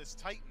end to this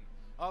Titan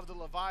of the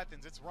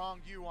Leviathans. It's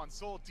Rongyu on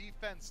sole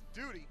defense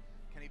duty.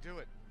 Can he do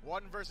it?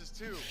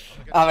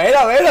 A ver,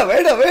 a ver, a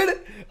ver, a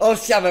ver. O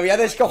sea, me voy a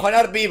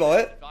descojonar vivo,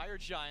 Fire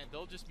Giant,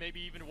 they'll just maybe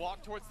even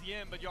walk towards the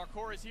end, but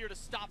Yarkor is here to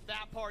stop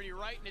that party,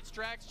 right? And it's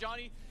Drax,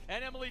 Johnny,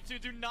 and Emily too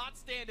do not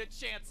stand a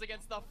chance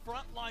against the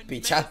frontline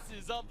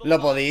menaces of the Lo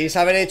podéis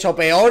haber hecho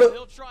peor.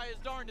 He'll try his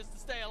darndest to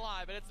stay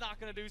alive, but it's not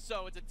going to do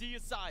so. It's a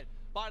deicide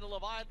by the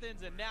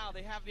Leviathans, and now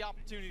they have the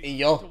opportunity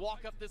to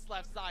walk up this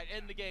left side,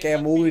 end the game. Qué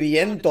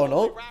mugriento,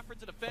 ¿no?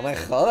 No me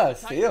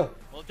jodas, tío.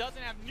 Well, it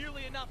doesn't have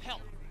nearly enough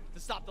help to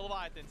stop the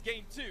Leviathans.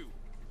 Game 2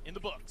 in the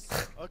books.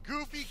 A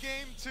goofy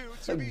game too.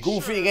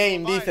 Goofy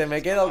game, dice,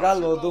 me quedo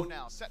calvo, tú.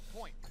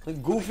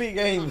 Goofy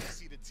game.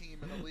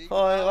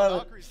 Joder,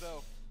 vale.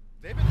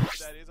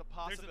 That is a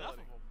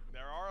possibility.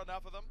 There are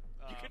enough of them.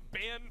 You could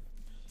ban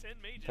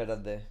 10 mages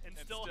Espérate. and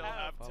still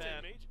have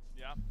 10 mages.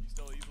 Yeah, you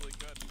still easily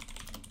could.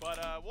 But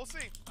we'll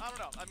see. I don't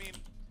know. I mean,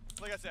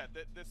 like I said,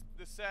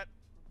 this set,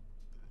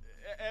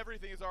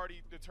 everything is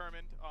already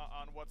determined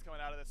on what's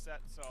coming out of this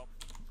set. So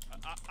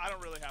I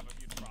don't really have a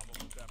huge problem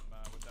with them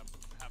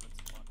having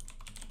some fun.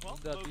 Well,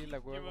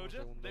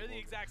 Emoja, they're the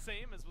exact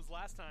same as was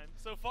last time.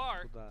 So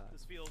far,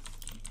 this feels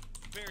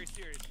very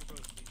serious for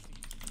both of these teams.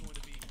 It's going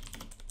to be,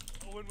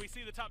 when we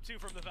see the top two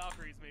from the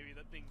Valkyries, maybe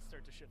that things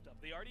start to shift up.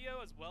 The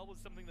RDO as well was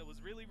something that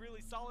was really,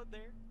 really solid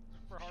there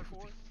for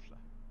hardcore.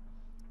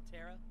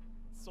 Terra,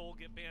 Soul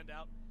get banned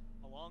out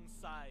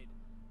alongside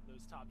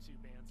those top two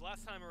bans.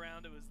 Last time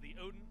around, it was the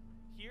Odin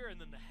here and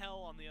then the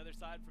Hell on the other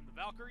side from the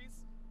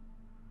Valkyries.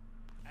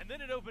 And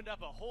then it opened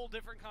up a whole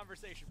different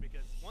conversation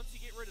because once you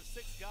get rid of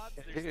 6 gods,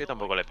 es que yo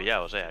tampoco le he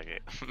pillado, o sea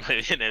que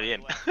me viene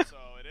bien.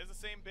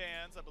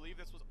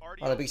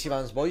 Vale, Pixie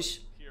Vans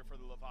Boys.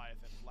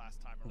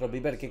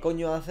 Robiper, ¿qué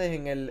coño haces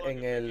en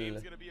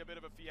el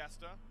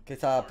 ¿Qué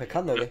estás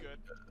pescando o qué?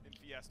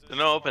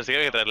 No, pensé que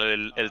había que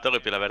traerle el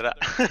toque, la verdad.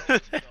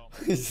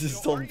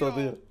 Es tonto,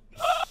 tío.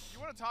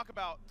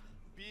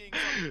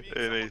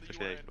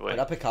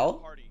 ¿Pero has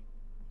pescado?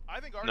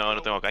 No,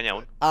 no tengo caña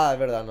aún. Ah, es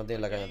verdad, no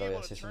tienes la caña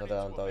todavía. Sí, sí, no te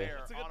la dan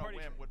todavía.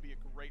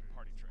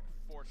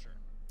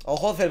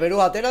 Ojo,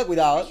 Cerberus Atena,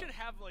 cuidado.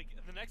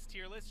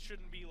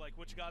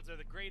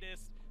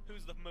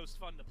 Who's the most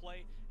fun to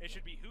play? It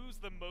should be who's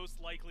the most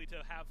likely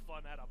to have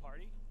fun at a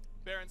party.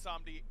 Baron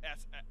Somdi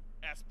S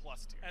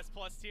plus tier. S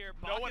plus tier.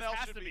 No one else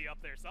has should to be up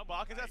there.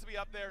 Bacchus has to be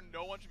up there.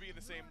 No one should be in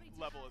the same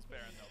level as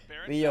Baron though.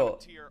 Baron Pillo,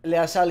 le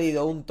ha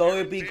salido un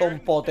Togepi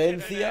con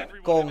potencia,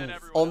 con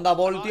onda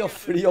voltio,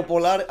 frío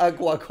polar,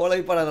 aquacola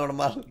y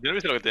paranormal. Yo no he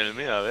visto lo que tiene el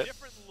mío, a ver.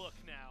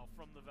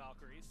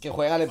 Que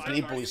juega el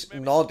Flipus.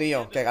 No,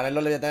 tío, que ganen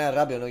los Leviathanes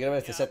rápido. No quiero ver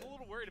este set.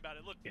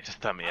 Es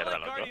esta mierda,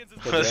 loco. ¿Qué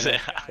tiene?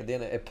 ¿Qué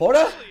tiene?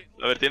 ¿Espora?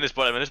 A ver, tiene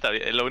Espora, está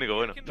bien, es lo único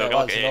bueno. Pero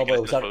igual, que si no lo puede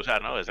usar.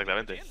 usar, ¿no?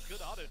 Exactamente.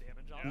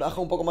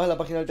 Baja un poco más en la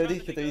página del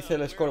Tetris que te dice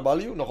el score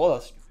value, no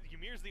jodas.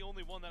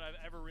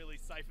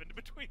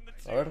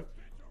 A ver.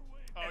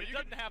 Oh, you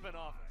doesn't happen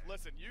often.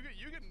 Listen, you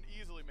can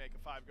easily make a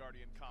 5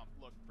 Guardian comp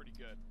look pretty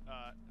good.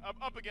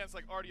 Up against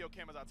like RDO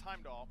Camazot's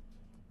Heimdall,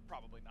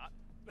 probably not.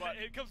 But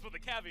it comes with a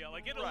caveat,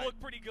 like it'll look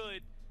pretty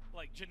good,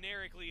 like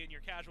generically in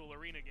your casual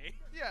arena game.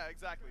 Yeah,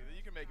 exactly.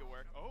 You can make it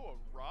work. Oh, a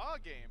raw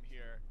game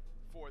here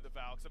for the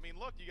Valks. I mean,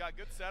 look, you got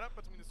good setup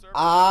between the servers.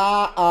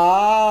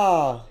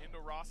 Into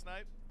Raw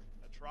Snipe.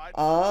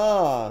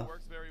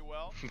 Works very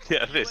well.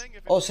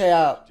 O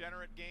sea,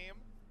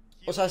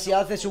 si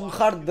haces un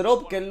hard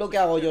drop, que es lo que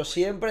hago yo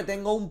siempre,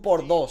 tengo un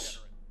por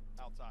 2.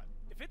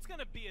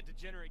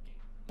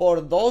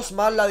 Por 2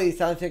 más la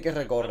distancia que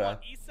recorra.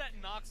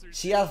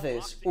 Si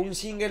haces un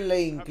single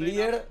lane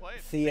clear,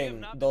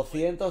 100,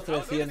 200,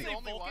 300.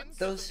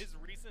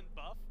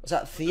 O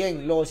sea,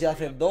 100. Luego si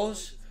haces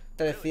 2,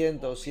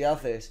 300. Si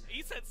haces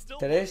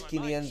 3,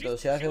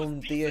 500. Si haces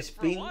un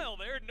T-spin,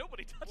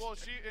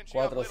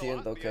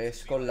 400, que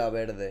es con la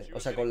verde. O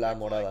sea, con la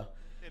morada.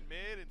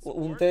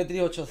 Un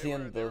Tetris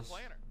 800.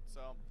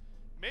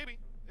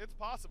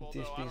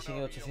 T-spin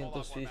single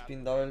 800,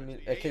 T-spin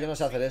double. Es que yo no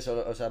sé hacer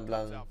eso, o sea, en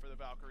plan.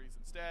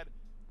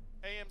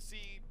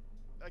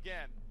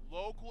 Again,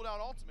 low cooldown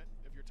ultimate.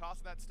 If you're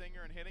tossing that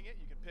stinger and hitting it,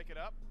 you can pick it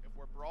up. If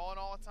we're brawling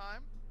all the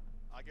time,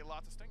 I get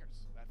lots of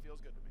stingers. That feels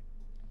good to me.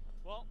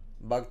 Well,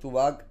 back to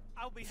back,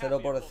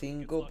 0 por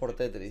 5 por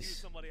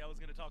Tetris.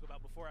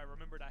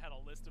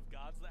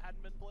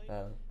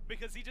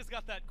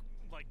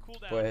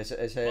 Pues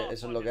eso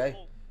es lo que hay.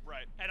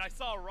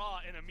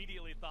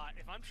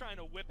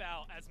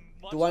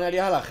 Tú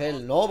banarías a la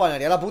Hell, no,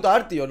 banaría a la puta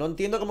Artio. No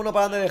entiendo cómo no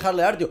paran de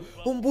dejarle a Artio.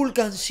 Un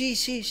Vulcan, sí,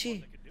 sí,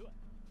 sí.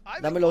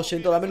 Dámelo,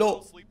 siento,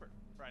 dámelo.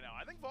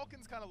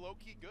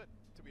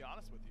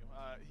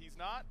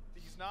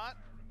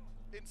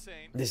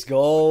 Let's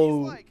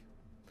go.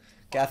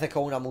 ¿Qué haces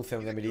con una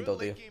Mución de Milito,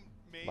 tío?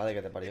 Madre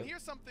que te parió.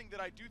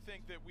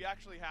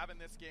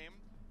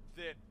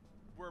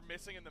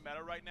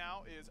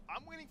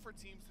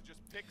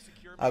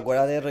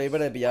 Acuérdate,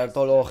 River, de pillar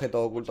todos los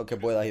objetos ocultos que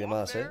puedas y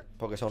demás,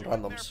 porque son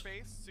randoms.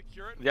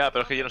 Ya,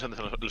 pero es que yo no sé dónde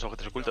son los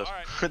objetos ocultos.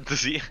 Tú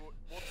sí.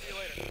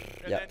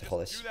 Ya, te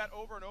jodes.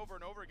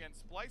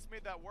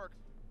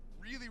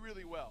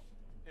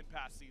 in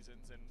past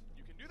seasons, and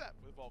you can do that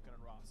with Vulcan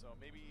and Ra. So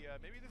maybe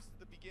this is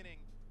the beginning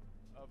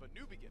of a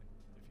new beginning,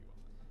 if you will.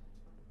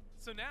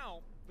 So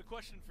now the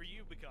question for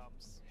you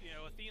becomes, you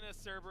know, Athena,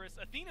 Cerberus.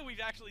 Athena, we've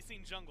actually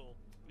seen jungle.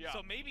 Yeah.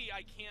 So maybe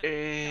I can't count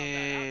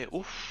that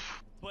out.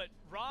 Uff. But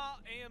Ra,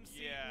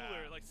 AMC,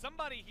 Uller, like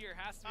somebody here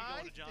has to be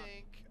going to John.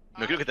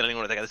 No creo que tenga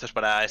ningún ataque de estos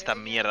para esta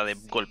mierda de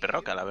golpe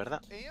roca, la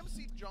verdad.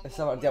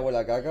 Esa partida huele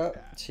a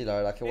caca. Sí, la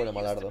verdad es que huele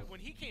malardo. When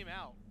he came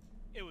out,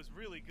 it was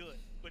really good,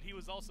 but he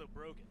was also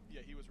broken.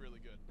 Yeah, he was really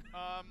good.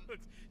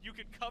 You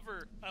could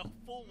cover a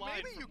full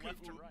line Maybe from you could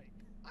left to right.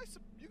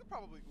 You could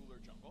probably Uller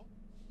jungle,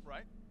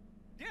 right?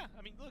 Yeah,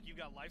 I mean, look, you've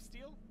got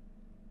lifesteal,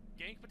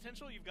 gank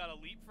potential, you've got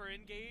elite for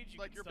engage.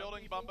 Like you're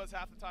building Bumbas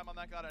half the time on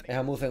that god anyway.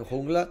 Esa muz en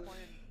jungla,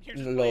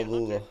 lo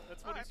dudo.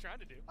 That's what he's trying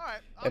to do.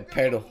 Alright,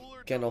 Espero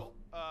que no.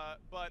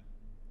 But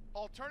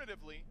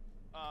alternatively,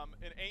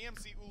 an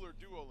AMC Uller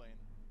duo lane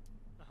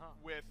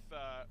with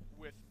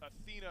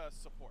Athena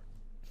support.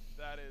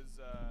 That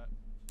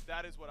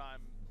is what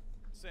I'm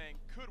saying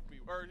could be,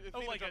 or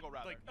Athena jungle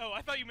rather.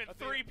 I thought you meant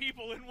Athena. 3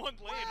 people in one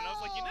lane, and I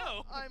was like, you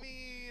know. I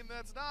mean,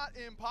 that's not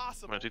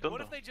impossible.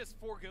 What if they just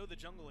forego the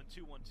jungle in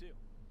 2-1-2?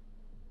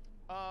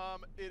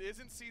 It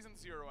isn't season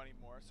 0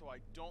 anymore, so I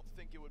don't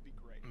think it would be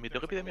great. Mi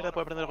toque pide mierda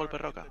por aprender el golpe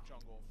roca.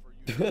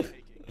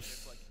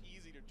 It's like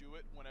easy to do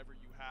it whenever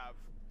you have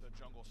the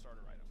jungle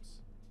starter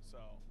items. So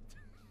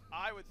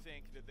I would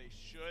think that they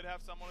should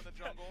have someone in the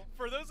jungle.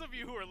 For those of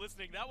you who are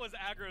listening, that was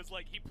Aggro's,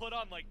 like, he put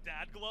on like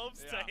dad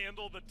gloves to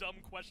handle the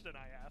dumb question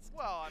I asked.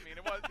 Well, I mean,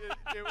 it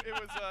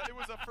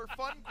was a for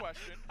fun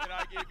question, and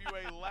I gave you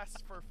a less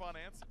for fun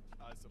answer,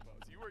 I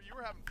suppose. You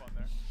were having fun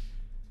there.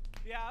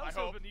 Yeah, I was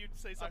hoping you'd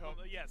say something.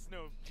 Yes,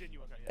 no,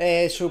 genuine.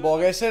 Supongo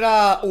que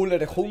será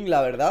Uller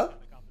jungla, ¿verdad?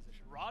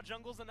 Raw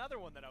jungle's another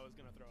one that I was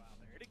gonna throw out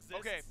there. It exists.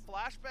 Okay,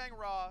 flashbang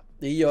Raw.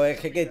 Y yo, es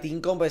que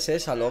team comp es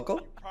esa,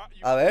 loco.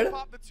 A ver.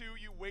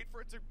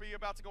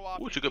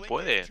 Sí que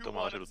puede.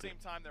 Toma, va a ser útil.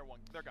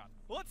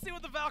 Well, let's see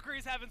what the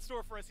Valkyries have in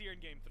store for us here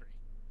in Game 3.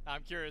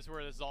 I'm curious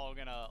where this is all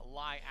gonna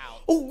lie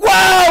out.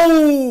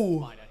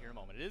 ¡Wow! Find out here in a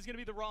moment. It is gonna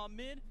be the Raw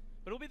mid,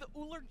 but it'll be the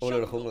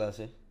Uller jungla,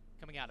 sí.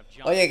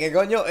 Oye, ¿qué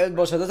coño?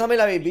 ¿Vosotros también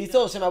la habéis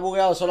visto o se me ha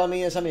bugueado solo a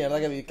mí esa mierda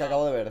que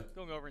acabo de ver?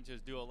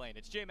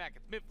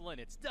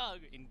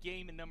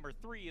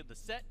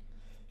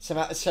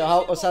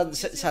 O sea,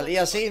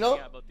 salía así, ¿no?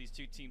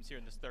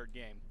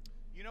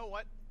 You know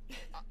what?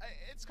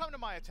 It's come to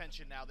my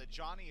attention now that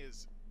Johnny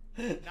is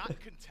not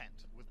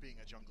content with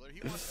being a jungler.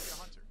 He wants to be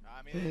a hunter.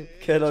 I mean,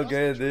 qué lo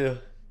que es, tío.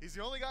 He's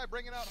the only guy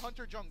bringing out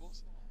hunter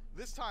jungles.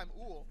 This time,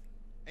 Ull.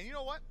 And you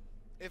know what?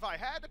 If I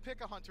had to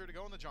pick a hunter to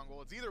go in the jungle,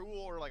 it's either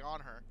Ull or like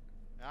on her.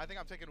 And I think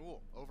I'm taking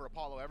Ull over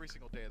Apollo every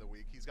single day of the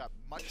week. He's got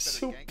much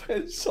better gank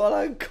potential.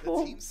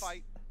 The team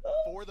fight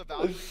for the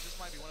Valkyries, this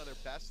might be one of their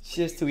best.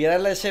 Si estuviera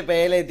en la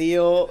SPL,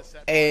 tío,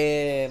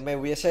 me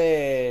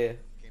hubiese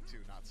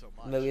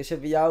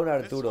pillado un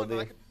Arturo,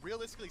 tío.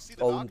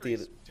 O un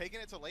Tyr.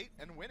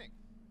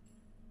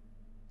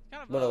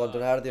 Bueno, con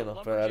un Artio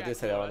no, pero el Artio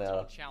estaría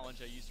baneado.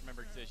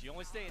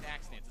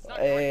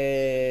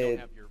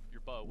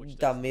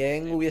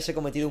 También hubiese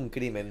cometido un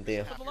crimen,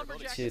 tío,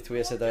 si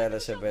estuviese todavía en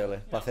el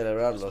SPL, para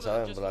celebrarlo,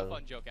 ¿sabes? En plan,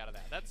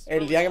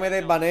 el día que me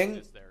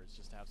desbanen,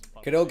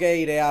 creo que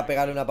iré a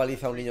pegarle una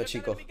paliza a un niño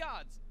chico.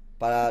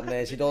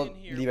 Necesito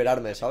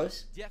liberarme,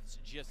 ¿sabes?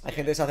 Hay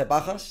gente que se hace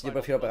pajas, yo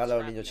prefiero pegarle a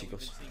los niños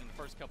chicos.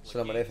 Se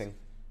lo merecen.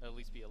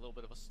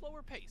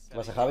 ¿Qué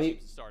pasa, Javi?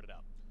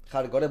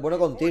 Hardcore es bueno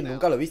con Tyr,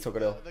 nunca lo he visto,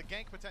 creo.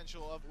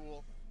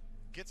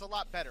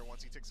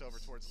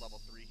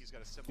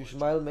 Your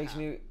smile makes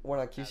me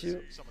wanna kiss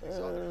you.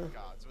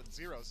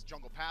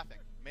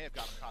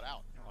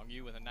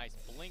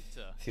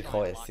 Sí,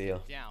 joder,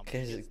 tío.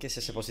 ¿Qué es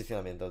ese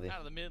posicionamiento, tío?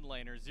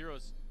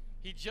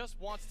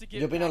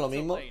 Yo opino lo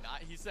mismo.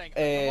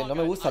 No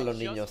me gustan los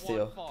niños,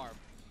 tío.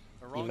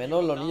 Y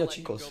menos los niños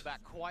chicos.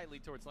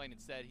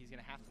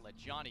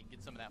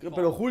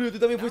 Pero Julio, tú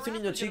también fuiste un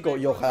niño chico.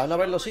 Y ojalá no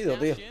haberlo sido,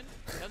 tío.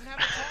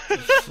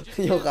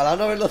 Y ojalá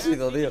no haberlo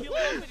sido, tío.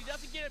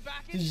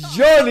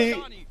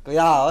 Johnny.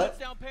 Cuidado,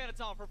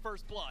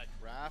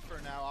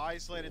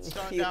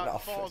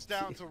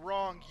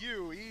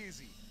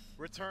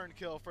 Return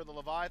kill for the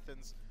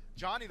Leviathans.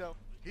 Johnny, though,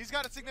 he's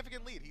got a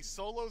significant lead. He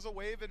solos a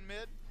wave in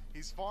mid.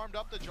 He's farmed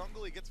up the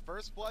jungle. He gets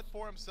first blood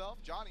for himself.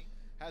 Johnny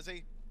has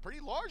a pretty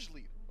large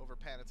lead over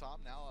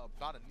Panatom, now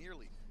about a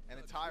nearly an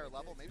entire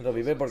level. Pero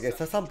Vive, ¿por qué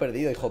estás tan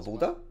perdido, hijo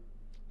puta?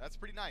 That's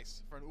pretty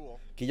nice for an Ull.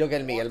 Quillo, que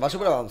el Miguel va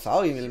súper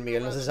avanzado y el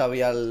Miguel no se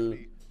sabía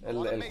el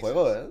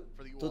juego, ¿eh?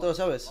 ¿Tú te lo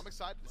sabes?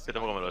 Yo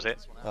tampoco me lo sé.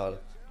 Ah, vale.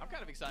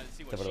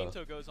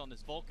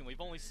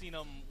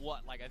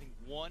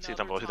 Sí,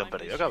 tampoco estoy tan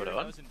perdido,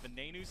 cabrón. Esta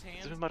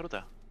es la misma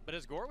ruta.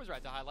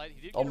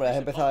 Hombre, has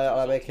empezado a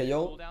la vez que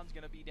yo.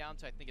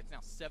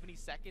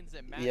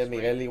 Y el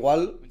Miguel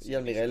igual. Y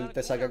el Miguel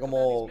te saca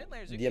como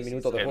 10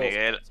 minutos de juego. El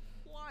Miguel...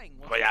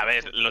 Pues ya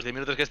ves, los 10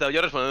 minutos que he estado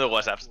yo respondiendo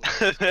WhatsApps.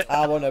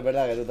 Ah, bueno, es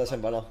verdad que tú te has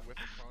empanado.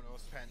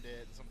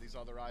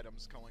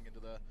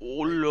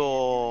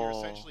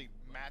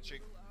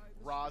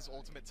 Ra's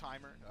ultimate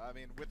timer. I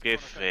mean, with Qué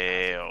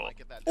feo.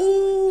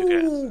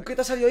 ¿Qué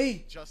te ha salido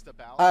ahí?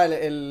 Ah,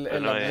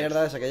 la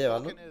mierda esa que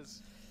llevas, ¿no?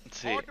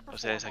 Sí, o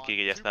sea, es aquí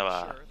que ya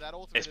estaba.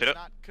 Espero.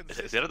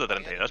 Estoy roto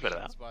 32,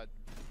 ¿verdad?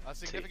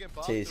 Sí,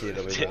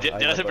 lo mismo.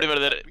 Llegas el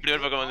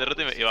primer Pokémon de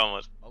roto y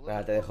vamos.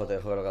 Nada, te dejo que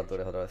lo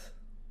captures otra vez.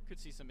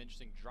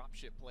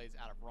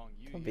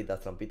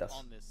 Trampitas.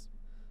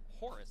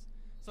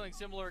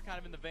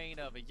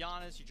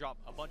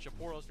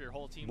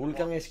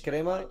 Vulcan es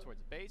crema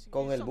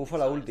con el buff a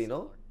la ulti,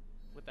 ¿no?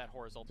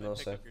 No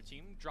sé.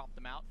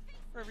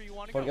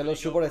 Porque los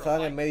support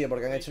estaban en medio,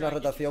 porque han hecho una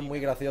rotación muy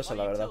graciosa,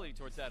 la verdad.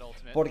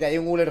 Porque hay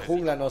un Uller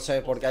jungla, no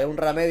sé. Porque hay un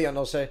Remedio,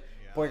 no sé.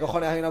 Porque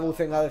cojones hay una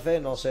Buce en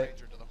ADC, no sé.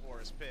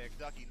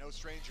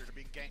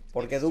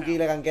 Porque Duki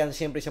le gankean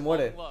siempre y se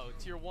muere.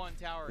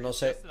 No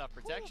sé. Es la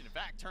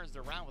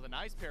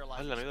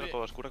medio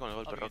juego oscura con el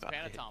golpe roca.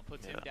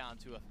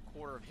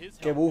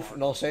 ¿Qué buff?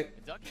 No sé.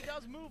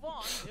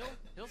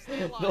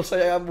 No se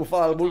hayan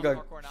buffado al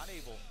Vulcan.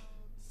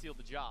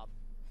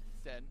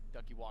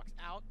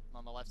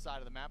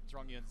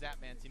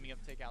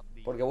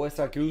 Porque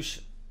vuestra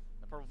Qs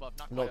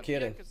no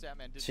quieren.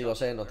 Sí, lo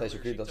sé, no estáis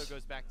suscritos.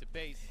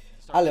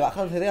 Ah, le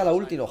bajan CD a la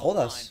ulti, no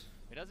jodas.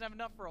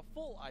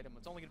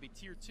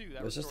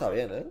 Eso está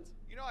bien, ¿eh?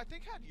 You know, I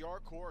think had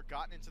Yarkor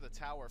gotten into the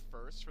tower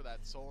first for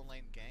that soul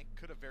lane gank,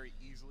 could have very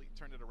easily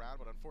turned it around,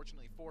 but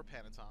unfortunately for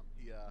Panatom,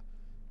 he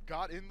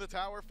got in the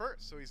tower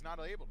first, so he's not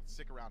able to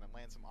stick around and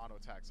land some auto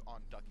attacks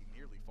on Ducky,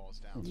 nearly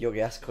falls down. Tío,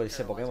 qué asco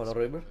ese Pokémon, ¿no,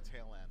 River?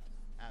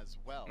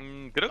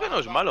 Creo que no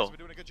es malo.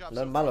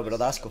 No es malo, pero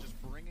da asco.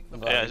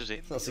 Eso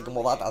sí. Así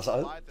como bata,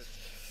 ¿sabes?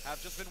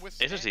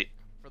 Eso sí.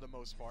 For the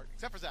most part,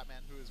 except for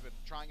Zapman, who has been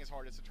trying his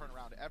hardest to turn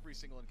around every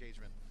single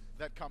engagement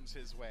that comes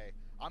his way.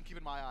 I'm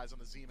keeping my eyes on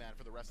the Z-Man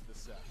for the rest of this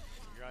set.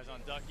 Your eyes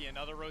on Ducky,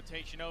 another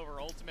rotation over.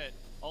 Ultimate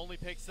only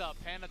picks up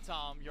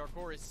Panatom.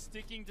 Yarkor is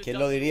sticking to ¿Quién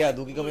lo diría?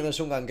 Duki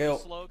comiéndose un ganqueo.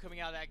 Slow coming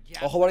out of that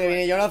gap. Ojo porque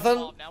viene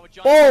Jonathan.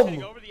 ¡Pum!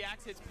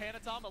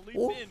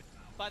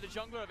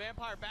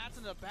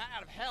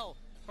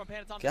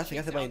 ¿Qué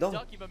hace Panitón?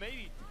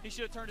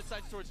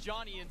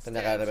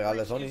 Tendría que haberle pegado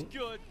de Sony.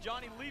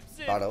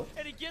 Claro.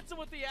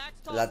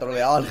 La ha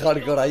troleado al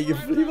hardcore ahí, que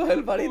flipa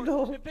el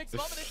Panitón.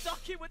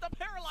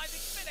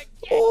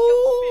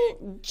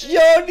 ¡Oh!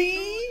 ¡Johnny!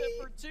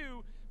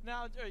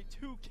 Now a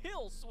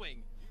 2-kill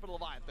swing for the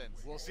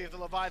Leviathans. We'll see if the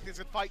Leviathans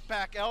can fight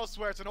back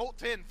elsewhere. It's an ult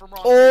 10 from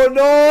Ron. ¡Oh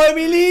no,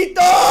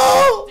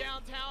 Emilito!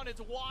 Downtown,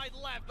 it's wide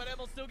left, but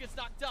Emil still gets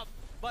knocked up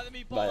by the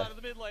meatball out of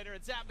the mid laner,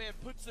 and Zapman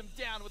puts him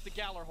down with the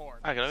Gallarhorn.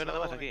 Ah, que no hay nada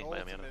más aquí.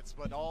 Vaya mierda.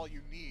 But all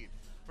you need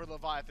for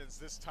Leviathans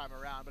this time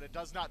around, but it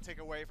does not take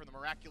away from the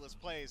miraculous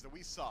plays that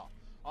we saw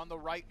on the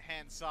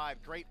right-hand side.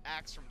 Great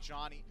axe from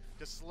Johnny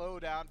to slow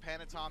down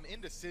Panatom.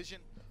 Indecision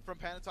from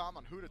Panatom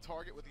on who to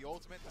target with the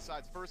ultimate.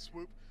 Decides first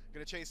swoop,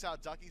 gonna chase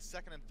out Ducky.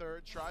 Second and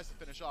third, tries to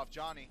finish off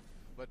Johnny,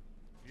 but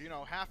you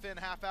know, half in,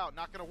 half out,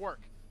 not gonna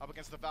work up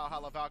against the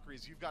Valhalla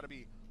Valkyries. You've got to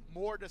be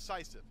more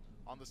decisive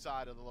on the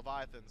side of the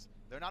Leviathans.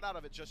 They're not out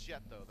of it just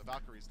yet, though. The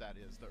Valkyries, that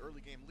is. The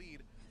early game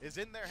lead is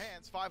in their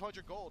hands.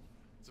 500 gold.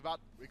 It's about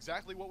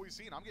exactly what we've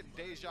seen. I'm getting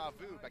deja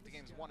vu back to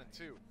games 1 and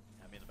 2.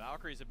 I mean, the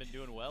Valkyries have been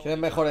doing well. ¿Quién es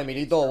mejor,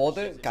 Emilito o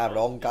Bote?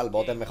 Cabrón, Cal,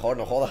 Bote es mejor,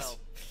 no jodas.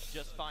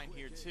 Just fine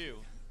here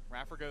too.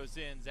 Raffer goes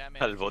in. Zapman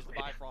Calbote.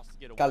 Bifrost to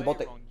get away.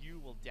 Calbote. You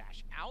will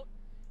dash out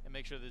and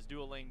make sure this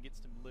dual lane gets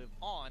to live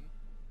on.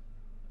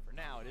 For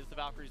now, it is the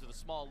Valkyries with a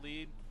small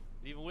lead.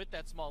 But even with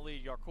that small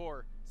lead,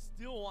 Yarkor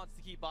still wants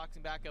to keep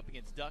boxing back up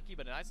against Ducky,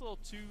 but a nice little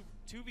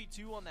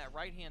 2v2 on that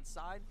right-hand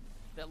side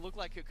that looked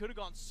like it could have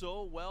gone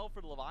so well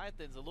for the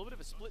Leviathans. A little bit of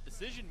a split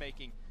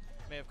decision-making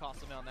may have cost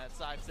them on that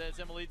side. Says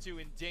Emilito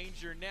in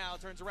danger now.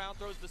 Turns around,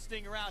 throws the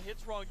stinger out,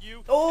 hits wrong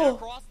you. And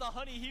across the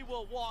honey he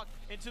will walk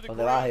into the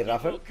grave. He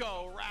will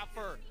go.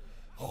 Raffer.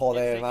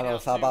 Joder, hermano,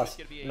 zapas.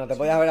 No te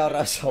podías haber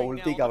ahorrado esa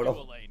ulti,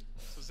 cabrón.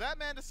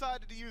 Zapman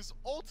decided to use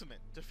ultimate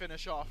to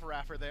finish off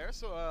Raffer there,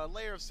 so a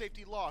layer of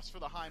safety loss for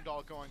the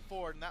Heimdall going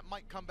forward, and that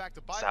might come back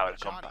to bite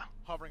Johnny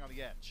hovering on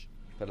the edge.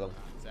 Perdón.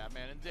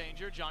 Zapman in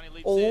danger. Johnny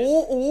leaps in.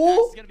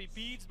 Axe is going to be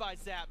beads by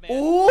Zapman.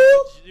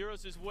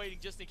 Zeros is waiting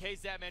just in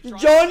case Zapman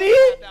tries Johnny!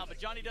 to out, but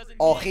Johnny doesn't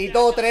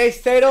Ojito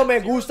 3-0, me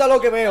gusta lo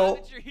que veo.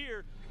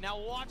 Now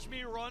watch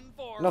me run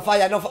for. No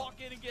falla, no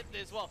walk in and get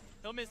this. Well,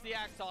 he'll miss the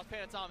axe toss.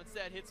 Panatom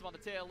instead hits him on the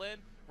tail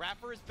end.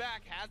 Raffer is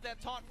back, has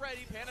that taunt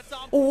ready.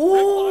 Panatom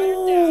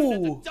fired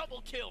down. It's a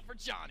double kill for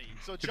Johnny.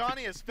 So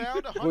Johnny has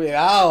found a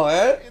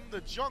Cuidado, in the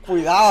jungle.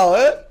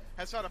 Cuidado,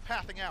 Has found a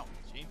pathing out.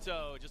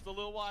 Chinto, just a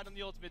little wide on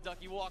the ultimate.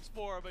 Ducky walks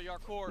forward, but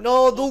Yarkor.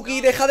 No, Duki,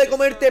 deja de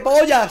comerte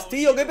pollas,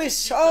 tío, qué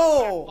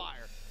pesado.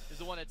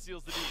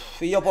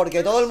 Tío,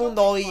 porque todo el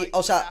mundo hoy,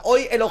 o sea,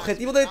 hoy el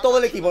objetivo de todo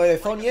el equipo de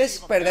Sony es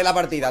perder la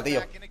partida,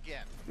 tío.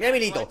 Mira,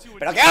 Emilito,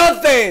 ¿pero qué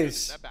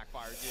haces?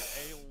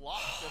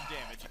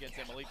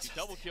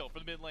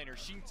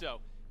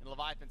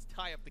 Leviathans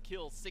tie up the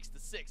kill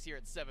 6-6 here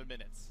at 7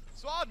 minutes.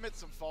 So I'll admit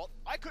some fault.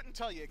 I couldn't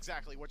tell you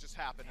exactly what just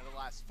happened in the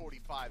last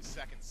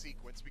 45-second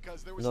sequence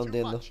because there was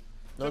too much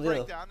to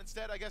break down.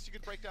 Instead, I guess you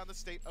could break down the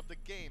state of the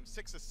game.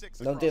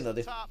 6-6 across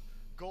the top.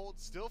 gold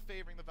still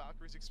favoring the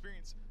Valkyries,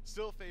 experience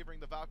still favoring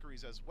the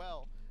Valkyries as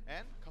well,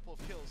 and a couple of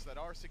kills that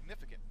are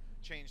significant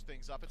change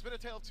things up. It's been a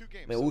tale of two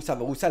games. Me gusta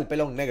el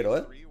pelo en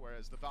negro,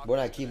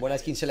 buena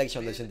skin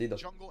selection del sentido.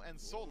 Jungle and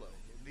solo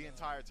the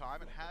entire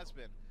time, and has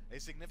been a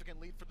significant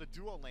lead for the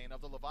duo lane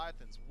of the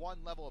Leviathans, one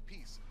level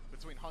apiece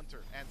between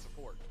Hunter and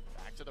support.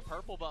 Back to the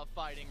purple buff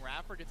fighting.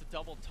 Raffer gets a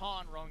double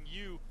taunt. Wrong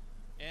you,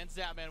 and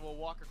Zapman will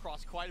walk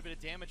across quite a bit of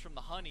damage from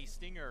the Honey.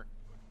 Stinger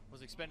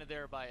was expended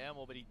there by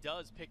Emil, but he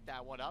does pick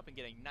that one up and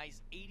get a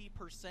nice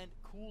 80%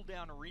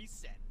 cooldown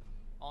reset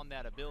on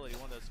that ability.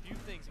 One of those few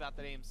things about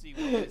that AMC.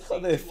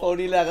 Joder,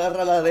 Fony le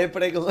agarra la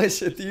depre con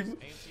ese team.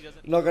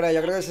 No creo,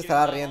 yo creo que se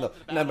estará riendo.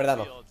 No, en verdad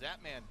no.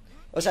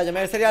 O sea, yo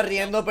me estaría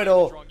riendo,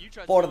 pero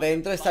por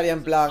dentro estaría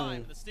en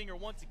plan...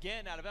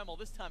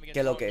 ¿Qué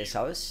es lo que es,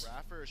 sabes?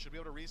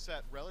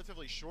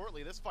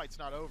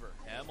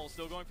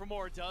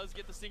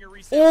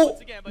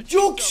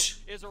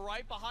 ¡Jukes!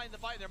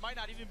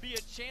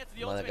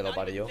 Madre que lo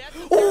parió.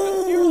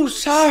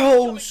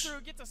 ¡Sajos!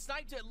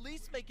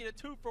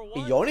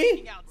 ¿Y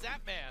Johnny?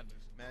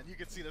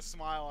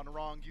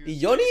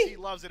 ¿Y Johnny?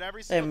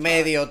 En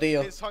medio,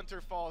 tío.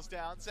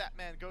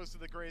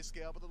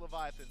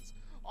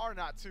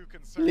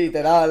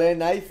 Literal,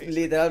 Knife,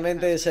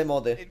 literalmente ese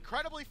mote.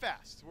 Incredibly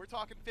fast. We're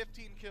talking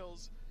 15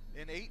 kills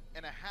in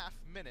 8.5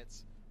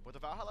 minutes, but the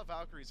Valhalla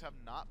Valkyries have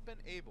not been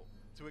able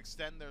to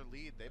extend their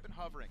lead. They've been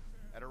hovering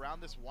at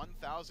around this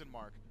 1,000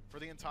 mark for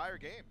the entire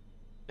game.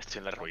 Estoy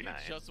en la ruina,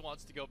 Just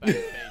wants to go back to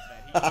base,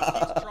 man.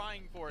 He's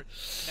trying for it.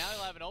 Now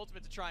he'll have an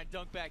ultimate to try and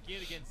dunk back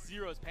in against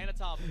Zero's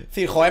Panatom.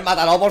 Sí, joder,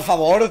 mátalo, por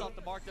favor.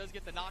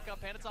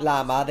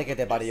 La madre que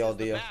te parió,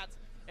 tío.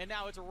 And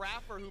now it's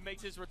Raffer who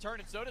makes his return,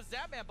 and so does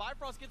Zapman.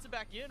 Bifrost gets him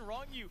back in.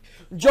 Wrong you.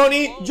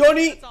 Johnny!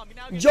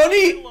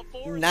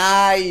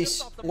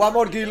 Nice! One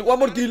more kill.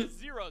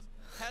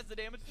 Has the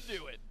damage to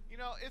do it. You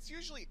know, it's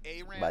usually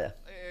A-Ramp. Vaya.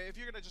 If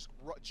you're gonna just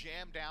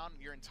jam down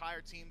your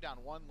entire team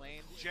down one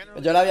lane,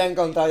 generally yo la había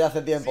encontrado ya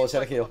hace tiempo,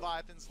 Sergio.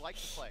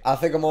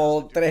 Hace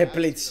como 3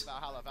 splits.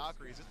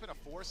 It's been a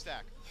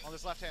 4-stack on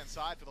this left-hand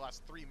side for the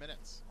last 3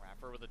 minutes.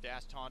 Raffer with a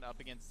dash taunt up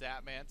against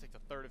Zapman, takes a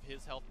third of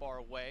his health bar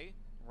away.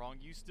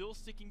 Wrong you still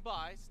sticking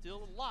by,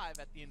 still alive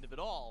at the end of it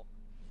all.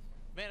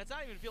 Man, it's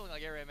not even feeling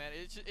like area, man.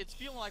 It's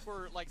feeling like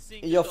we're like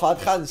seeing the Fat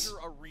Hands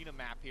arena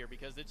map here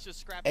because it's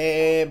just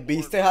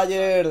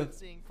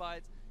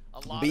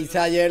 ¿Viste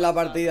ayer la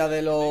partida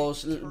de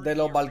los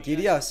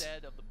Valkyrias?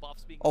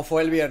 ¿O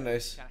fue el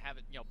viernes?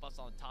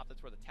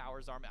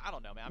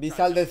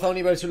 ¿Viste al de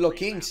Sony versus los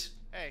Kings?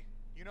 Hey,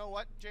 you know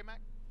what, J-Mac?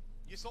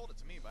 You sold it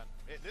to me, bud.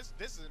 This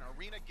is an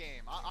arena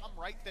game. I'm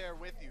right there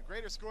with you.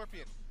 Greater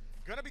Scorpion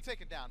gonna be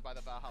taken down by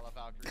the Valhalla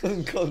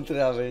Valkyries.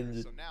 Contra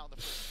Benji. So now the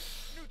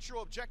first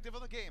neutral objective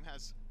of the game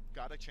has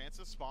got a chance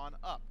to spawn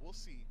up. We'll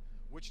see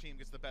which team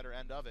gets the better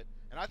end of it.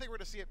 And I think we're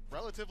gonna see it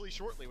relatively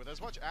shortly with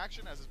as much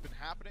action as has been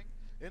happening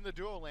in the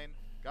duo lane.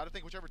 Gotta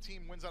think whichever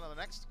team wins out on the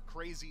next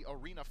crazy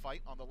arena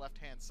fight on the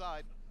left-hand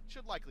side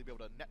should likely be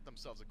able to net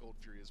themselves a Gold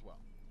Fury as well.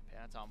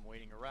 Panatom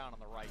waiting around on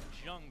the right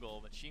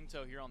jungle, but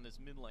Shinto here on this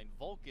mid lane.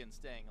 Vulcan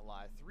staying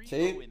alive.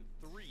 3-0-3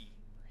 for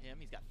him.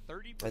 He's got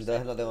 30%.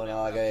 Entonces no tengo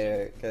nada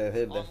que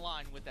decirte.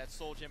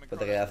 Pero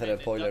te quería hacer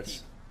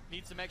spoilers.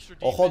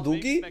 Ojo,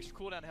 Duki.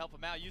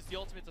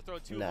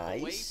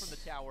 Nice.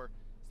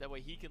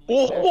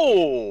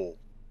 ¡Ojo!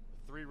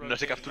 No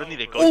se captura ni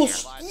de coña.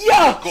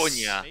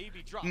 ¡Hostia!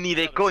 Ni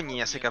de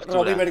coña se captura.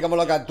 Robimer, como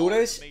lo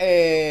captures,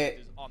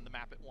 te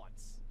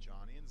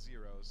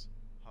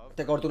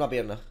corto una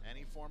pierna.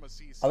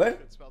 A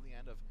ver.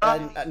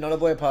 No lo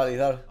puedes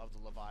paralizar.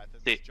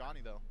 Sí.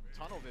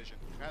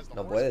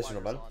 No puedes, es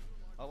normal.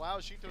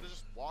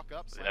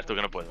 Dirás tú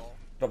que no puedo.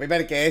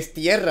 Robimer, que es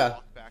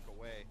tierra.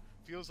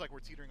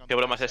 ¿Qué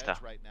broma es esta?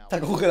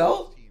 ¿Está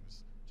congelado?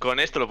 Con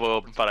esto lo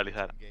puedo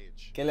paralizar.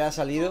 ¿Qué le ha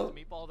salido?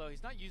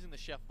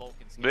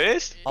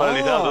 ¿Ves?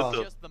 Paralizado,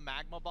 tonto.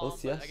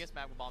 Hostias.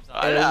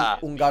 ¡Hala!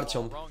 Un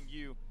Garchomp.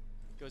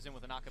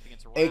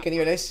 ¿Qué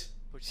nivel es?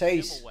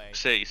 6.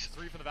 6.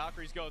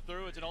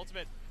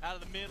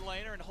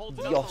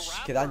 Dios,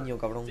 qué daño,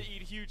 cabrón.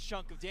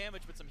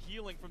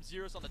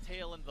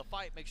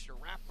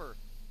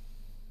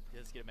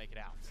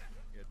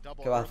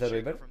 ¿Qué va a hacer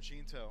Reaper?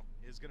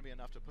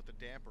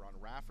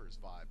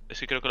 Es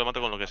que creo que lo mato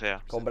con lo que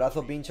sea. Con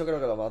brazo pincho creo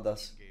que lo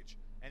matas.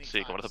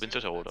 Sí, con brazo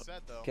pincho seguro.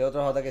 ¿Qué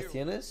otros ataques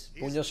tienes?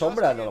 Puño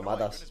sombra, no lo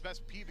matas.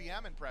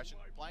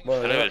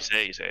 Bueno, level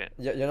 6,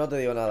 yo no te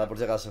digo nada, por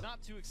si acaso.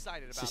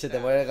 Si se te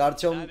muere el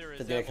Garchomp,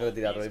 te tienes que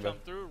retirar, Reaper.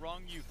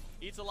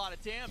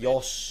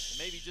 Dios.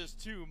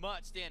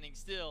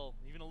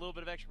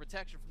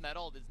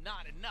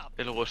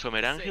 El hueso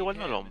meranje igual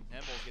no lo...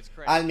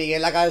 Al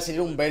Miguel le acaba de salir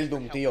un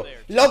Beldum, tío.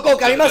 ¡Loco,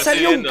 que a mí me ha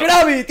salido un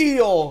Krabby,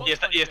 tío!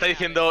 Y está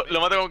diciendo, lo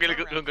mato con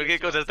cualquier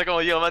cosa, está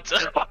como yo, macho.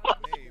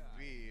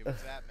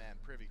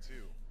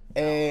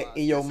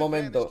 Y yo, un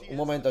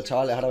momento,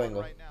 chavales, ahora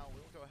vengo.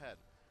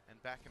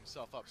 back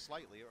himself up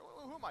slightly.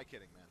 Who am I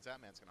kidding, man?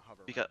 Zatman's going to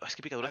hover Es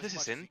que picadura hace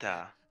 60.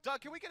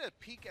 Doug, can we get a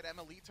peek at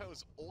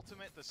Emilito's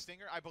ultimate, the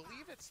Stinger? I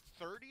believe it's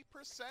 30%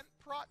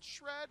 prot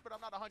shred, but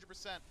I'm not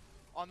 100%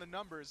 on the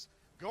numbers.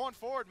 Going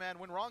forward, man,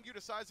 when Rongyu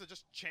decides to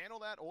just channel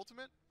that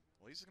ultimate,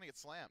 well, he's just going to get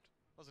slammed.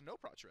 That was a no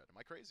prot shred. Am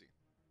I crazy?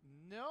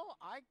 No,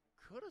 I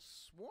could have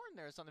sworn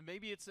there's something.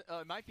 Maybe it's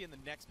it might be in the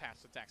next patch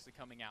that's actually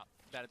coming out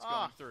that it's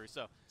going through.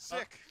 So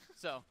sick.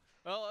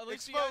 Well, at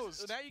least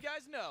now you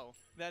guys know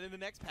that in the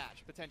next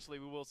patch, potentially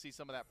we will see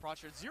some of that prot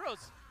shred.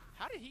 Zero's,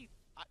 how did he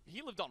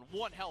lived on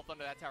 1 health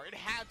under that tower. It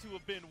had to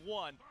have been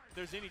 1. If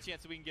there's any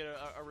chance that we can get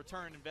a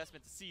return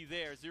investment to see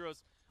there.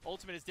 Zero's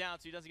ultimate is down,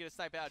 so he doesn't get a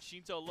snipe out.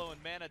 Shinto low in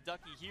mana.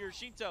 Ducky here.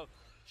 Shinto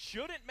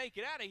shouldn't make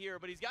it out of here,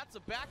 but he's got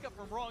some backup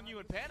from Rongyu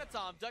and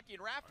Panatom. Ducky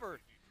and Raffer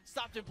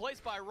stopped in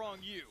place by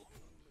Rongyu.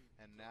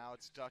 And now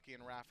it's Ducky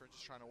and Raffer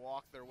just trying to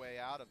walk their way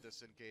out of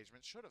this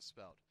engagement. Should have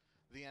spelled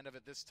the end of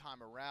it this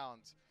time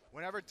around.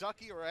 Whenever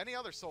Ducky or any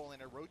other soul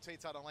laner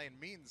rotates out of lane,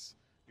 means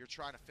you're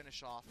trying to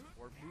finish off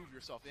or move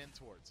yourself in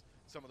towards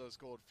some of those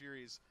Gold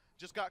Furies.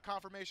 Just got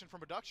confirmation from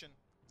production.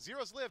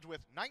 Zero's lived with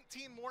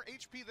 19 more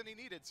HP than he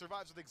needed,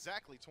 survives with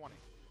exactly 20.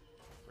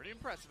 Pretty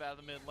impressive out of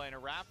the mid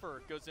laner.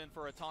 Raffer goes in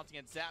for a taunt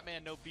against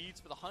Zatman. No beads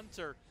for the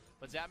Hunter,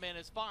 but Zatman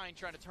is fine,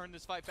 trying to turn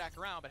this fight back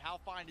around. But how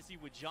fine is he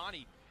with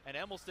Johnny and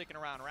Emil sticking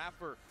around?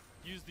 Raffer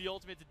used the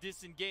ultimate to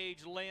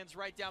disengage, lands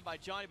right down by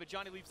Johnny, but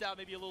Johnny leaps out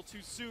maybe a little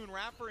too soon.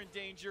 Raffer in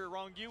danger.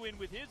 Rongyu in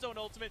with his own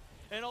ultimate,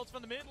 and ult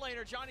from the mid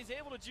laner. Johnny's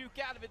able to juke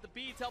out of it. The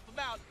beads help him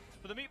out,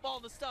 but the meatball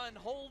and the stun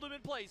hold him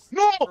in place.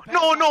 No.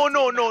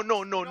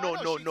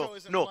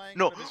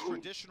 His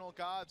traditional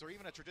gods, or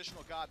even a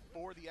traditional god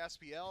for the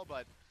SPL,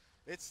 but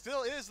it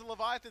still is the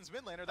Leviathan's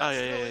mid laner. That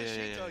still is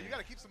Shinto. You got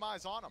to keep some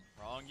eyes on him.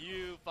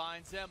 Rongyu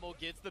finds Emil,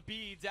 gets the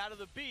beads out of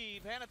the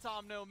bead.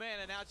 Panatom no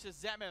mana, now it's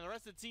just Zatman. The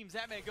rest of the team,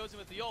 Zatman goes in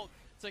with the ult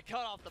to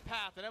cut off the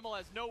path, and Emil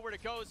has nowhere to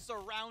go,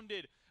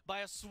 surrounded by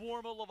a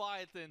swarm of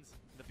Leviathans.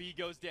 The bead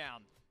goes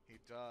down. He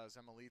does.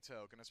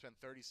 Emilito going to spend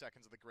 30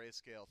 seconds of the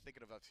grayscale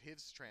thinking of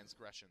his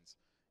transgressions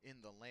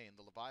in the lane.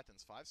 The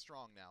Leviathan's 5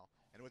 strong now,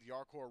 and with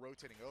Yarkor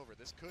rotating over,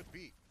 this could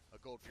be a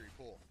Gold Fury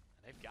pool.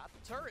 They've got the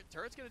turret.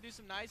 Turret's going to do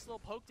some nice little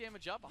poke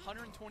damage up.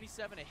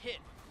 127 a hit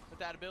with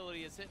that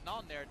ability is hitting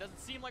on there. It doesn't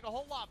seem like a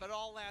whole lot, but it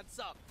all adds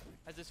up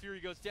as this Fury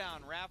goes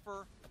down.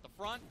 Raffer at the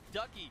front.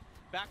 Ducky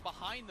back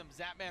behind them.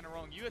 Zatman and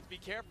Rongyu have to be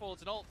careful.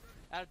 It's an ult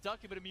out of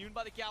Ducky, but immune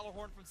by the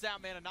Galahorn from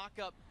Zatman. A knock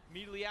up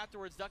immediately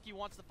afterwards. Ducky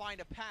wants to find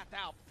a path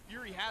out.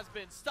 Fury has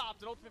been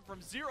stopped. An ultimate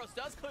from Zeros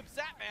does clip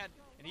Zatman,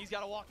 and he's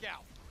got to walk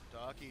out.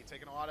 Ducky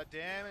taking a lot of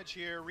damage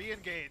here.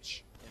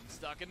 Re-engage. And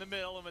stuck in the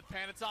middle, and with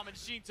Panatom and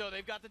Shinto,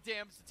 they've got the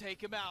damage to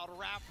take him out.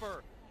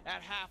 Raffer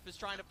at half is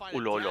trying to find a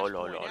dash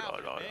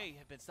point out. May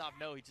have been stopped.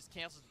 No, he just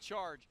cancels the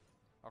charge.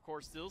 Our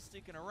core still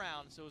sticking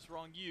around, so is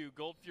Rongyu.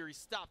 Gold Fury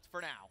stopped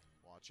for now.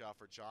 Watch out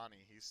for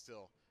Johnny. He's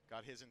still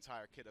got his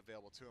entire kit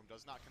available to him.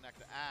 Does not connect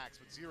the axe,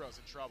 but Zero's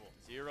in trouble.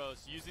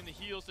 Zero's using the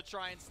heals to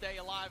try and stay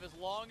alive as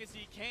long as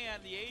he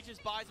can. The Aegis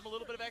buys him a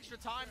little bit of extra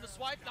time. The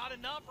swipe, not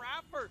enough.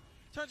 Raffer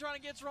turns around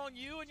and gets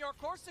Rongyu, and your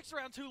core sticks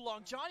around too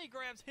long. Johnny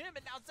grabs him,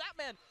 and now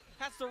Zatman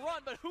has to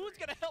run, but who's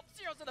going to help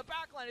Zeros in the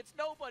backline? It's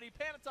nobody.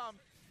 Panatom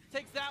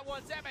takes that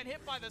one. Zatman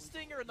hit by the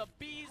Stinger, and the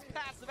Bees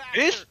passive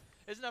after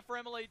is enough for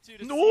MLA2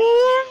 to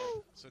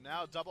no! So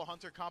now double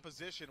Hunter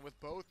composition with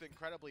both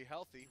incredibly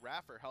healthy.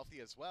 Raffer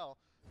healthy as well.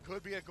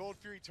 Could be a Gold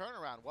Fury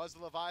turnaround. Was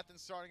the Leviathan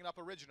starting it up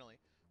originally,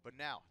 but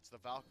now it's the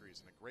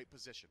Valkyries in a great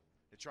position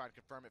to try and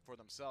confirm it for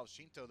themselves.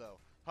 Shinto, though,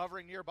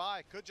 hovering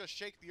nearby, could just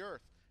shake the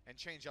earth and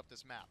change up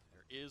this map.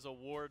 There is a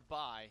ward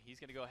by.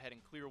 He's going to go ahead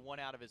and clear one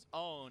out of his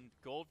own.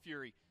 Gold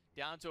Fury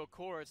down to a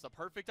core. It's the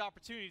perfect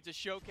opportunity to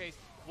showcase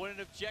what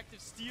an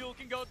objective steal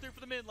can go through for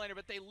the mid laner,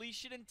 but they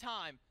leash it in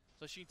time,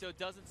 so Shinto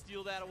doesn't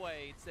steal that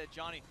away. Instead,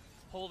 Johnny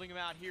holding him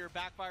out here.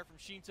 Backfire from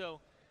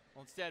Shinto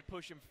will instead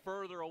push him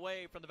further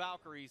away from the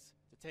Valkyries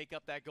to take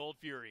up that Gold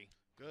Fury.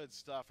 Good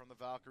stuff from the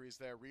Valkyries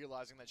there,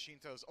 realizing that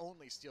Shinto's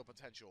only steal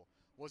potential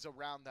was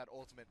around that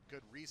ultimate.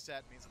 Good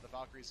reset means that the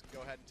Valkyries can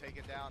go ahead and take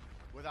it down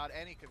without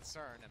any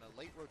concern, and a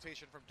late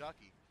rotation from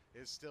Ducky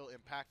is still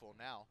impactful.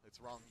 Now it's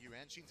Rongyu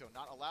and Shinto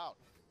not allowed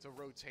to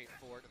rotate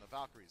forward, and the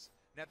Valkyries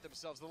net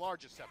themselves the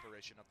largest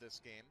separation of this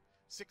game.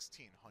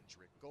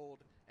 1,600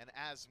 gold and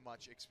as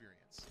much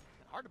experience.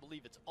 Hard to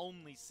believe it's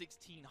only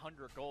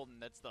 1,600 gold,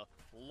 and that's the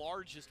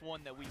largest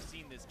one that we've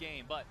seen this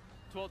game, but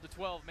 12 to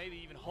 12, maybe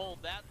even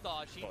hold that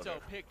thought. Shinto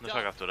picked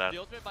up. The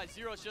ultimate by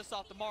Zero's just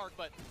off the mark,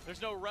 but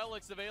there's no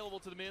relics available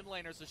to the mid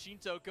laner, so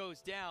Shinto goes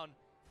down.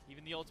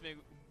 Even the ultimate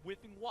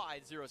whipping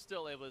wide, Zero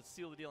still able to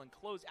seal the deal and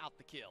close out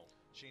the kill.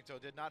 Shinto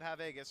did not have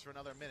Aegis for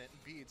another minute,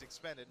 and beads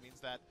expended means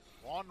that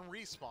on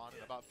respawn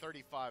in about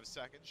 35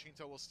 seconds,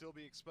 Shinto will still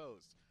be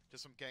exposed to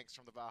some ganks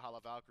from the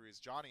Valhalla Valkyries.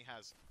 Johnny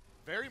has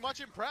very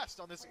much impressed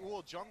on this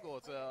Uul jungle.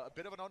 It's a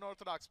bit of an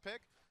unorthodox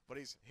pick, but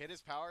he's hit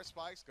his power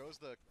spikes, goes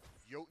the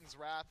Jotun's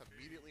Wrath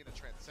immediately into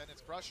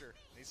Transcendence Crusher,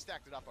 and he's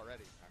stacked it up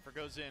already. Raffer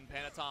goes in,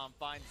 Panatom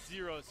finds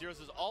Zeros. Zeros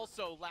is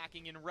also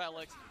lacking in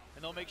relics,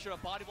 and they'll make sure to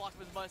body block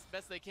him as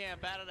best they can.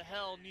 Bat out of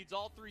Hell needs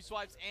all 3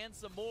 swipes and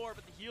some more,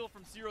 but the heal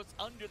from Zeros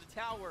under the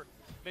tower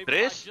may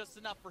provide just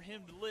enough for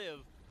him to live.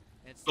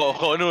 And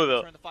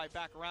Cojonudo. Turn the fight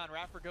back around.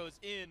 Raffer goes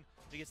in.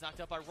 He gets knocked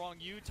out by Wrong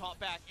You, top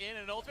back in,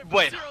 and an ultimate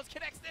from Zeros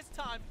connects this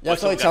time. Ya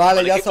soy,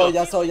 chavales, ya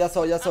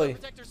soy.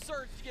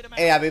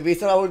 ¿Habéis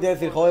visto la ulti de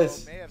decir, joder?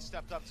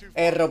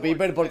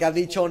 Ropiper, porque has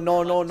dicho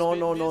no. ¿No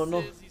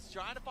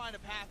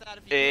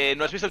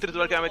has visto el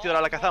triturar que me ha metido a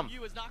la Kazam?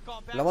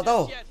 ¿Lo ha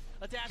matado?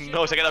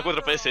 No, se queda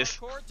 4 PS.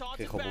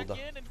 Qué hijo puta.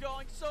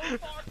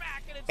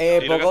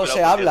 Poco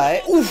se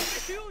habla,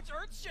 Uff.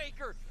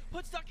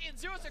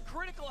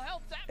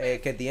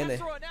 ¿Qué tiene?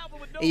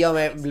 Y yo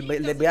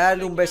le voy a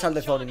darle un beso al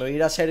de Zoni. Me voy a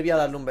ir a Serbia a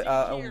darle un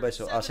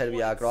beso. A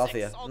Serbia, a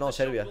Croacia. No,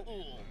 Serbia.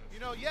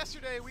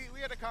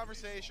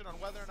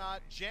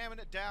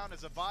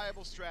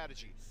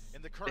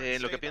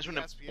 Lo que pienso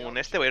un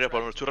este voy a ir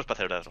por unos churros para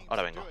celebrarlo.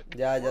 Ahora vengo.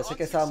 Ya sé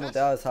que estaba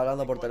muteado, estaba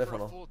hablando por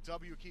teléfono.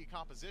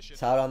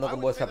 Estaba hablando con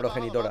vuestra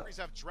progenitora.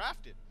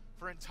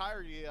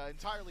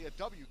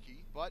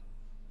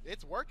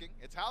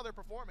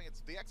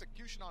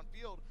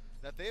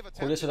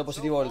 Julio será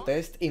positivo el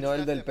test y no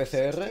el del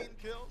PCR.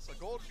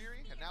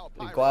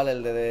 ¿Y cuál?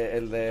 ¿El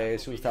de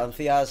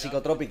sustancias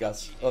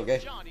psicotrópicas? ¿O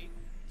qué?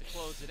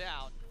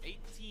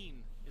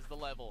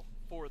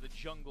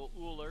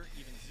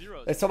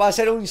 Esto va a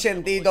ser un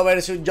Sentito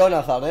versus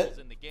Jonathan,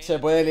 Se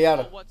puede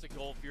liar.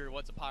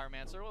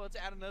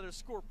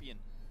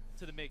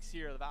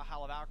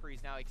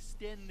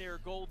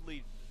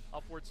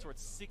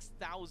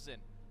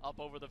 Up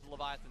over the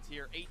Leviathans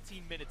here,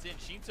 18 minutes in.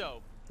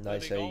 Shinto,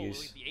 nice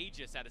Aegis. The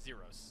Aegis out of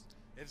Zeros.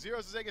 If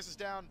Zeros' Aegis is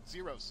down,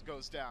 Zeros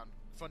goes down.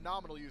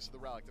 Phenomenal use of the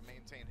relic to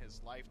maintain his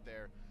life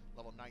there.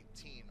 Level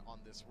 19 on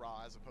this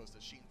Ra as opposed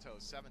to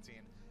Shinto's 17.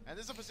 And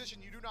this is a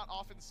position you do not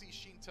often see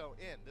Shinto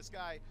in. This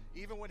guy,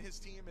 even when his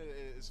team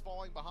is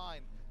falling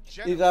behind.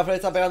 Y Rafael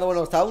está pegando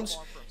buenos towns.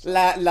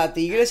 La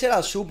Tigres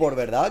era support,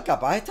 ¿verdad?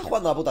 Capaz está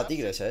jugando a puta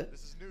Tigres,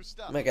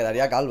 Me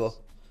quedaría calvo.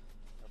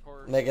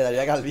 Me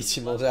quedaría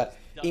calvísimo, o sea.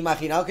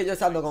 Imaginaos que yo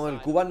estando con el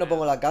Cuban no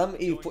pongo la cam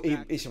y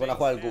se pone a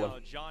jugar el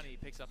Cuban.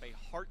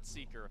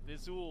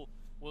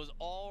 Was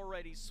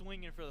already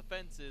swinging for the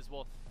fences.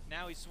 Well,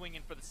 now he's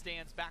swinging for the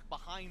stands back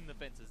behind the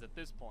fences at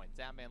this point.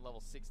 Zapman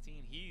level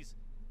 16. He's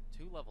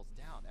 2 levels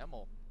down.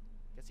 Emil,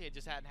 guess he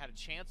just hadn't had a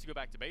chance to go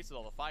back to base with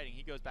all the fighting.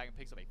 He goes back and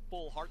picks up a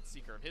full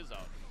Heartseeker of his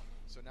own.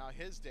 So now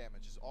his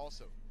damage is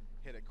also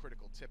hit a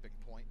critical tipping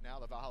point. Now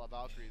the Valhalla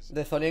Valkyries.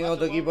 ¿De Sony en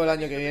otro equipo el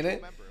año que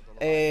viene?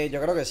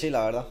 Yo creo que sí,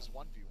 la verdad.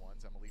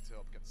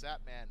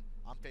 Zapman,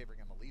 I'm favoring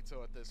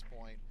Emilito at this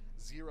point.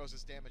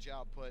 Zeros' damage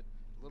output.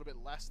 A little bit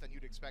less than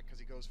you'd expect because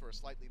he goes for a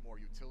slightly more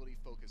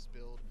utility-focused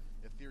build.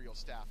 Ethereal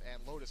Staff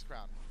and Lotus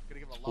Crown. Gonna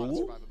give him a lot of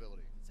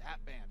survivability.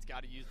 Zapman's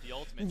got to use the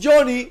ultimate.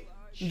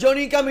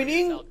 Johnny coming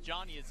in.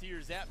 Johnny is here,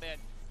 Zapman.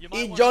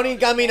 Y Johnny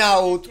coming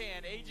out.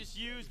 Aegis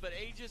used, but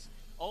Aegis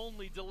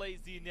only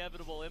delays the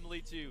inevitable. Emily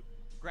to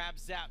grab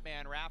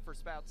Zapman. Raffer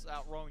spouts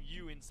out Wrong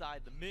You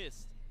inside the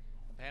mist.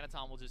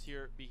 Panatom will just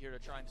be here to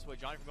try and dissuade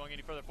Johnny from going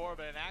any further forward,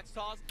 but an axe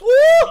toss.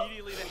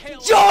 Immediately the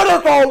hail.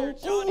 ¡Jonathan!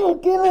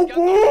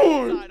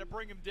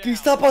 ¿Qué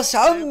está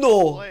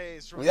pasando?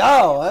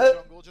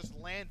 Cuidado, Just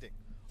landing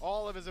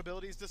all of his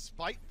abilities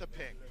despite the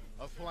ping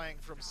of playing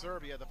from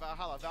Serbia. The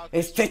Valhalla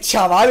Valkyries. Este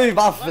chaval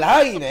va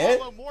flying,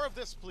 More of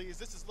this, please.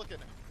 This is looking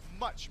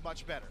much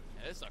better.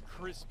 This is a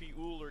crispy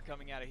Uller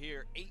coming out of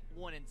here.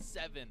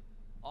 8-1-7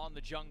 on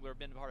the jungler.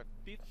 Been part of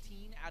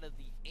 15 out of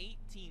the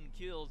 18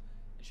 kills.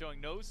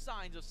 Showing no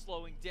signs of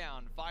slowing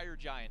down. Fire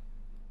Giant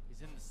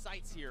is in the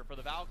sights here for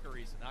the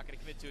Valkyries. Not going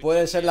to commit to it.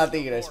 Puede ser la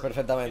Tigres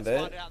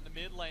perfectamente,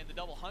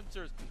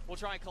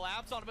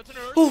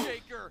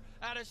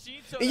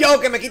 Y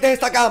yo, que me quites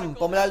esta cam.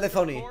 Ponme el de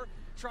Sony.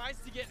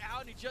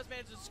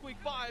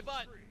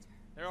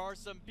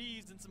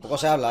 Poco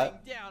se habla,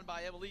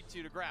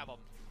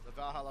 The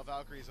Valhalla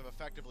Valkyries have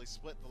effectively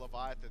split the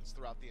Leviathans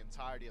throughout the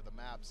entirety of the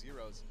map.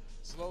 Zeros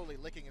slowly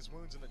licking his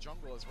wounds in the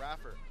jungle as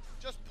Raffer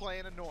just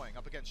playing annoying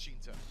up against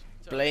Shinto.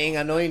 Playing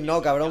annoying no,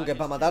 cabrón, que es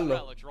para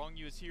matarlo.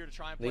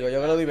 Digo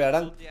yo que lo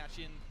liberarán.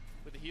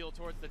 With the heel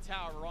towards the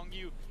tower, Wrong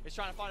You is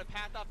trying to find a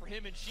path out for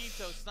him and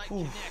Shinto. Smite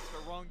connects,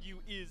 but Wrong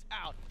You is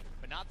out.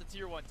 But not the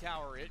tier 1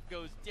 tower. It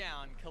goes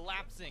down,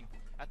 collapsing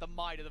at the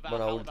might of the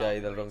Valhalla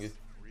Valkyries.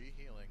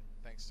 Re-healing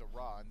thanks to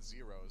Ra and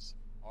Zeros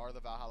are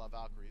the Valhalla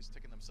Valkyries,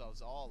 ticking themselves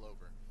all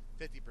over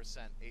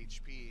 50%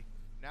 HP.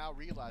 Now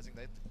realizing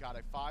they've got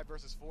a 5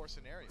 versus 4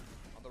 scenario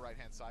on the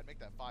right-hand side. Make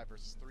that 5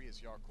 versus 3 as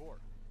Yarkor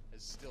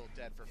is still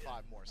dead for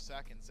 5 more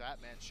seconds.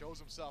 Zapman shows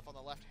himself on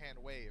the left-hand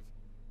wave,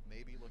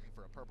 maybe looking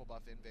for a purple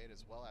buff invade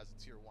as well as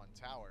a tier 1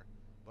 tower.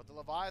 But the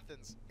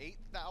Leviathans,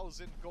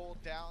 8,000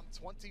 gold down,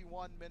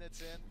 21 minutes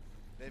in.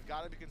 They've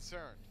got to be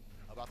concerned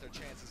about their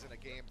chances in a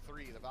game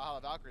 3. The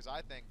Valhalla Valkyries,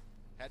 I think,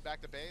 head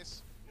back to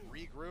base,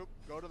 regroup,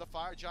 go to the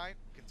Fire Giant,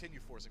 continue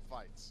forcing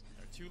fights.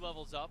 They're 2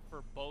 levels up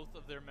for both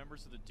of their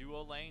members of the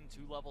duo lane,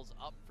 2 levels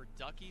up for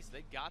Ducky, so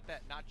they've got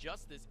that, not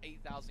just this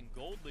 8,000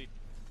 gold lead,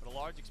 but a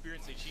large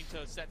experience.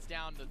 Shinto sets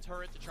down the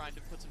turret to try and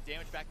put some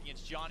damage back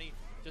against Johnny.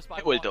 Just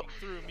by walking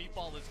through,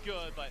 Meatball is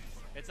good, but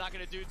it's not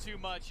going to do too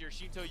much here.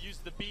 Shinto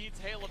used the beads,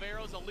 hail of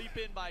arrows, a leap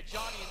in by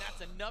Johnny, and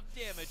that's enough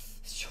damage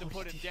to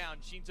put him down.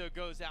 Shinto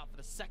goes out for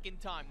the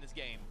 2nd time this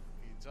game.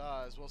 He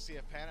does. We'll see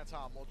if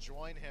Panatom will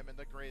join him in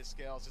the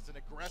grayscales. It's an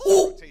aggressive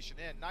rotation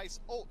in.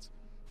 Nice ult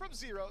from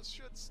Zeros.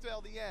 Should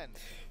still the end.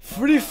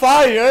 Free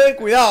Fire,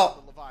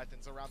 cuidado. The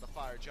Leviathans around the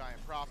Fire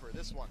Giant proper.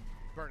 This one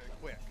burning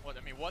quick. Well,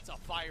 I mean, what's a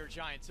Fire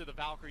Giant to the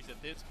Valkyries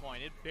at this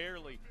point? It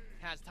barely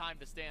has time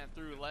to stand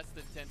through. Less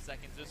than 10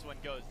 seconds, this one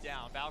goes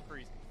down.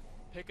 Valkyries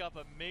pick up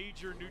a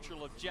major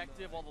neutral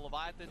objective while the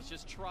Leviathans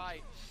just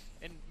try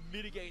and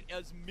mitigate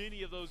as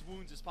many of those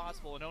wounds as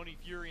possible. And Oni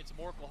Fury and some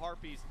Oracle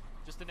Harpies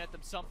just to net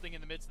them something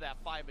in the midst of that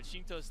fight. But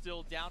Shinto's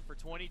still down for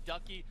 20.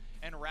 Ducky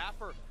and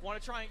Rapper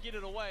want to try and get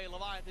it away.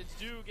 Leviathans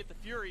do get the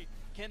Fury.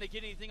 Can they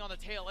get anything on the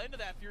tail end of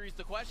that Fury is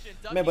the question.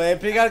 ¿Me puede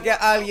explicar que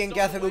alguien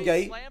que hace Duque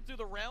ahí? Slam through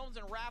the realms,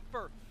 and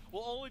Rapper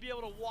will only be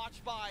able to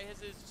watch by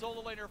as his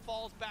solo laner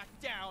falls back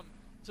down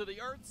to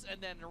the earths and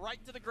then right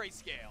to the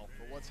grayscale.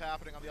 But what's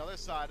happening on the other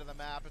side of the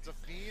map? It's a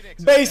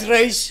Phoenix base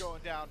race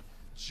going down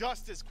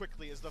just as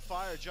quickly as the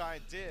Fire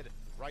Giant did.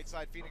 Right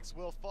side Phoenix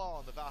will fall,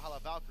 and the Valhalla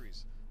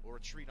Valkyries will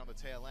retreat on the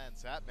tail end.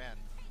 So that, man,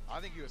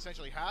 I think you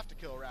essentially have to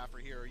kill Rapper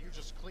here, or you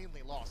just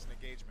cleanly lost an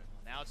engagement.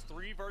 Now it's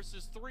 3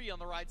 versus 3 on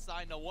the right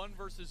side, no 1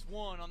 versus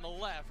 1 on the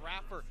left.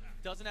 Rapper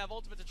doesn't have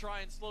ultimate to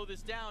try and slow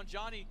this down.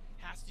 Johnny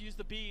has to use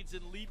the beads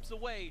and leaps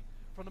away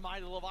from the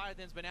mighty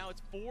Leviathans, but now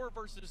it's 4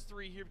 versus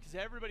 3 here because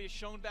everybody is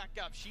shown back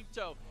up.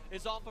 Shinto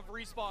is off of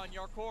respawn.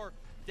 Yarkor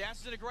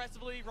dashes in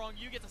aggressively. Wrong,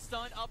 you get the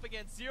stun up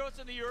against Zeros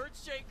and the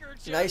Earthshaker.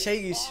 Nice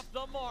Aegis. Off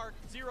the mark.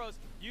 Zeros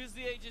use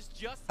the Aegis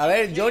just. A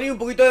ver, Johnny, un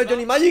poquito de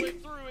Johnny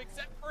Magic.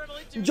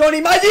 Through,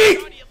 Johnny Magic.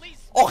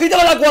 Ojito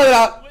con la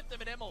cuadra. With them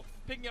and Emil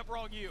picking up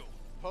Wrong you.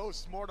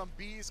 Post-mortem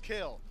Bees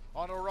kill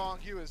on a Wrong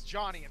you is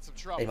Johnny in some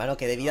trouble. Hermano,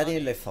 que de vida tiene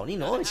el Lezoni,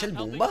 ¿no? Es el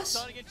Bumbas.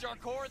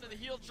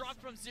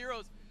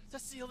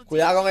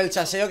 Cuidado con el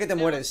chaseo que te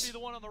mueres.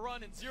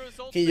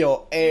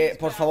 Quillo,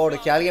 por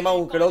favor, que alguien me haga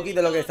un croquis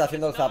de lo que está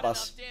haciendo el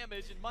Zapas.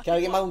 Que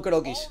alguien me haga un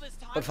croquis.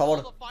 Por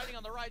favor.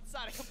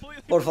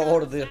 Por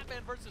favor, tío.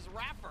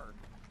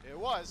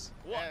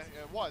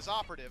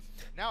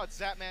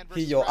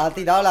 Quillo, ha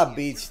tirado las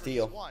beats,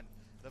 tío.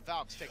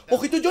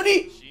 ¡Ojito,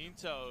 Johnny!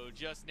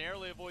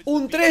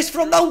 Un 3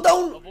 from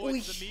downtown.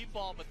 Uy.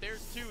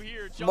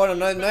 Bueno,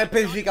 no he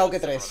especificado que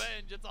 3.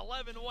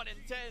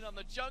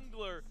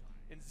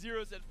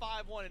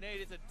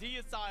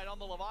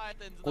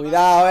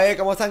 Cuidado,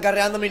 cómo están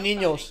carreando mis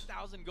niños.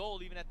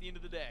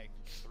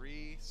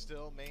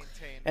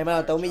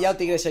 Hermano, te ha humillado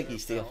Tigres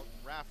X, tío.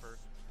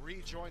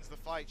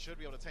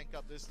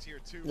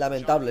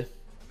 Lamentable.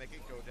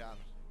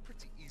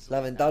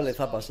 Lamentable,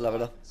 Zapas, la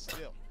verdad.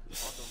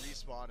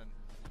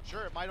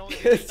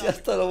 Ya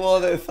está el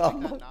modo de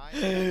Zapas.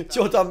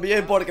 Yo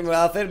también, porque me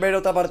va a hacer ver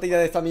otra partida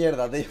de esta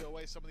mierda, tío.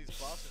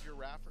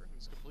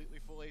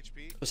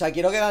 O sea,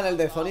 quiero que gane el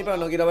de Sony, pero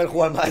no quiero ver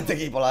jugar más a este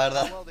equipo, la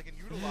verdad.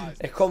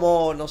 Es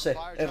como, no sé,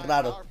 es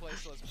raro.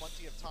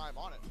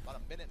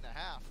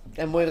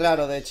 Es muy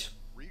raro, de hecho.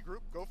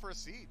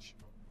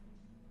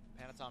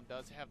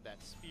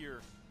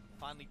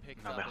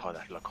 No me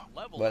jodas, loco.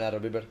 Buena,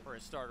 Reaper.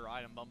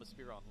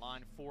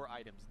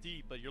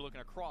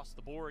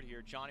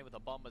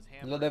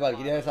 Los de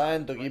Valkyrias están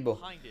en tu equipo.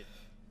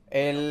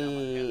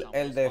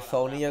 El de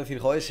Sony y el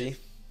Firjoe, sí.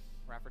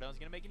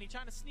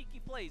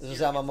 Eso se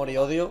llama amor y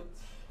odio.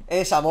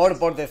 Es amor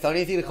por The Sony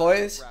y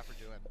Firjoes.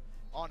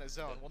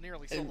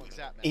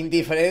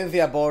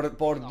 Indiferencia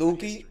por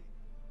Duki.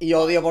 Y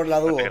odio por la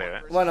dúo.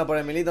 Bueno, por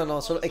Emilito no.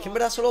 Es que en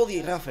verdad solo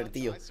odio a Raffer,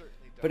 tío.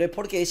 Pero es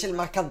porque es el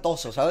más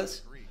cantoso,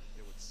 ¿sabes?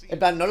 En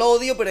plan, no lo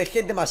odio, pero es que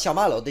es demasiado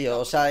malo, tío.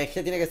 O sea, es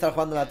que tiene que estar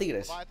jugando en la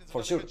Tigres.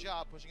 For sure.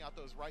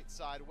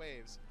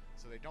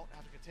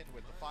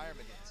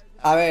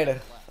 A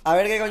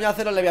ver qué coño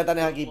hacen los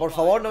Leviathanes aquí. Por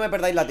favor, no me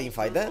perdáis la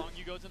teamfight,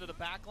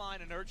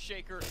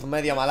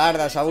 Medio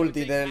malarda esa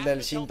ulti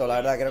del Shinto, la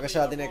verdad. Creo que se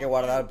la tiene que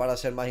guardar para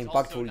ser más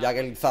impactful, ya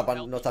que el Zapa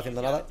no está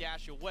haciendo nada.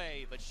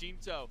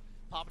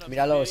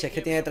 Míralo, si es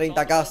que tiene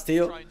 30k,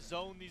 tío.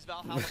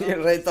 Y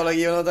el resto del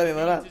equipo no está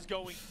haciendo nada.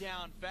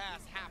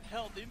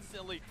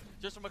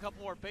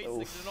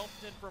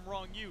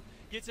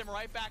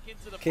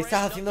 ¿Qué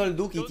estás haciendo el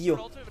Duki,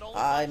 tío?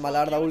 Ay,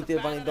 malarda ulti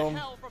de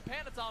Panitón.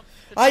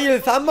 ¡Ay,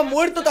 el Zamba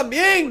muerto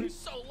también!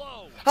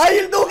 ¡Ay,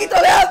 el Duki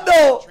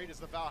troleando!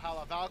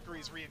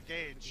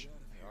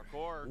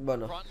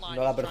 Bueno,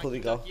 no la ha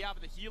perjudicado.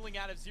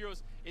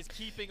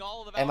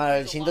 Hermano,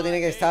 el Shinto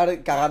tiene que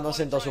estar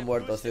cagándose en todos sus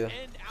muertos, tío.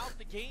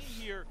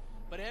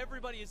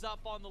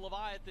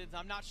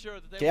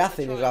 ¿Qué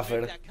hace el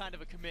Raffer?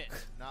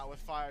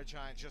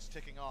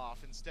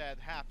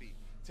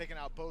 Taking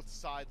out both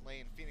side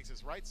lane.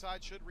 Phoenix's right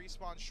side should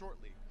respawn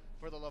shortly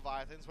for the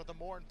Leviathans, but the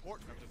more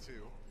important of the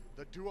two,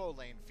 The duo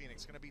lane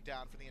Phoenix going to be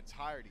down for the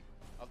entirety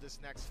of this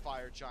next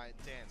Fire Giant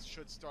dance.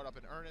 Should start up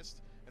in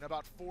earnest in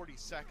about 40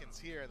 seconds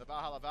here. The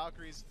Valhalla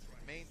Valkyries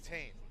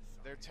maintain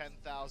their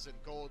 10,000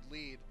 gold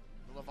lead.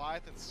 The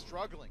Leviathans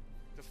struggling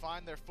to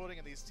find their footing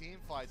in these team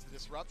fights. The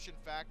disruption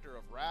factor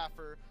of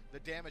Raffer, the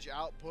damage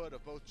output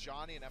of both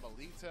Johnny and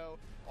Emelito,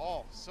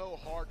 all so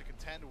hard to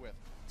contend with.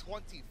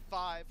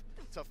 25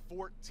 to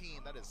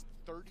 14, that is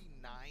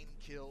 39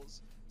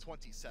 kills,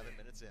 27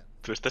 minutes in.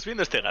 ¿Tú estás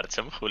viendo este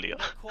Garchomp, Julio?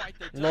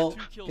 No,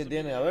 ¿qué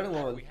tiene? A ver, un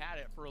momento.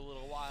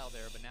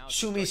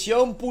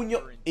 Sumisión, puño...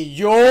 ¡Y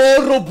yo,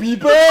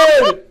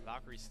 Piper!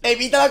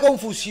 Evita la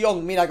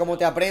confusión. Mira, como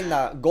te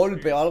aprenda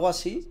golpe o algo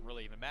así.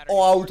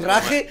 O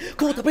outraje.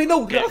 Como te aprenda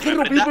outraje,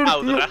 Piper.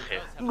 Outraje.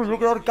 Me voy a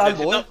quedar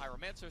calvo,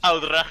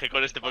 Outraje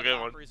con este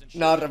Pokémon.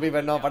 No,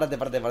 Piper, no, párate.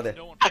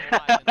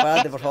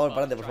 Párate, por favor,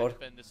 párate, por favor.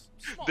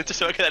 De hecho,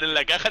 se va a quedar en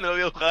la caja, no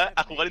voy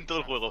a jugar en todo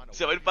el juego.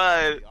 Se va a ir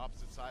para el...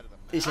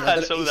 ¿Y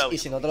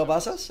si no te lo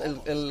pasas,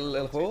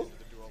 el juego?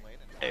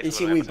 ¿Y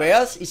si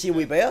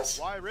wipeas?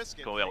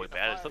 ¿Cómo voy a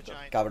wipear esto?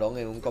 Cabrón,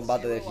 en un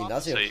combate de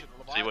gimnasio.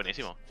 Soy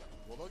buenísimo.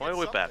 ¿Cómo voy a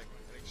wipear?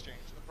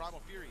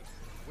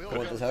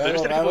 Como te salga Pero algo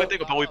este raro... tipo que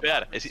tengo para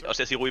wipear. O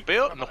sea, si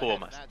wipeo, no juego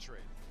más.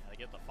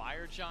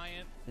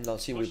 No,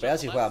 si wipeas,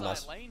 si juegas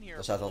más.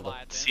 O sea, tonto.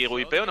 Si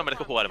wipeo, no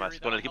merezco jugar más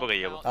con el equipo que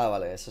llevo. Ah,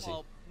 vale, eso sí.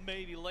 Es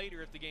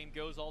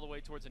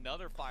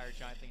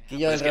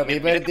Tío, el que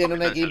Repiper tiene un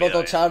mira equipo cómo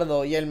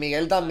tochardo. Y el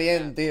Miguel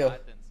también, tío.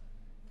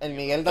 El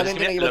Miguel también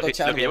tiene equipo Lo que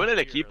llevo tochardo. en el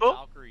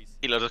equipo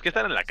y los dos que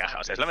están en la caja.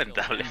 O sea, es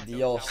lamentable.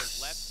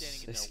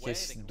 Dios, es que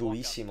es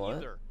durísimo,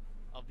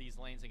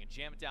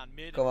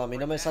 Como a mí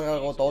no me salga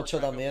algo tocho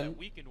también.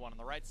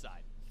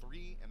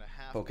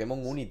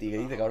 Pokémon Unity, ¿qué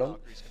dice, cabrón?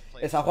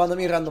 Está jugando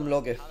mi random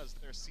bloque.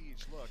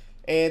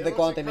 De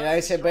cuando termine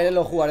ese SP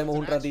lo jugaremos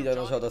un ratillo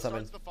nosotros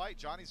también.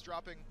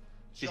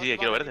 Sí,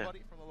 quiero verte.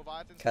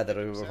 Cállate,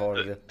 Ruby, por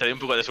favor, tío. Te doy un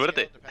poco de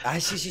suerte.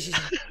 Ay, sí.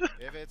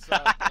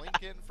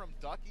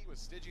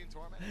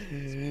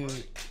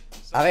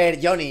 A ver,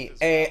 Johnny,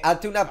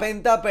 hazte una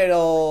penta,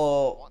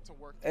 pero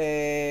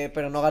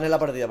no ganes la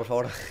partida, por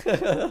favor.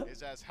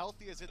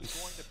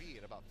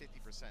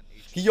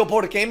 Y yo,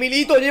 ¿por qué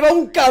Milito lleva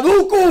un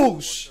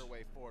Caducus?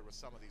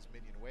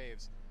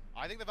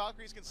 I think the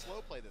Valkyries can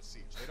slow play this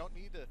siege. They don't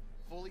need to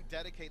fully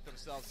dedicate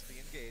themselves to the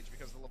engage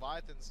because the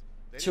Leviathans.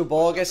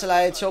 Supongo que se la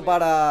ha hecho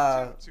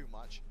para...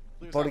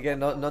 Porque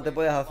no te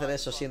puedes hacer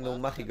eso siendo un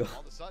mágico.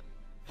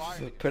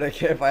 Pero es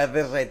que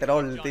parece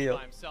retroll,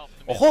 tío.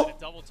 ¡Ojo!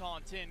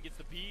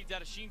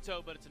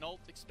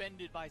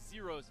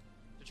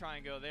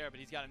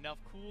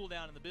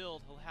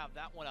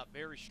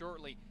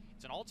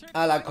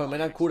 Ah, las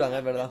colmenas curan,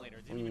 es verdad.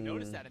 Es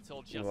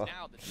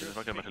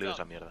que me ha salido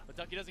esa mierda.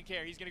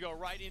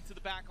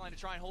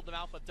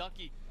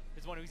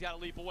 Is one who's got to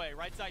leap away.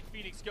 Right side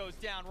Phoenix goes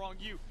down. Wrong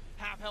you.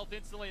 Half health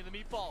instantly in the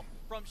meatball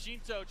from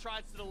Shinto.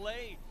 Tries to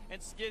delay and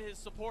get his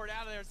support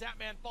out of there.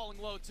 Zapman falling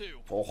low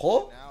too.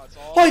 Ojo. Now it's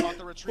all about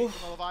the retreat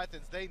from the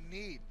Leviathans. They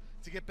need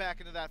to get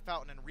back into that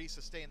fountain and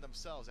re-sustain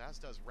themselves, as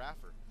does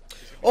Raffer.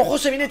 Ojo,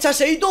 se viene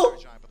Chaseito.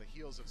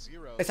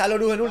 Está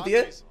Loru en ulti,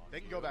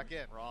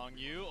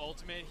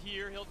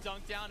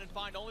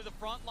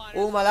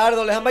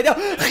 Malardo, les han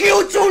baiteado.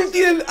 ¡Huge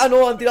ulti! Ah,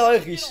 no, han tirado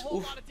Aegis.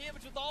 Uf.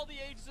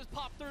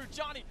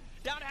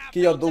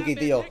 Tío, Duki,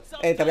 tío.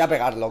 Te voy a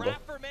pegar, loco.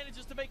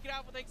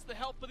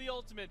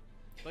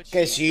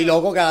 Que sí,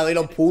 loco, que ahora doy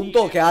los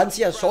puntos. ¡Qué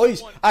ansias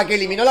sois! A que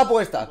elimino la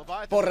apuesta.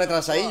 Por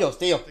retrasadillos,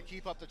 tío.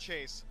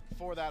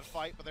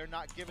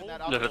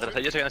 Los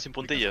retrasadillos se quedan sin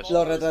puntillos.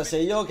 Los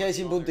retrasadillos que hay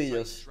sin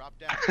puntillos.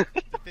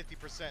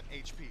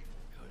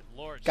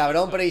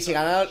 Cabrón, pero ¿y si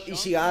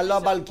ganan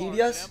las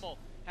Valkyrias?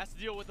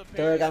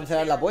 Tengo que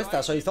cancelar la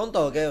apuesta. ¿Sois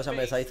tontos o qué? O sea,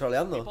 me estáis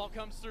troleando.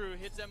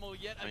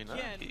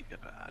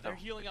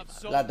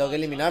 La tengo que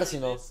eliminar si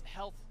no.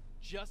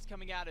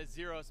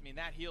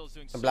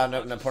 En plan,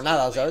 no es por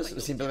nada, ¿sabes?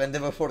 Simplemente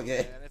pues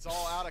porque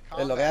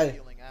es lo que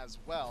hay.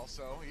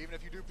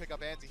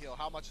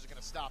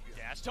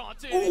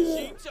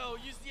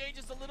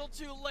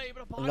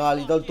 No, a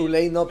little too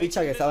late no,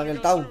 picha, que estaba en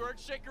el town.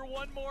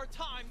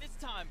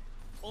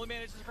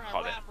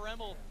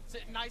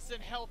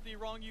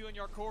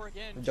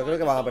 Yo creo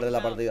que van a perder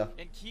la partida.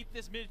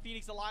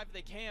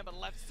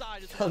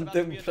 Tan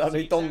temprano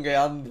y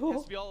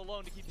tongueando.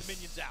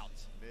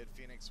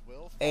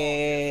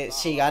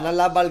 Si ganan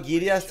las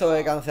Valkyrias, tengo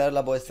que cancelar la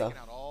apuesta.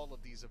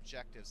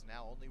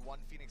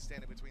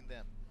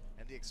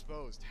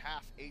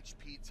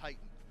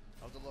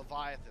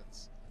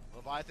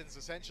 Leviathans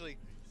essentially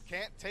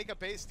can't take a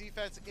base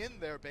defense in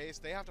their base.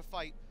 They have to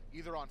fight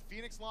either on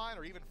Phoenix line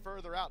or even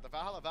further out. The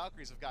Valhalla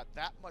Valkyries have got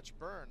that much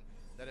burn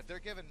that if they're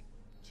given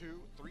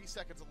 2-3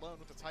 seconds alone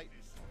with the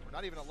Titan, or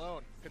not even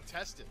alone,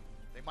 contested,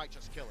 they might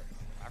just kill it.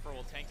 Raffer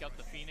will tank out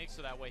the Phoenix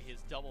so that way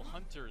his double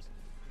hunters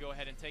can go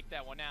ahead and take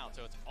that one out.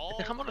 So it's all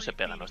Dejamos no se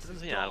pega, nos está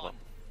enseñando algo.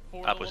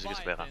 Ah, pues sí que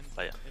se pega,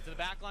 vaya.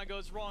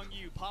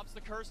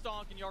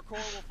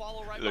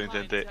 Lo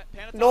intenté.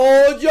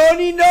 ¡No,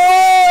 Johnny,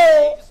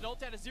 no! ¡No!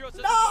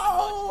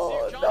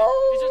 ¡No!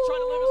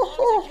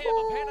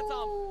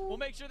 We'll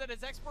make sure that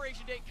his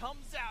expiration date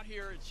comes out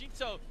here.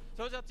 Shinto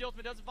throws out the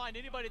ultimate, doesn't find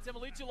anybody. It's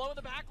Emily too low in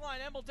the back line.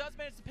 Emil does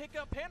manage to pick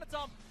up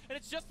Panatom, and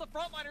it's just the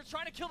frontliners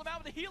trying to kill them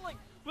out with the healing.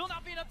 Will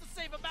not be enough to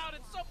save him out,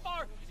 and so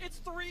far, it's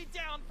 3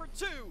 down for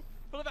 2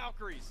 for the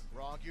Valkyries.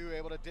 Rongu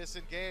able to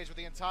disengage with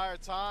the entire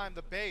time.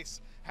 The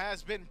base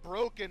has been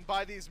broken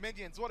by these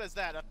minions. What is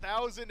that,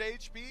 1,000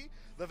 HP?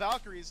 The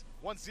Valkyries,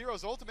 once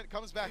Zero's ultimate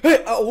comes back.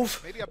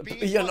 Uf,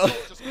 yo no.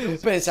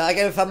 Pensaba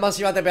que el Fatman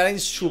se iba a tepear en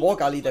su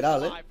boca,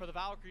 literal,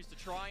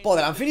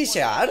 ¿Podrán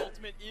finishear?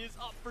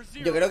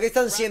 Yo creo que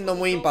están siendo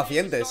muy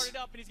impacientes.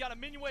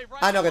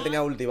 Ah, no, que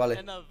tenía ulti,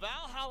 vale.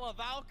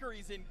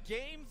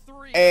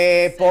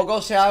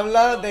 Poco se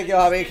habla de que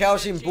os habéis quedado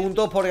sin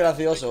puntos por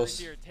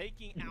graciosos. Hey,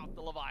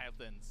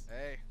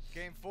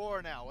 game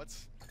 4 now.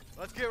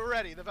 Let's get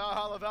ready. The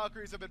Valhalla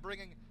Valkyries have been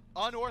bringing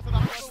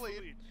unorthodox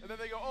lead, and then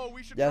they go, oh,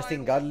 we should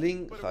Justin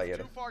Gatling, hi-rez.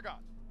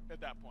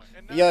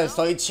 Yo Yo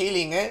estoy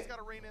chilling,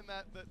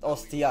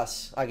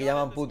 Hostias, aquí ya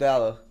me han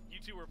puteado. You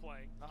two were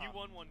playing. You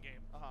won 1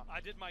 game. I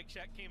did my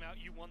check, came out,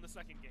 you won the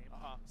 2nd game.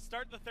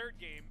 Start the 3rd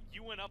game,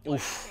 you went up.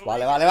 Uf,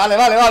 vale.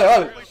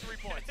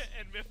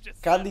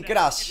 Candy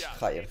Crush,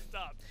 hi-rez.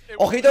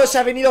 Ojito, se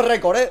ha venido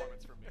récord,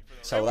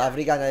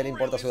 Sudáfrica, a nadie le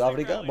importa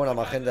Sudáfrica. Bueno,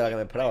 más gente de la que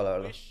me esperaba, la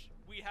verdad.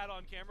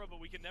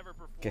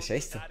 ¿Qué es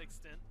esto?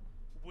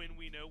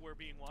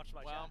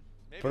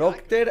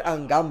 Procter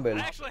and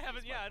Gamble.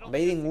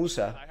 Made in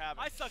USA.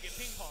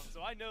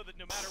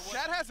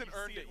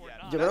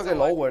 Yo creo que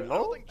lower,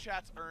 ¿no?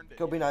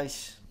 ¿Qué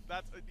opináis?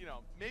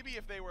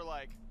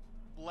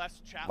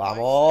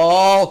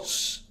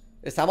 ¡Vamos!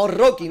 Estamos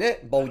rocking,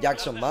 Bo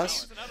Jackson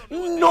más.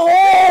 ¡No!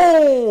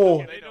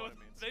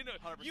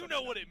 You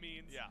know what it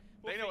means.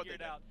 We'll figure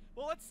it out.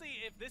 Well, let's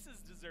see if this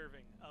is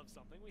deserving of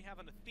something. We have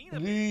an Athena.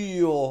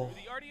 Tío.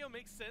 The RDO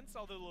makes sense,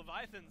 although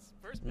Leviathan's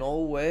first. No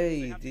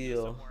way,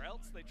 tío. Somewhere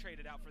else. They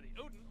traded out for the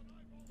Odin.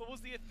 But was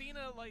the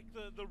Athena like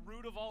the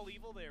root of all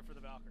evil there for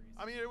the Valkyries?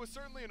 I mean, it was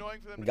certainly annoying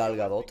for them. Gal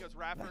Gadot.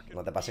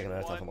 No te pases que no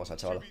eres tan famosa,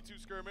 chaval.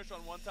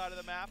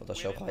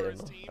 Photoshop higher,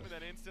 ¿no? And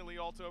then instantly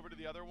ult over to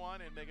the other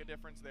one and make a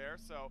difference there.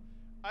 So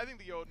I think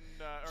the Odin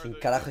 ¿Quién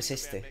carajo es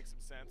este?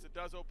 It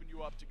does open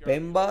you up to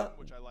Pemba.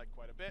 which I like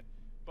quite a bit.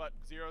 But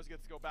Zeros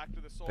gets to go back to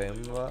the soul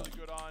Pemba. really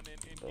good on in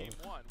game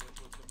 1, which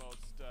was the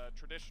most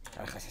traditional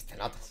Carajo es este, of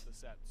notas. the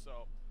set.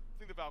 So I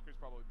think the Valkyries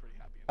probably pretty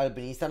happy.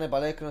 Alpinista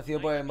nepalés conocido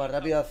por el más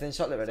rápido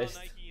ascenso al Everest.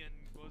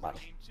 Vale.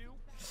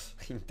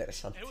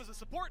 Interesante. It was a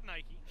support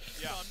Nike,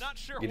 so I'm not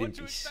sure what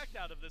to expect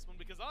out of this one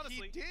because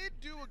honestly, he did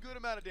do a good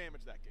amount of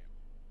damage that game.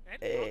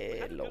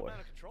 Lower.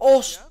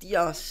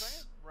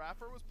 ¡Hostias!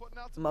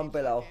 Me han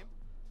pelado.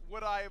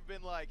 Would I have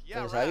been like,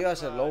 yeah, Pensaba que iba a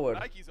ser lower.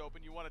 Nike's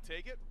open, you want to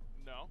take it?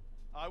 No,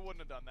 I wouldn't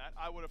have done that.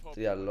 I would have hoped.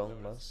 Estoy al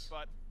long más.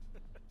 But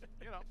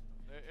you know,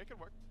 it could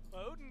work.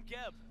 Odin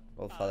Geb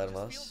Godfather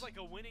más. feels like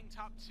a winning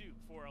top 2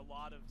 for a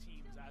lot of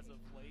teams as of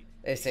late.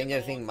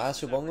 Stranger Things más,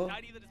 supongo.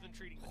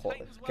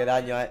 Joder, qué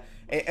daño,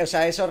 o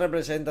sea, eso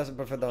representa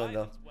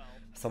perfectamente.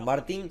 Aston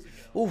Martin.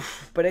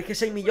 Uff, pero es que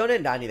 6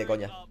 millones, nah, ni de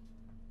coña.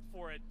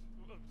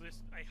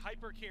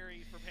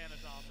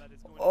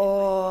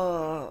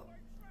 Oh.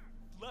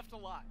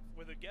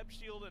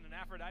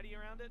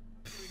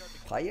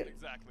 Fire.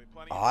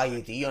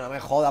 Ay, tío, no me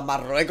jodas.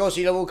 Marruecos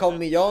sí lo busca 1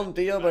 millón,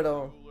 tío,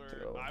 pero.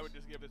 I would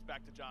just give this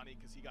back to Johnny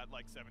because he got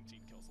like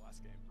 17 kills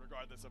last game,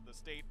 regardless of the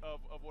state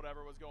of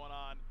whatever was going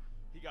on.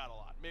 He got a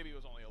lot. Maybe it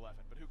was only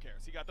 11, but who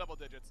cares? He got double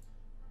digits.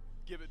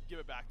 Give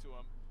it back to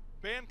him.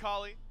 Ban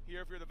Kali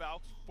here if you're the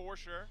Valks, for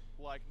sure.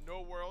 Like,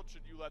 no world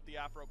should you let the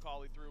Afro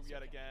Kali through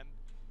yet again.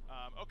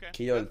 Okay.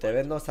 Kyo, el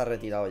Tevez no está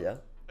retirado ya.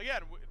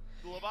 Again,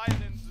 the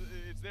Leviathans,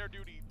 it's their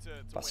duty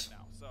to win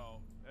now. So,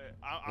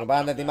 no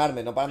paran de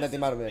timarme, no paran de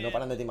timarme, no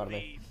paran de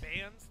timarme.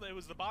 It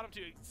was the bottom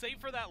 2, save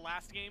for that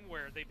last game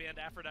where they banned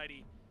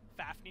Aphrodite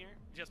Fafnir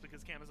just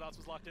because Camazotz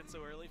was locked in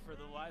so early for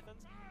the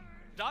Leviathans.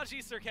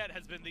 Dodgy Circuit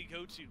has been the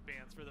go-to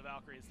bans for the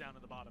Valkyries down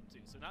in the bottom 2,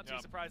 so not too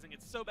surprising.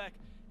 It's Sobek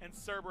and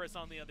Cerberus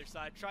on the other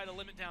side. Try to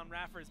limit down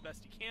Raffer as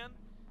best you can,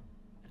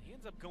 and he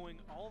ends up going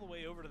all the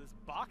way over to this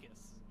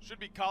Bacchus. Should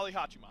be Kali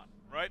Hachiman,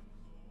 right?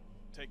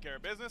 Take care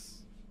of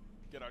business,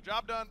 get our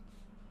job done,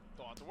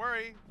 don't have to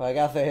worry. ¿Para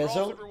qué haces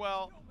eso? Super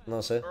well. No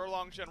sé.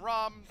 Erlong Shen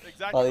Ram,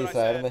 exactly Para what I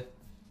said distraerme.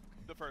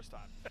 the first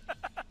time.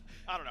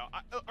 I don't know.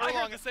 I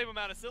heard the same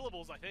amount of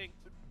syllables, I think.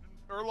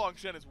 Erlong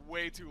Shen is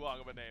way too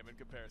long of a name in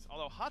comparison.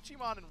 Although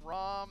Hachiman and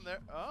Ram,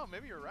 oh,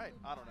 maybe you're right.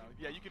 I don't know.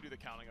 Yeah, you can do the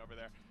counting over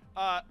there.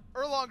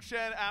 Erlong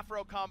Shen,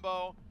 Afro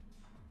combo,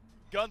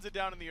 guns it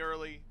down in the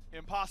early.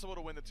 Impossible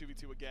to win the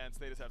 2v2 against.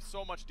 They just have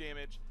so much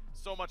damage,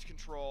 so much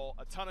control,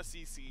 a ton of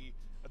CC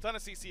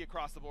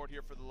across the board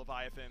here for the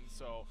Leviathans.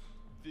 So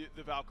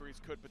the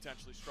Valkyries could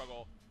potentially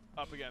struggle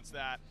up against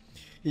that.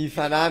 Y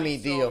Fanami,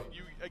 tío.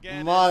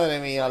 Madre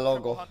mía,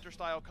 loco. Hunter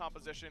style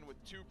composition with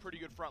 2 pretty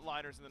good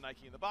frontliners in the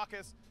Nike and the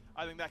Bacchus.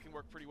 I think that can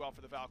work pretty well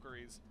for the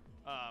Valkyries.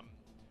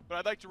 But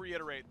I'd like to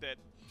reiterate that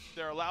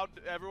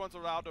everyone's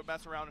allowed to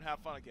mess around and have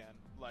fun again.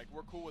 Like,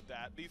 we're cool with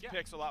that. These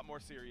picks are a lot more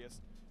serious.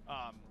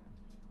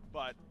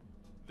 But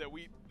that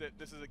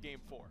this is a game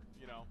 4,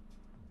 you know?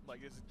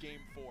 Like, this is game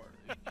 4.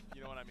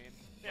 You know what I mean?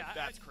 Yeah, like,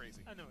 that's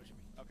crazy. I know what you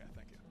mean. Okay,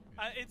 thank you.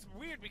 It's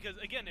weird because,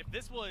 again, if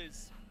this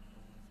was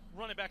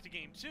running back to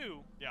game 2,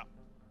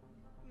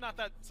 not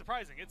that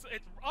surprising. It's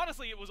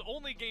honestly, it was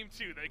only game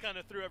 2 that kind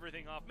of threw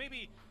everything off.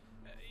 Maybe,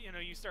 you know,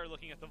 you start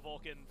looking at the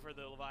Vulcan for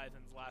the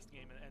Leviathans last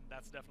game, and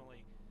that's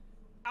definitely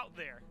out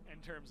there in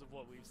terms of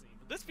what we've seen.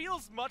 But this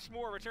feels much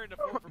more return to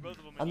form for both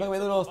of them. Anda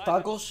comiendo unos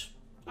tacos.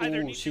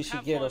 Sí,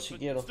 sí quiero, sí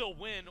quiero. Still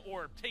win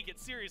or take it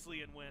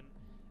seriously and win.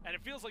 And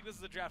it feels like this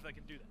is a draft that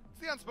can do that. It's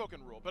the unspoken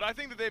rule, but I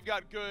think that they've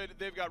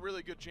got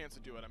really good chance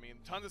to do it. I mean,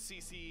 tons of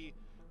CC,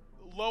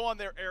 low on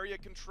their area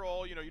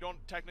control. You know, you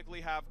don't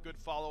technically have good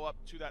follow-up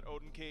to that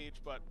Odin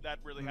cage, but that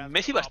really has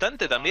Messi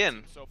bastante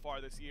también. So far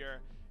this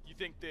year. You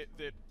think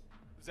that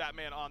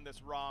Zapman on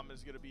this ROM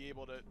is going to be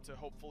able to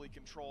hopefully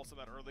control some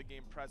of that early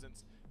game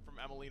presence from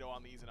Emilito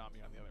on the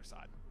Izanami on the other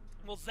side.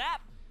 Well,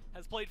 Zap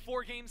has played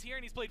 4 games here,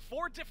 and he's played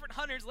 4 different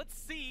hunters. Let's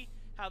see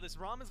how this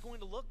ROM is going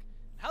to look,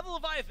 how the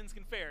Leviathans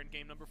can fare in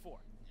game number 4.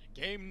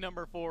 Game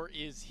number 4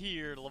 is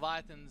here. The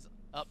Leviathans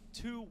up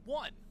 2-1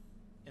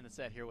 in the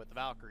set here with the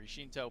Valkyrie.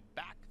 Shinto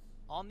back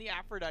on the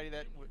Aphrodite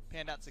that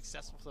panned out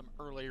successful for them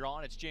earlier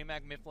on. It's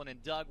J-Mac, Mifflin,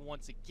 and Doug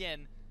once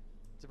again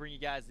to bring you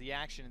guys the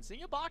action. And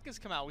seeing Bacchus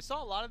come out, we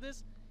saw a lot of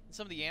this in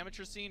some of the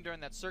amateur scene during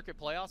that circuit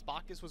playoffs.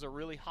 Bacchus was a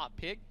really hot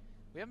pick.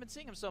 We haven't been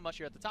seeing him so much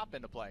here at the top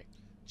end of play.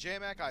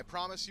 J-Mac, I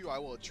promise you I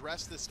will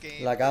address this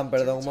game. La Cam,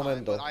 perdón un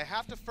momento. But I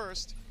have to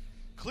first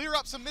clear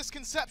up some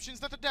misconceptions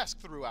that the desk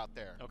threw out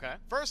there. Okay.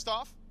 First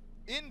off,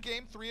 in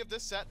game 3 of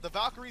this set, the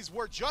Valkyries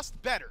were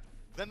just better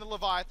than the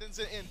Leviathans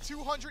in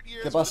 200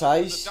 years. ¿Qué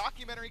pasáis? The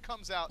documentary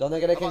comes out.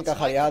 ¿Dónde crees que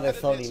encajaría de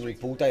Sony? Ni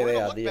puta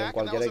idea, tío. En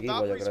cualquier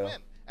equipo, yo creo.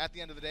 At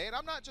the end of the day, and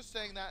I'm not just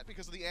saying that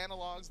because of the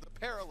analogs, the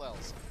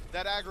parallels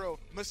that Aggro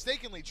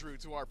mistakenly drew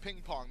to our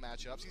ping pong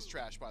matchups. He's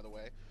trash, by the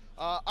way.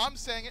 I'm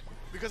saying it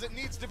because it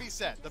needs to be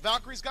said. The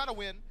Valkyries got to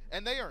win,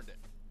 and they earned it.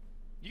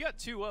 You got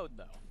 2-0'd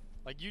though.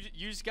 Like you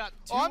just got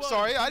 2-0. Oh, I'm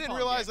sorry. I didn't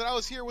realize that I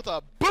was here with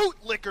a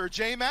bootlicker,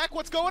 J-Mac.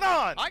 What's going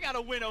on? I got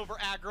a win over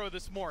Aggro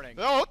this morning.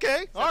 Oh,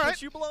 okay. All right.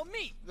 Puts you below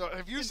me.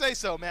 If you say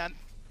so, man.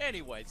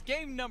 Anyways,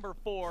 game number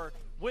 4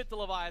 with the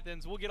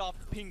Leviathans. We'll get off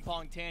the ping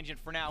pong tangent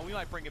for now. We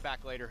might bring it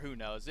back later. Who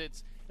knows?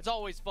 It's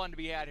always fun to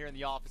be out here in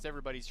the office.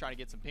 Everybody's trying to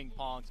get some ping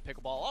pong,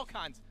 pickleball, all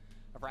kinds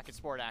of racket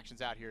sport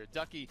actions out here.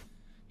 Ducky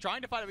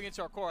trying to fight up against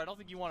our core. I don't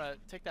think you want to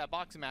take that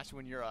boxing match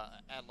when you're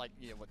at like,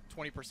 you know, with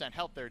 20%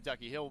 health there,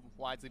 Ducky. He'll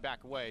wisely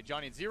back away.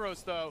 Johnny and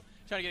Zeros, though,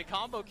 trying to get a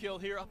combo kill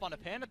here up on a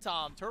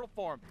Panatom. Turtle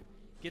form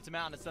gets him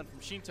out, and a stun from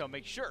Shinto.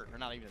 Make sure, or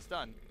not even a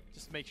stun,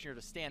 just make sure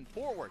to stand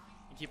forward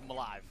and keep him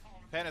alive.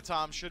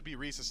 Panatom should be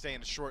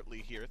resustained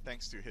shortly here,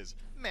 thanks to his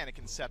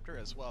Mannequin Scepter,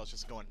 as well as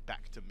just going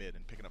back to mid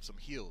and picking up some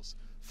heals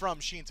from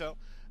Shinto.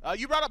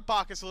 You brought up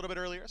Bacchus a little bit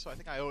earlier, so I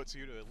think I owe it to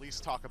you to at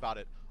least talk about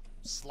it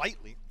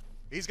slightly.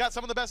 He's got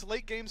some of the best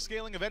late game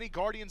scaling of any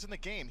Guardians in the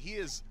game. He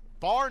is,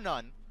 bar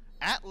none,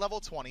 at level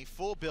 20,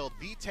 full build,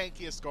 the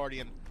tankiest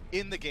Guardian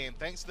in the game,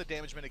 thanks to the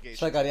damage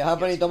mitigation.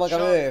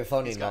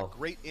 He's got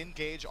great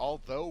engage,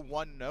 although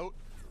one note,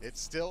 it's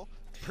still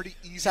pretty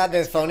easy. O sea,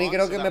 de Sony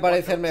creo que me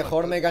parece el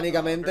mejor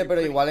mecánicamente, pero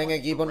igual en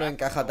equipo no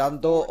encaja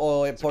tanto,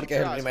 o es porque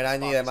es el primer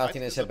año y además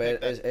tiene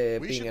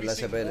ping en la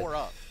SPL.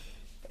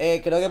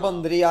 Creo que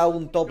pondría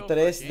un top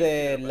 3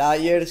 de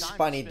hi-rez,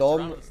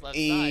 Panitom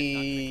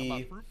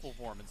y...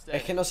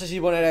 Es que no sé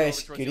si poner a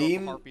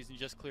Scream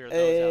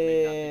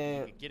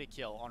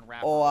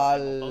o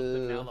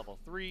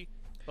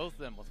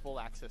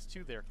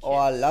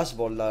al Last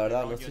Ball, la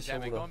verdad, no estoy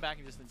seguro.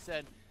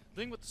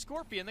 With the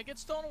Scorpion that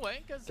gets stolen away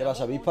because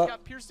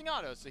got piercing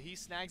auto, so he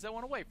snags that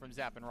one away from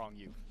Zap and Wrong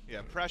You.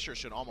 Yeah, pressure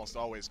should almost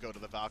always go to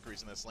the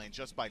Valkyries in this lane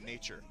just by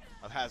nature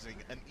of having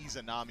an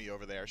Izanami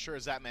over there. Sure,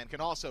 Zapman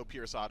can also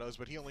pierce autos,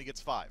 but he only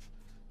gets 5.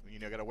 You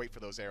know, gotta wait for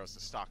those arrows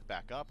to stock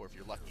back up, or if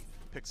you're lucky,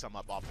 pick some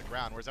up off the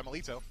ground. Whereas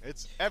Emilito,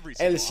 it's every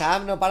single El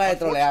Sam no para de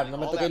trolear, no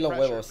me toques los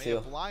huevos,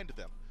 tío.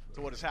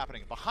 To what is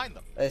happening behind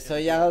them. Eso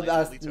ya no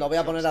voy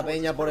a poner a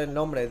Peña por el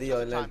nombre, tío,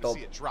 en el top.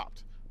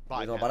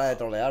 Y no para de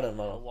trolear,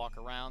 hermano.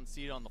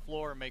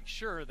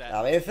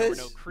 A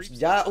veces,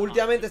 ya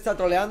últimamente está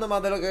troleando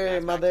más de lo que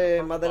más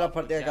de las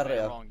partidas de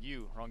carrera. Wrong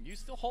You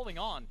still holding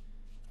on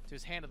to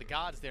his hand of the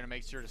gods there to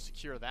make sure to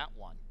secure that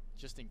one,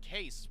 just in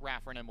case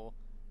Raffernan will,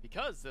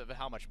 because of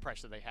how much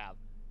pressure they have,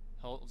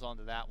 holds on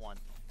to that one.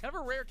 Kind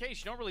of a rare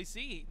case. You don't really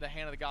see the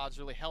hand of the gods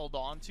really held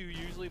on to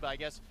usually, but I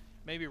guess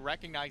maybe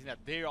recognizing that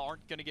they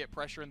aren't going to get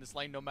pressure in this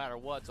lane no matter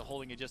what, so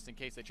holding it just in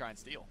case they try and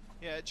steal.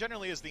 Yeah, it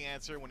generally is the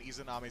answer when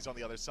Izanami's on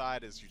the other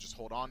side, is you just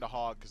hold on to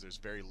Hog because there's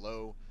very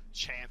low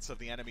chance of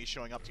the enemy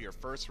showing up to your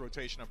first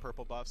rotation of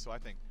purple buff, so I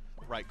think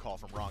right call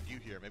from Wrong You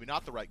here. Maybe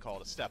not the right call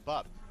to step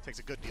up. Takes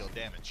a good deal of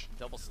damage.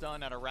 Double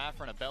stun out of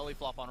Raffer and a belly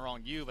flop on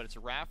Wrong You, but it's a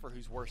Raffer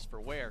who's worse for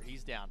wear.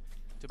 He's down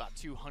to about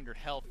 200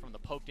 health from the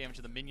poke damage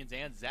of the minions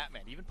and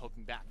Zapman, even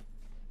poking back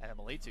at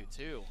Emilito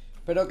too.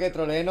 Pero que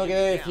trolee no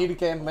quiere decir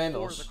que es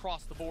menos.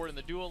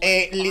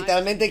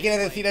 Literalmente quiere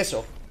decir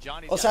eso.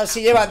 O sea,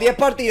 si lleva 10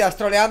 partidas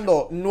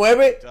troleando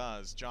 9,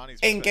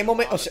 ¿en qué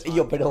momento? O sea,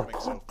 yo, pero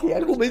 ¿qué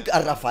argumento?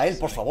 A Rafael,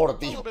 por favor,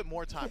 tío.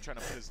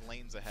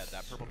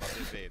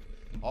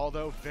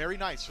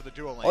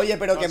 Oye,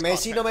 pero que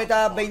Messi no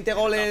meta 20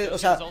 goles, o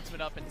sea,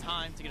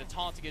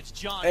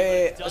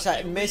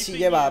 Messi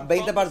lleva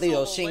 20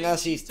 partidos sin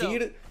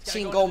asistir,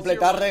 sin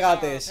completar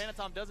regates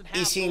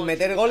y sin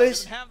meter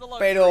goles,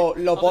 pero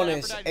lo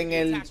pones en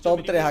el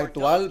top 3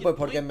 actual, pues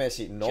porque es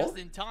Messi, ¿no?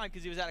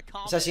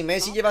 O sea, si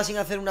Messi lleva sin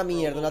hacer una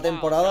mierda una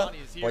temporada,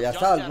 pues ya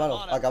está,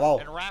 hermano, acabado.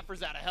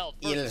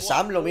 Y el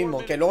Sam lo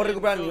mismo, que luego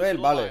recupera el nivel,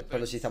 vale,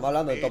 pero si estamos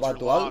hablando del top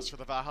actual,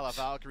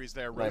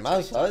 no hay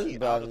más, ¿sabes?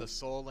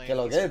 Que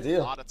lo que es,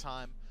 tío.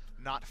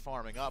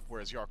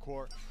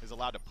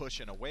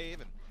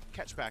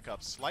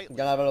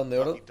 Gana el Balón de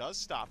Oro.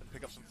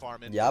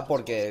 Ya,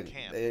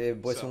 porque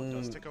pues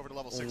un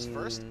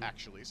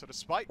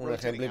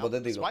ejemplo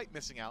hipotético.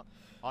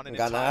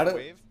 Ganar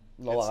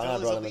lo va a ganar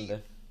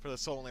probablemente.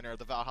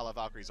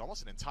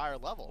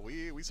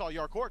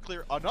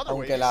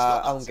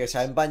 Aunque se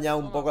ha empañado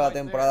un poco la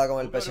temporada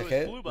con el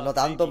PSG, no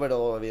tanto,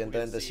 pero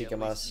evidentemente sí que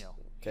más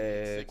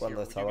que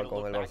cuando estaba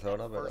con el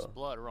Barcelona, pero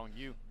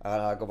ha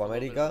ganado la Copa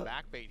América.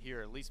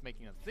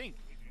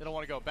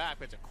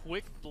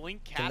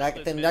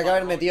 Tendría que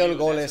haber metido el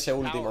gol ese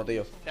último,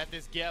 tío.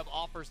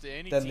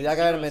 Tendría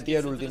que haber metido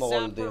el último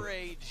gol, tío.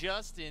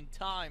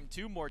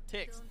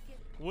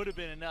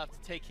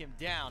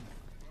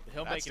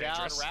 He'll make it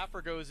out.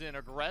 Raffer goes in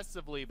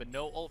aggressively, but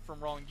no ult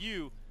from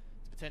Rongyu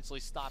to potentially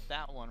stop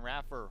that one.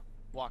 Raffer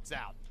walks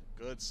out.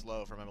 Good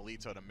slow from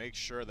Emilito to make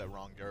sure that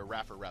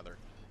Raffer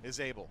is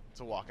able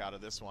to walk out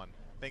of this one.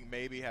 I think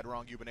maybe had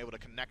Rongyu been able to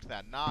connect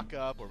that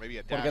knockup or maybe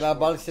a dash. Porque las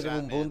Valks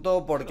tienen un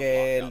punto,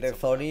 porque el de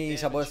Zoni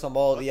se ha puesto en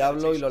modo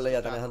Diablo y los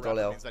Leviathanes han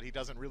troleado. That he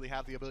doesn't really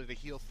have the ability to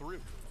heal through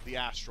the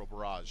astral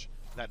barrage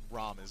that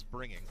Rom is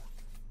bringing.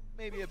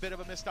 Maybe a bit of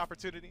a missed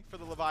opportunity for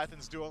the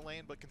Leviathans duo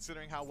lane, but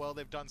considering how well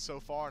they've done so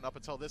far and up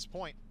until this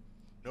point,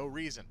 no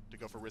reason to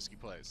go for risky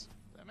plays.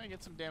 That may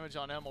get some damage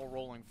on Emil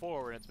rolling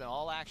forward. It's been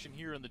all action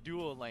here in the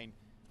duo lane,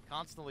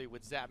 constantly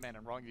with Zapman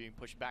and Rongyu being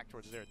pushed back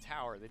towards their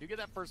tower. They do get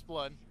that first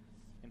blood,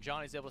 and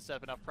Johnny's able to set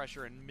up enough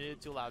pressure in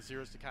mid to allow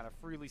Zeros to kind of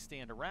freely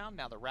stand around.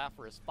 Now the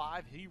Raffer is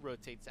 5. He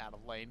rotates out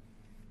of lane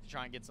to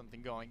try and get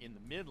something going in the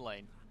mid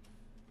lane.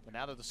 But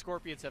now that the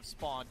Scorpions have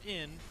spawned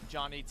in,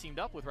 Johnny teamed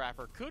up with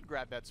Raffer, could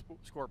grab that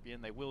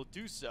Scorpion. They will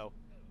do so,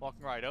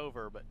 walking right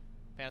over, but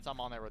Phantom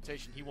on that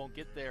rotation. He won't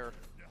get there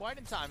quite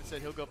in time.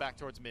 Instead, he'll go back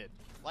towards mid.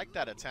 Like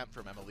that attempt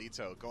from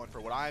Emilito, going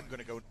for what I'm going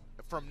to go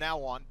from now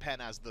on,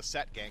 Pen as the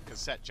Set gank, because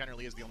Set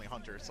generally is the only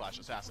hunter /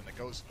 assassin that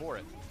goes for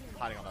it.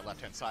 Hiding on that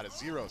left-hand side as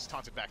Zeros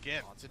taunted back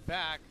in. Taunted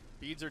back.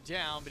 Beads are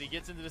down, but he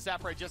gets into the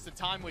Samurai just in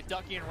time with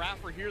Ducky and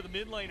Raffer here. The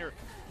mid laner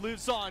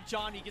lives on.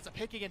 Johnny gets a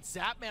pick against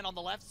Zapman on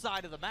the left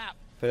side of the map.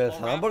 Pero el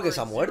Zaman porque se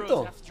ha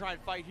muerto.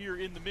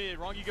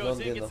 No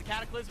entiendo.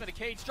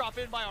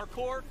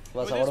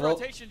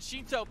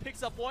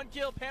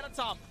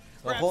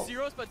 Ojo.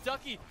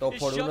 2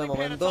 por 1 de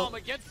momento. 2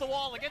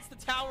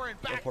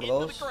 por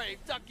 2.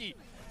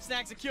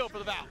 Snags a kill for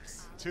the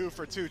Valks. 2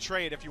 for 2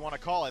 trade, if you want to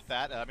call it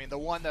that. I mean, the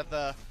one that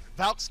the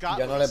Valks got.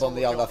 Yo no le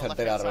pondría onda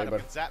certera a River.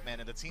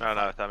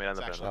 No, está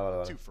mirando.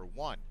 Vale. 2 for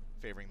 1.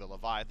 Favoring the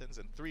Leviathans,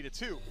 and 3 to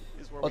 2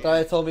 is where otra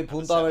vez todos mis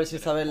puntos, a ver si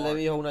esta vez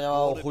Levi o una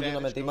llamada o Julio no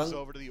me timan.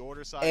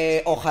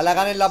 Ojalá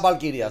ganen las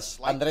Valkyrias,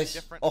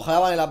 Andrés. Ojalá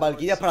ganen las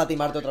Valkyrias para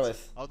timarte otra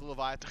vez.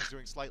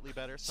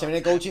 ¿Se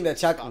viene coaching de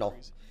Chuck? No.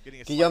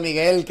 Que yo,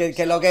 Miguel, ¿qué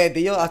es lo que es,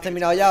 tío? ¿Has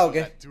terminado ya o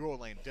qué?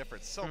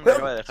 Me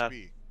acaba de dejar.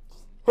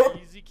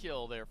 Easy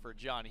kill there for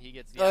Johnny. He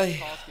gets the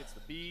toss, gets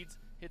the beads,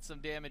 hits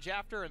some damage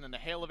after, and then the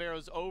hail of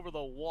arrows over the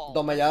wall.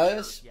 2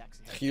 mellades.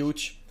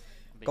 Huge.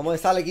 ¿Cómo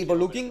está el equipo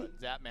looking?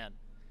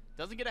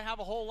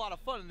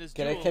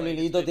 ¿Crees que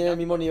Milito tiene el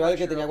mismo nivel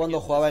que tenía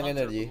cuando jugaba en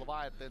Energy?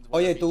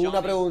 Oye, tú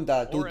una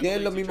pregunta. ¿Tú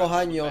tienes los mismos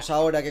años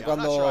ahora que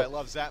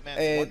cuando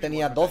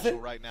tenías 12?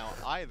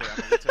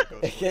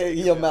 Es que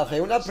Guillo, me hace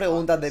unas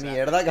preguntas de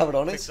mierda,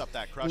 cabrones.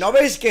 ¿No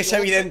veis que es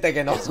evidente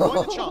que no?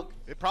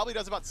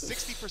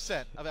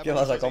 ¿Qué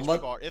pasa,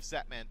 Combat?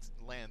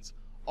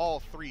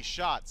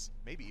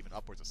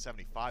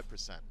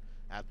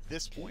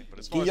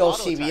 Guillo,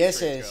 si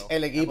vieses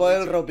el equipo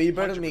del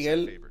Ropiper,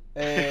 Miguel...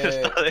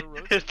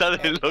 está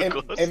de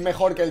locos. Es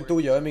mejor que el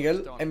tuyo,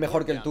 Miguel. Es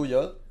mejor que el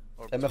tuyo,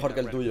 Es mejor que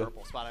el tuyo.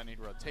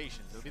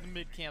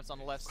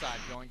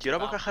 Quiero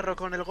bocajarro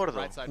con el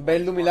gordo.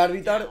 Bellum y el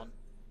Arbitar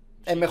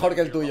es mejor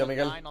que el tuyo,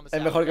 Miguel.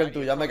 Es mejor que el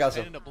tuyo, hazme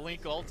caso.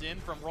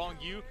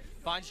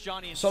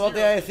 Solo te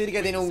voy a decir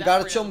que tiene un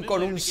Garchomp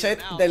con un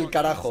set del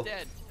carajo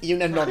y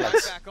un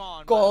Snorlax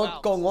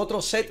con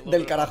otro set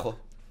del carajo.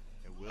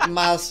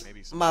 Más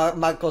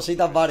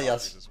cositas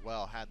varias.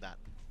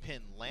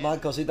 Más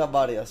cositas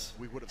varias.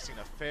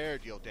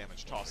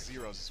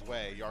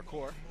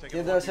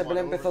 Siento que ese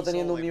pelea empezó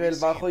teniendo un nivel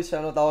bajo y se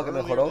ha notado que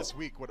mejoró.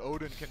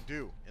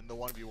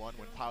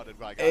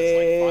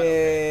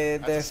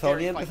 De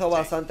Sony empezó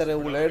bastante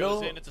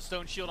regulero.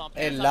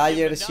 El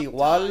Layers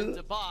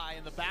igual.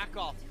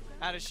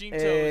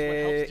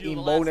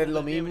 Inbound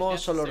lo mismo,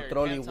 solo el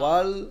troll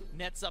igual.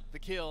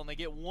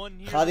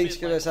 Hadix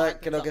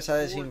creo que se ha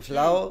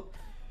desinflado.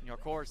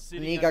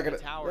 Nika Nika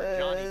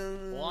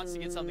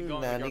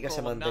se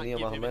ha mantenido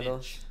más o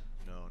menos.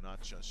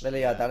 De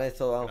Leviathanes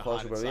todos han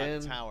jugado súper bien.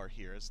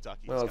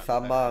 Bueno, el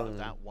Zamban,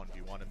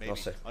 no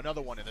sé.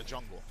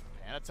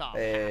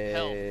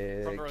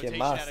 ¿Quién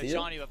más,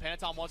 tío?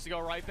 Panatom wants to go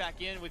right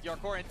back in with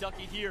Yarkor and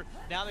Ducky here.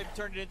 Now they've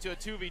turned it into a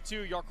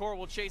 2v2. Yarkor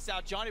will chase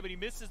out Johnny, but he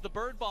misses the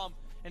bird bomb.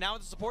 And now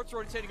the support's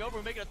rotating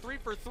over, making a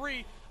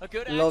 3-for-3. A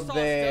good los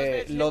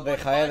de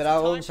hi-rez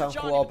Dragons han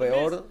jugado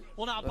peor.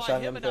 O sea,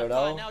 han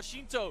empeorado.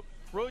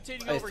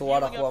 Esto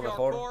ahora juega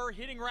mejor.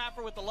 Hitting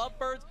Rapper with the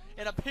Lovebirds,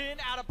 and a pin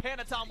out of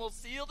Panatom will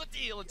seal the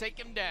deal and take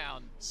him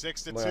down.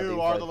 6-2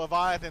 are the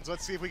Leviathans.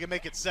 Let's see if we can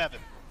make it 7.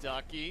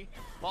 Ducky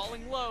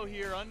falling low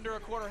here, under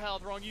a quarter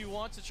health. Rongu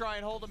wants to try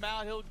and hold him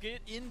out. He'll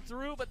get in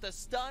through, but the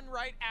stun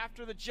right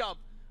after the jump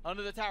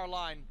under the tower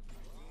line.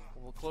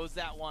 We'll close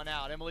that one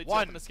out. Emily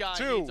up in the sky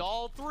needs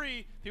all 3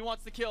 if he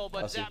wants to kill,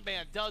 but that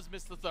man does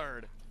miss the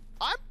 3rd.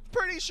 I'm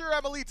pretty sure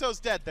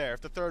Emilito's dead there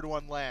if the 3rd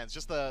one lands.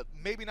 Just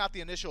maybe not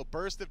the initial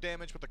burst of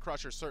damage, but the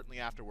crusher certainly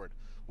afterward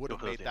would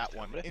have made that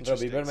one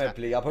interesting. Reviver, ¿me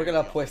explica por qué le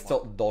has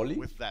puesto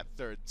Dolly?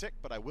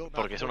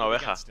 Porque es una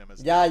oveja.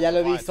 Ya lo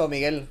he visto,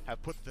 Miguel.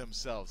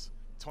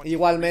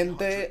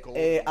 Igualmente,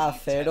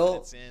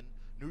 Acero.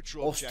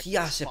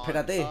 Hostias,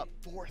 espérate.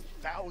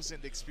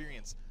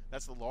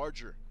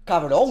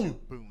 Cabrón.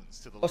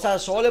 O sea,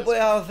 solo le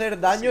puedes hacer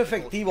daño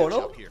efectivo,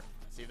 ¿no?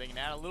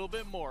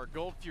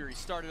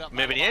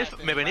 Me venía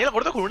el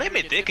gordo con una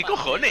MT, ¿qué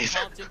cojones?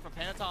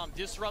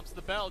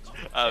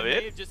 A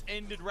ver.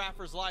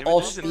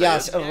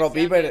 Hostias,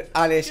 Ropiper,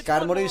 al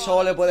Skarmory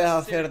solo le puedes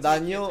hacer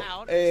daño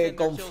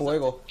con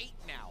fuego.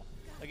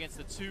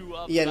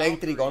 Y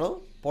eléctrico,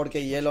 ¿no?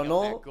 Porque hielo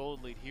no.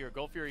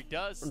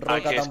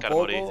 Roca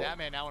tampoco.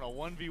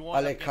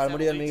 Al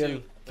Skarmory del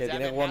Miguel, que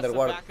tiene Wonder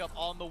Ward.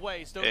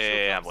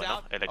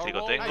 Bueno,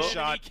 eléctrico tengo.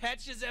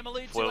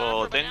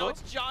 Fuego tengo.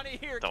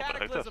 Todo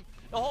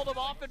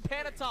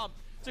perfecto.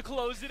 Qué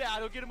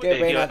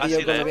pena,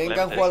 tío, con lo bien que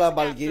han jugado las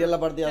Valkyrias en la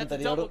partida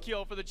anterior.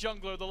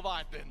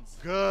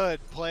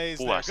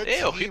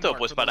 Ojito,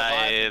 pues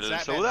para el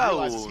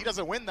showdown.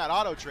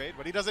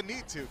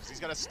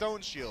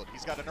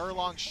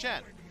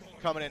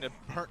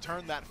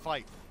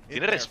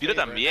 Tiene respiro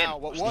también.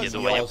 Hostia,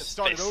 tú vaya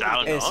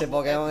pesado, ¿no? Ese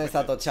Pokémon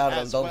está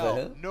tochardo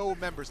entonces, No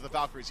members of the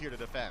Valkyries here to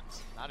defend.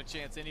 Not a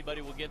chance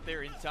anybody will get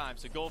there in time.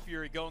 So Gold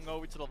Fury going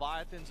over to the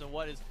Leviathans, and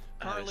what is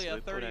currently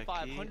a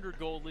 3,500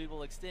 gold lead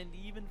will extend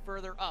even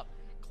further up,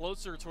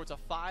 closer towards a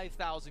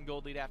 5,000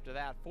 gold lead after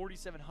that.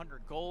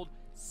 4,700 gold,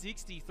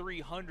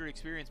 6,300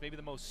 experience, maybe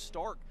the most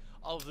stark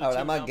of the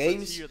 ¿Habrá más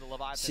games?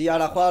 Sí,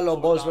 ahora juegan los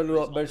Balls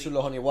versus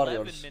los Honey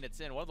Warriors. 11 minutes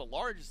in, one of the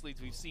largest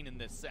leads we've seen in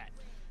this set.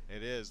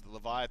 It is. The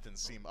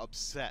Leviathans seem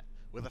upset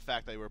with the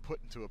fact they were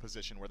put into a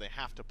position where they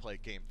have to play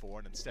game 4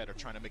 and instead are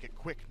trying to make it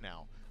quick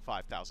now.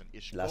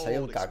 5,000-ish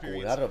gold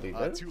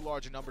experience. Too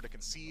large a number to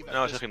conceive.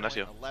 No, es el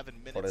gimnasio.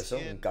 Por eso,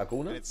 un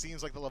Kakuna. It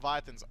seems like the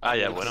Leviathans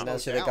ya, bueno.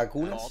 ¿Gimnasio de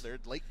Kakunas? Their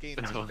late game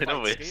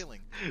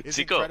scaling is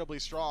Chico. incredibly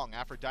strong.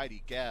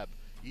 Aphrodite, Geb,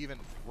 even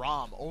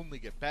Rom only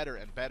get better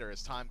and better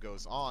as time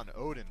goes on.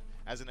 Odin,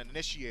 as an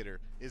initiator,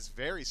 is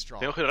very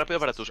strong. Tengo giro rápido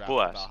para tus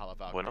púas.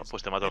 Bueno,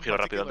 pues te mato el giro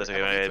rápido antes de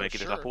que me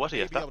quites las púas y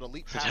ya está.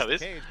 ¿Ya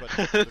ves?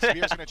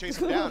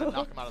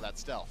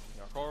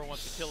 No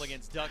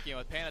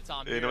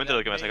me entero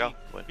de que me ha sacado.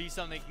 Bueno.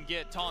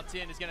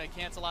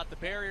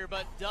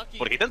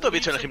 ¿Por qué hay tanto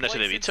bicho en el gimnasio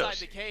de bichos? No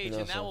sé.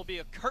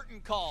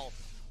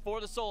 Pero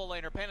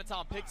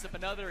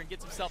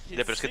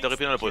es que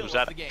Togepi no lo puedes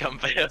usar,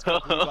 campeón.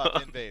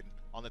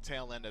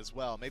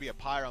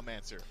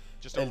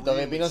 El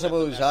Togepi no se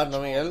puede usar, ¿no,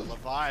 Miguel?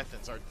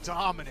 Leviathans are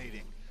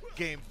dominating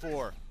game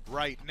 4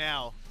 right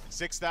now.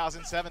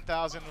 6,000,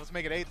 7,000, let's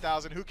make it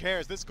 8,000. Who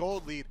cares? This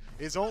gold lead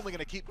is only going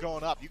to keep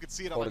going up. You can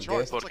see it on the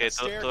charts. Porque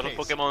todos los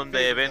Pokémon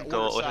de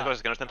evento o esas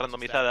cosas que no estén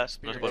randomizadas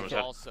no se pueden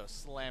usar.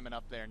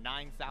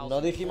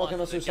 ¿No dijimos que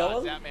no se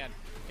usaban?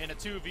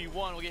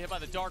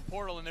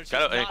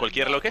 Claro, en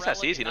cualquier lo que es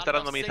así, si no está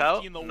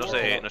randomizado, no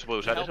se puede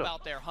usar eso.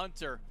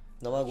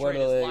 No me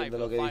acuerdo de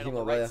lo que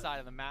dijimos, vaya. Es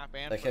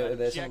que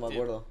de eso no me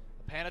acuerdo.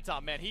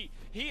 Panatom, man, he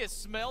has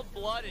smelled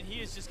blood and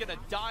he is just gonna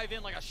dive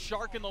in like a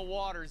shark in the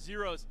water.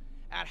 Zeros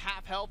at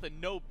half health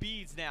and no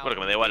beads now. Porque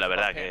me da igual, la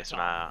verdad, que es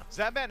una...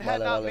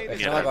 Vale. Es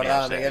que no me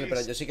acordaba, Miguel,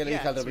 pero yo sí que le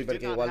dije al Reaper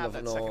que igual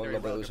no lo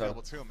puede usar.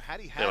 Pero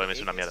bueno,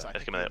 es una mierda,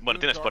 es que me da... Bueno,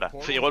 tiene espora.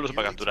 Sí, igual lo uso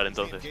para capturar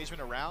entonces.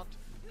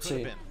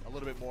 Sí.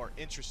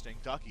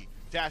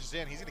 Dashes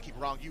in, he's going to keep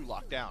Rongu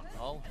locked down.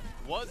 Well,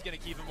 was going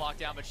to keep him locked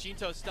down, but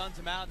Shinto stuns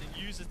him out and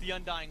uses the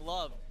Undying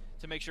Love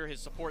to make sure his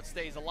support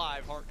stays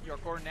alive.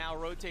 Yarkor now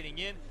rotating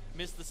in.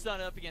 missed the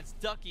stun up against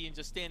Ducky and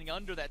just standing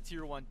under that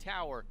tier 1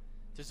 tower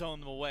to zone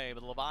them away.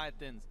 But the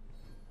Leviathans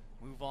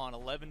move on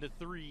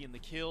 11-3 in the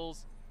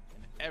kills.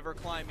 Ever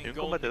climbing un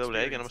combate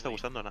doble que no me está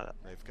gustando nada.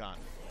 They've got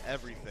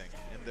everything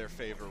in their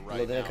favor right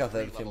Lo now. tienes que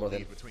hacer, 3-level 100%.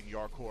 lead between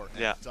Yarkor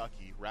and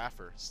Ducky.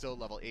 Raffer still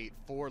level 8,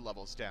 4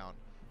 levels down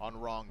on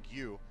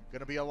Rongyu.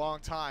 Gonna be a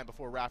long time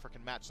before Raffer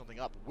can match something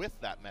up with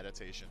that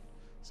meditation.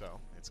 So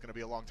it's gonna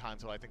be a long time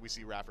until I think we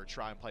see Raffer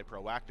try and play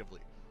proactively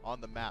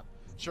on the map.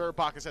 Sure,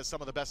 Bacchus has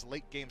some of the best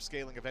late game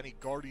scaling of any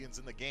Guardians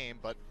in the game,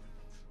 but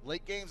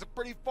late game's a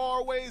pretty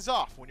far ways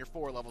off when you're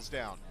 4 levels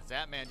down.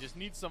 Zatman just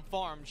needs some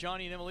farm.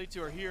 Johnny and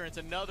Emilito are here. It's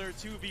another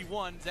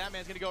 2v1.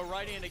 Zatman's going to go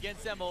right in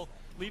against Emil.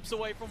 Leaps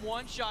away from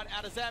one shot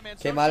out of Zatman.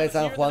 Qué mal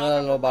están jugando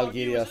a los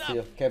Valkyrias,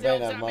 tío. Qué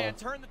pena, hermano.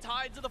 Turn the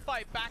tides of the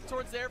fight back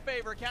towards their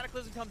favor.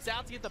 Cataclysm comes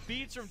out to get the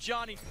beads from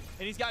Johnny,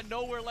 and he's got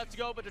nowhere left to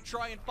go but to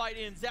try and fight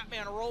in.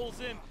 Zatman rolls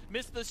in,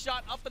 missed the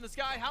shot up in the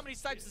sky. How many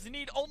snipes does he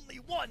need? Only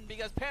one,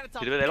 because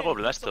Panatom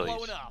is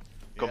low enough.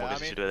 Como que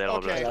sirve de algo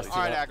okay, Blastoise.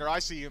 all right, Agger, I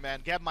see you,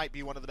 man. Geb might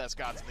be one of the best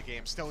gods in the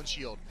game. Stone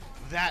Shield,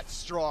 that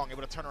strong,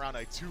 able to turn around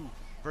a 2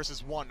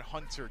 versus 1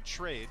 Hunter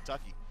trade.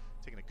 Ducky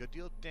taking a good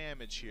deal of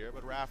damage here,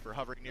 but Raffer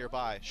hovering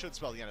nearby should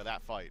spell the end of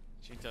that fight.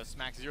 Shinto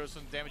smacks zeros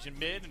some damage in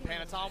mid, and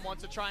Panatom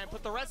wants to try and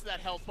put the rest of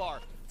that health bar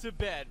to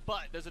bed,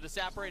 but there's a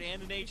Disapparate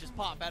and an Aegis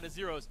pop out of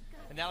zeros,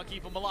 and that'll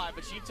keep him alive.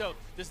 But Shinto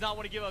does not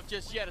want to give up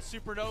just yet. A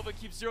Supernova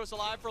keeps zeros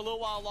alive for a little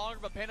while longer,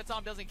 but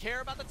Panatom doesn't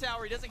care about the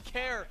tower. He doesn't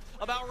care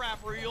about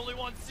Raffer. He only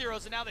wants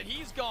zeros, and now that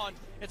he's gone,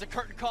 it's a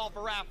curtain call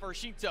for Raffer.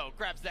 Shinto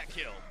grabs that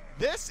kill.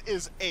 This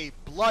is a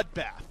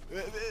bloodbath.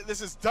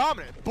 This is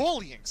dominant.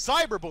 Bullying,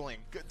 cyberbullying.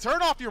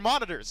 Turn off your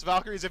monitors,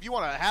 Valkyries, if you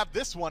want to have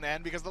this one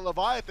end, because the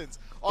Leviathans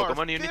are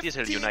Pokémon Unity es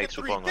el Unite,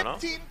 supongo, ¿no? No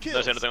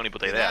sé, no tengo ni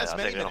puta idea.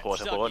 Hace que no juego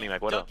ese juego, ni me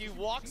acuerdo. Ducky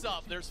walks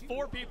up. There's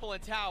 4 people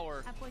in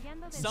tower.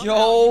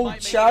 Yo,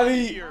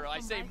 Xavi. I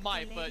say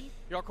might, but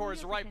Yarkor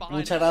is right behind.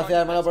 Muchas gracias,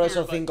 hermano, por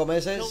esos 5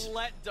 meses.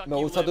 Me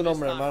gusta tu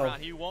nombre, hermano.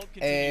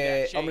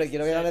 Hombre,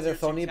 quiero que ganes de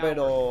Sony,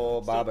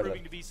 pero va a perder.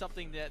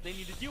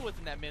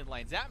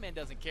 Zatman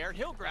doesn't care.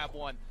 He'll grab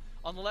one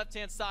on the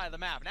left-hand side of the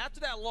map. And after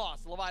that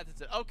loss, Leviathan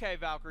said, "Okay,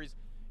 Valkyries,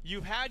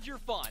 you've had your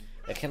fun."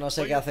 Es que no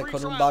sé qué haces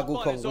con un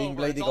Baku, con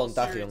Wingblade y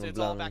Contagion, en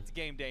plan.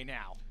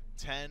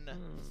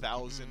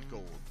 10,000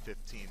 gold,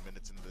 15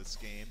 minutes into this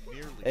game.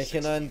 Es que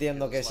no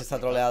entiendo qué es esta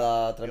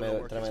troleada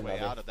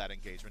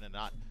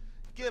tremenda,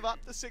 Give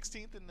up the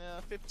 16th in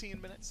 15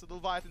 minutes. So the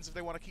Leviathans, if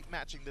they want to keep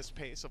matching this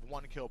pace of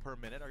 1 kill per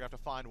minute, are going to have to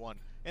find one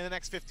in the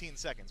next 15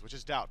 seconds, which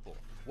is doubtful.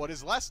 What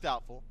is less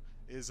doubtful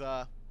is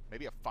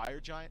maybe a Fire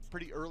Giant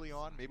pretty early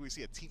on. Maybe we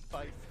see a team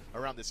fight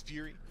around this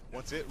Fury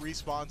once it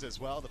respawns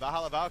as well. The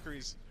Valhalla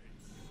Valkyries,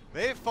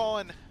 they've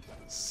fallen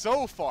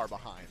so far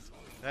behind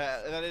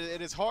that it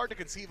is hard to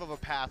conceive of a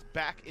path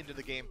back into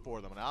the game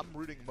for them. And I'm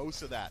rooting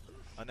most of that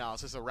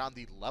analysis around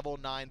the level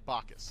 9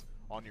 Bacchus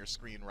on your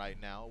screen right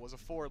now. It was a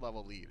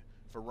 4-level lead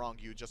for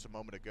Rongyu just a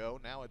moment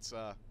ago. Now it's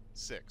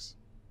 6.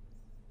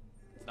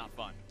 It's not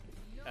fun.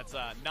 That's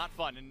not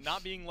fun, and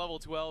not being level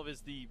 12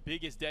 is the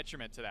biggest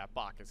detriment to that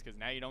Bacchus, because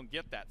now you don't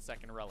get that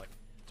second relic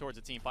towards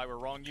a team fight where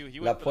Rongyu, he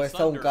went for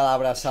the un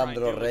cadabra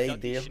Sandro Rey,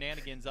 tío.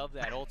 Shenanigans of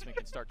that ultimate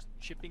can start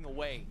chipping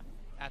away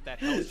at that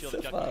health shield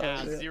that Ducky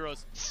has.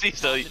 Zeros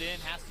it in,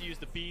 has to use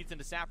the beads and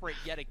to separate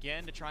yet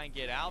again to try and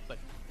get out, but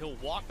he'll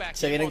walk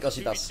back in.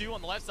 2v2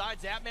 on the left side.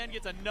 Zatman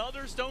gets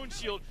another stone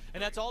shield,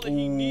 and that's all that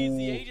he needs.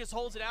 The Aegis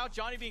holds it out.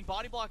 Johnny being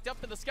body blocked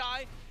up in the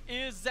sky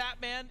is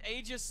Zatman.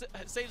 Aegis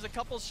saves a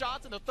couple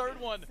shots, and the third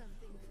one,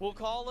 we'll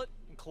call it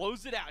and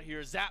close it out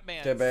here.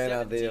 Zatman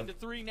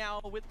 17-3 now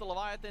with the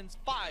Leviathans,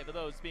 5 of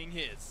those being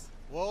his.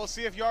 We'll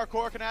see if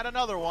Yarkor can add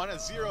another one,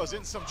 as Zero's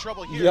in some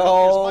trouble here.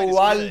 Yo,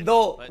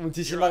 Waldo,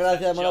 muchísimas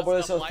gracias, hermano, por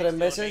esos 3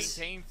 meses.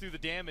 Through the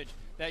damage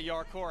that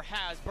Yarkor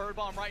has. Bird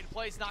bomb right in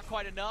place, not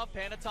quite enough.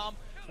 Panatom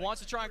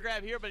wants to try and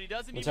grab here, but he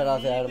doesn't even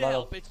need the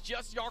help. It's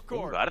just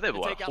Yarkor.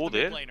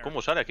 Joder,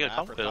 ¿cómo sale aquí el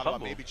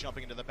Humble? Maybe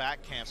jumping into the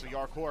back camp, so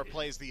Yarkor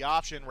plays the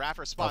option.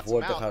 Raffer spots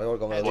him out.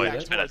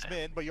 Towards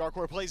mid, but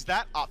Yarkor plays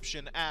that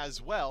option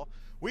as well.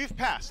 We've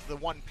passed the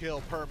 1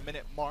 kill per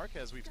minute mark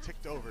as we've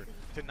ticked over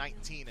to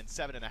 19 and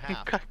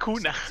 7.5.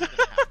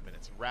 17.5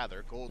 minutes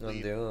rather. Gold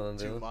lead,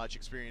 too much.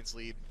 Experience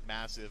lead,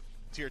 massive.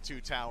 Tier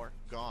 2 tower,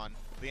 gone.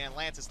 The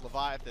Atlantis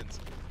Leviathans.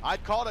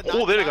 I'd call it a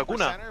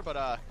 99%,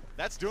 but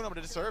that's doing them a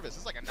disservice.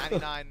 It's like a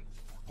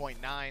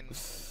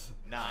 99.99.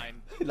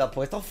 La ha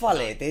puesto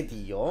falete,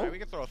 tío. We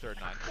can throw a third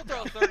 9. We'll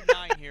throw a third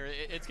 9 here.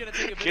 It's going to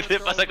take a bit ¿Qué te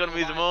pasa con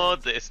mis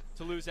motes?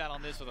 To lose out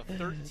on this with a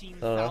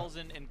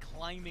 13,000 and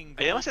climbing.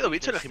 Hay demasiado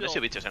bicho en el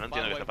gimnasio, bicho, o sea, no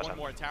entiendo qué está pasando. One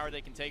more tower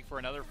they can take for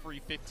another free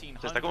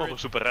 1,500. Está como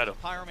súper raro.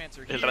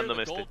 Pyromancer el here. random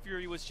The Gold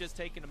Fury was just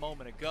taken a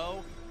moment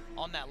ago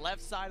on that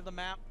left side of the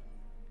map.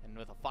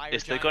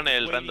 Estoy con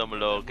el random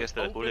lock este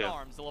de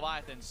Julio.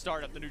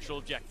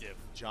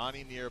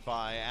 Johnny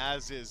nearby,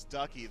 as is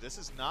Ducky. This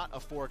is not a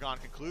foregone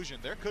conclusion.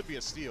 There could be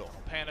a steal.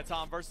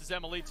 Panatom versus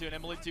Emilito,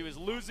 and Emilito is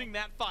losing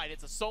that fight.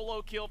 It's a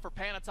solo kill for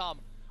Panatom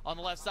on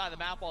the left side of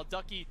the map, while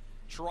Ducky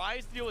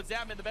tries to deal with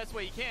Zapman the best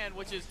way he can,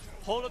 which is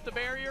hold up the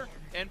barrier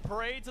and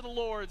pray to the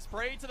lords,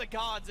 pray to the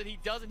gods that he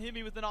doesn't hit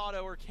me with an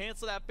auto or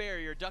cancel that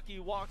barrier. Ducky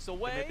walks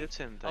away.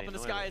 Up in the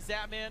sky is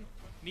Zapman.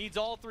 Needs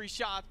all 3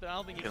 shots, but I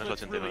don't think he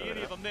puts really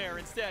any of them there.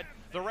 Instead,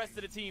 the rest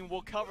of the team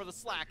will cover the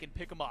slack and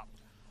pick him up.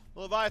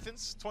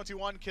 Leviathans,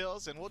 21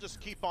 kills, and we'll just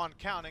keep on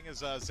counting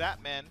as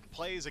Zapman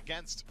plays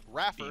against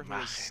Raffer, who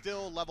is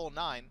still level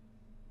 9.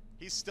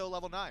 He's still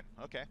level 9.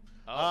 Okay.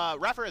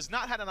 Raffer has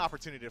not had an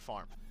opportunity to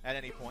farm at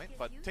any point,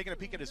 but taking a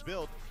peek at his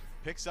build,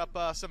 picks up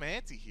some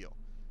anti-heal.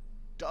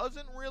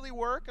 Doesn't really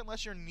work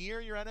unless you're near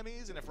your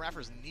enemies, and if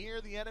Raffer's near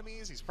the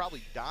enemies, he's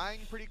probably dying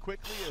pretty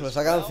quickly as Lo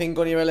sacan 5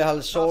 niveles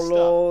al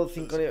solo,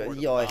 5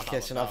 niveles. Yo, es que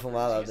es una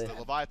fumada, tío. The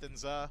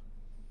Leviathans,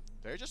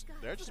 they're just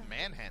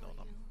manhandling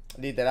them.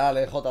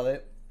 Literal,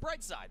 JD.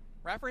 Bright side,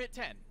 Raffer hit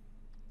 10.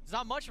 It's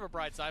not much of a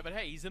bright side, but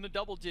hey, he's in the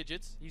double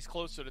digits. He's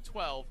closer to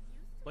 12,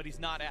 but he's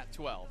not at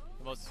 12.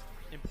 The most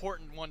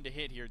important one to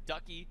hit here.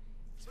 Ducky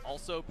is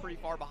also pretty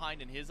far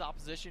behind in his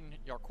opposition.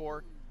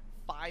 Yarkor,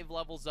 5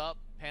 levels up.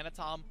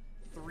 Panatom,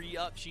 3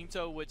 up.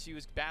 Shinto, which he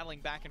was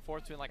battling back and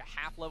forth between like a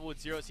half level with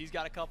Zeros. He's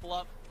got a couple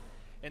up.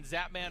 And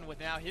Zapman, with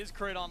now his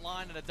crit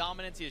online and a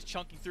dominance, he is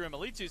chunking through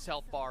Emelitu's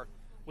health bar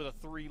with a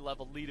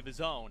 3-level lead of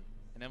his own.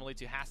 And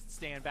Emelitu has to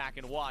stand back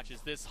and watch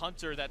as this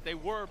Hunter that they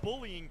were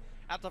bullying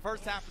at the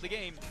first half of the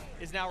game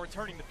is now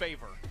returning the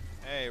favor.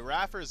 Hey,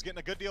 Raffer's getting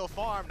a good deal of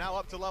farm, now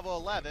up to level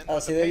 11.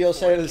 Así debió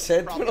ser el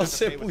set, pero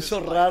se puso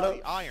raro.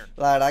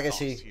 La verdad que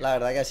sí,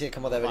 es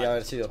como debería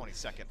haber sido.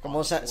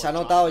 Como se ha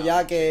notado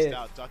ya que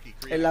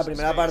en la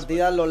primera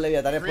partida los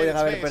Leviathanes podían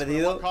haber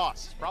perdido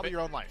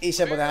y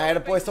se podían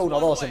haber puesto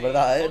 1-2 en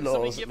verdad,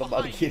 los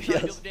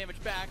Valkyrias.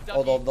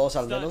 O 2-2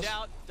 al menos.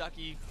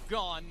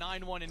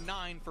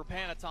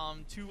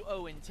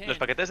 Los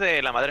paquetes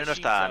de la madre no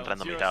están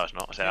randomizados,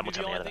 ¿no? O sea, da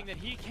mucha mierda.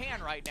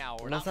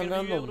 ¿No están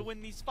random?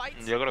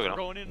 Yo creo que no.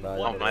 No,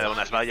 me ha dado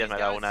unas vallas, me ha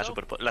dado una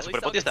super... La super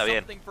poti está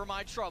bien. Sí.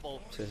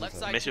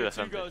 Me sirve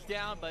bastante.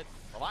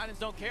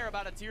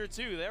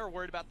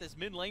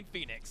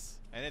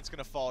 And it's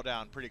going to fall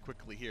down pretty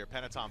quickly here.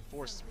 Panatom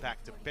forced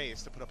back to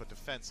base to put up a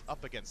defense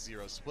up against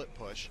Zero's split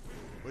push,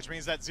 which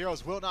means that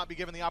Zero's will not be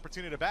given the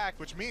opportunity to back,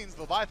 which means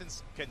the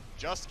Leviathans can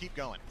just keep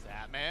going.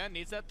 Zapman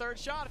needs that 3rd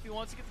shot if he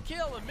wants to get the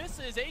kill and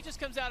misses. Aegis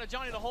comes out of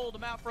Johnny to hold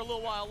him out for a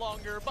little while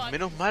longer, but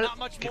not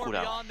much more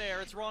beyond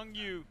there. It's wrong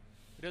you.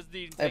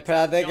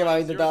 Espérate que va a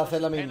intentar hacer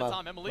la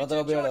misma. No te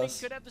lo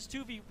pierdas. Could have this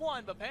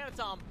 2v1, but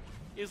Panatom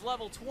is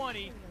level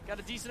 20. Got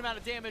a decent amount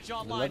of damage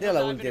online. Tiene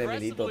la ulti de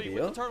Milito, With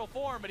tío. the turtle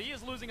form, but he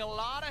is losing a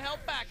lot of health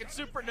back. And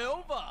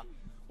Supernova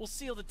will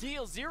seal the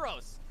deal.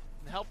 Zeros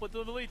and help with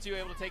the Milito,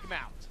 able to take him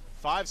out.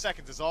 5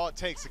 seconds is all it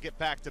takes to get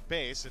back to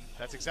base, and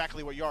that's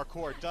exactly what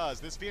Yarkor does.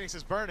 This Phoenix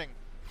is burning,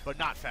 but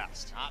not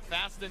fast. Not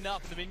fast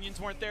enough. The minions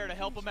weren't there to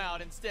help him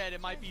out. Instead,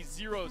 it might be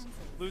Zeros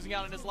losing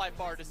out on his life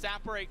bar.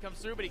 Desaparate comes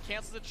through, but he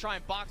cancels it to try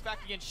and box back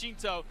against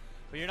Shinto.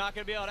 But you're not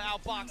going to be able to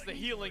outbox the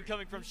healing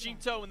coming from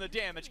Shinto and the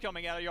damage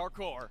coming out of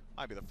Yarkor.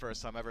 Might be the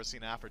first time I've ever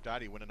seen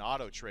Aphrodite win an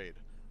auto trade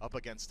up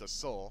against a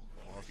Soul,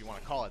 or if you want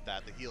to call it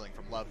that, the healing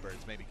from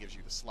Lovebirds maybe gives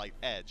you the slight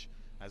edge,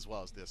 as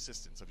well as the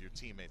assistance of your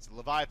teammates. The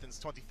Leviathans,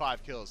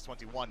 25 kills,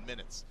 21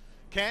 minutes.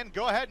 Can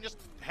go ahead and just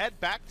head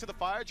back to the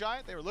Fire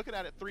Giant. They were looking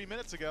at it 3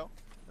 minutes ago.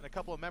 And a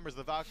couple of members of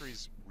the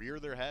Valkyries rear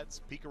their heads,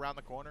 peek around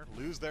the corner,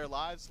 lose their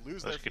lives,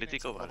 lose their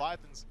Phoenix. The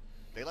Leviathans,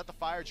 they let the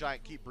Fire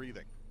Giant keep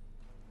breathing.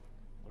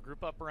 We'll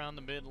group up around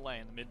the mid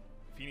lane. The mid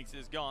Phoenix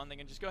is gone. They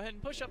can just go ahead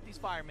and push up these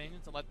Fire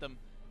Minions and let them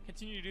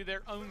continue to do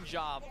their own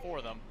job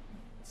for them.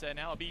 So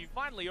now it'll be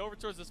finally over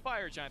towards this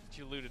Fire Giant that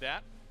you alluded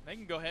at. They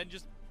can go ahead and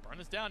just burn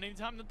this down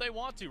anytime that they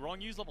want to. Wrong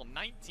use level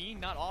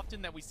 19. Not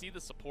often that we see the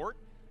support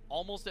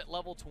almost at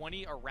level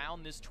 20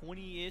 around this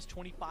 20-ish,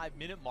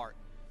 25-minute mark.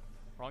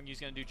 Wrong U's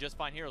going to do just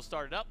fine here. He'll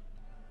start it up.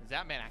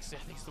 Zapman actually,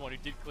 I think, is the one who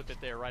did clip it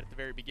there right at the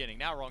very beginning.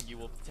 Now Wrong U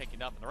will take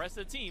it up, and the rest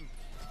of the team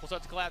will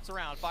start to collapse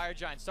around. Fire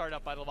Giant started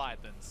up by the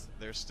Leviathans.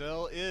 There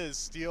still is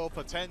steal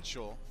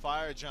potential.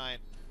 Fire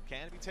Giant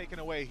can be taken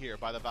away here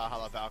by the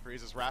Valhalla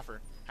Valkyries as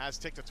Raffer has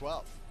ticked to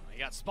 12. He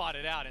got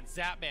spotted out, and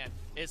Zapman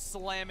is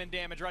slamming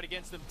damage right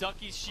against him.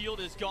 Ducky's shield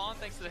is gone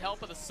thanks to the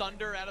help of the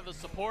Sunder out of the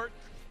support.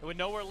 And with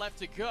nowhere left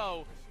to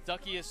go,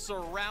 Ducky is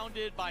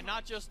surrounded by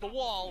not just the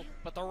wall,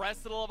 but the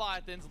rest of the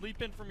Leviathans leap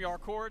in from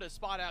Yarkor to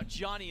spot out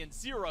Johnny and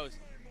Zeros,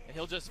 and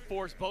he'll just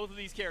force both of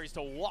these carries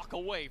to walk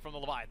away from the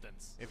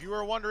Leviathans. If you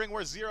were wondering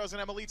where Zeros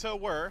and Emelito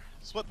were,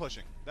 split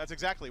pushing. That's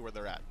exactly where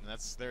they're at, and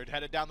they're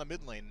headed down the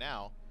mid lane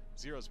now.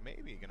 Zeros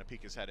maybe going to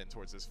peek his head in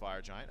towards this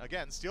Fire Giant.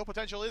 Again, steal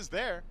potential is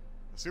there.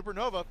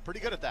 Supernova, pretty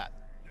good at that.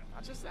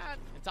 Not just that,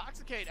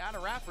 Intoxicate out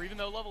of Raffer, even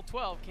though level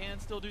 12 can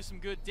still do some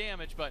good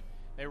damage, but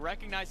they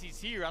recognize he's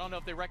here. I don't know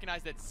if they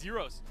recognize that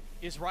Zeros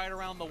is right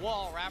around the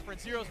wall. Raffer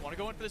and Zeros want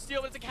to go in for the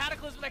steal, but it's a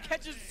Cataclysm that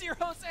catches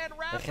Zeros and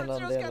Raffer.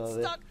 Zeros got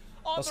stuck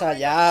on the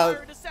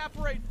fire to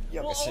separate.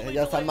 Yo que sé,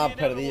 ya está más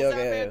perdido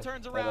que...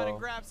 turns around and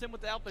grabs him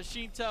with the help of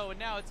Shinto, and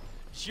now it's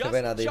just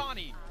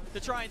Johnny to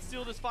try and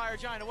steal this Fire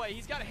Giant away.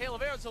 He's got a hail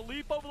of arrows to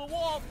leap over the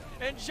wall,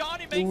 and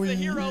Johnny makes the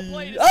hero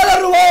play. ¡Ah,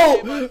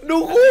 la robó!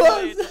 ¡No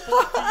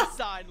jodas!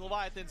 Side,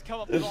 Leviathans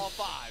come up with all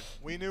 5.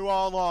 We knew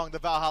all along the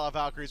Valhalla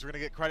Valkyries were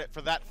going to get credit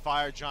for that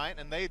Fire Giant,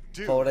 and they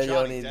do. Pobre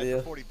Johnny Johnny, dead tío.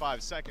 for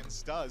 45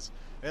 seconds does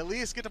at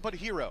least get to put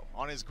hero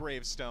on his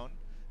gravestone,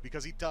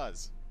 because he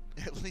does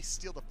at least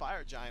steal the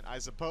Fire Giant, I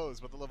suppose.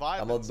 But the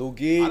Leviathans,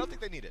 I don't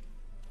think they need it.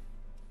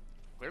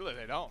 Clearly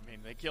they don't. I mean,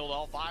 they killed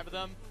all 5 of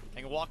them.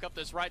 They can walk up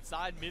this right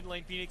side. Mid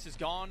lane Phoenix is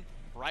gone.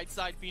 Right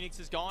side Phoenix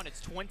is gone. It's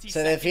 20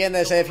 Se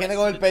defiende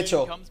con el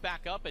pecho. Comes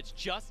back up. It's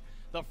just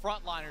the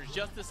frontliners,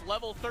 just this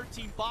level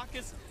 13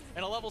 Bacchus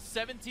and a level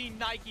 17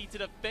 Nike to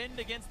defend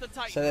against the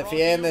Titan. Se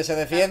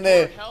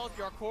defiende.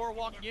 Yarkor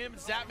walking in,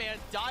 Zapman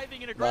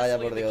diving in Vaya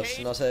aggressively por Dios,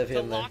 no se to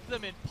defiende. lock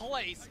them in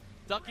place.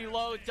 Ducky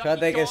low, ducky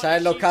Fíjate que gone,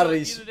 salen los Shinzo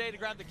carries. today to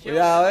grab the kill.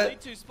 Cuidado,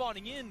 Elite 2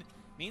 spawning in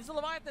means the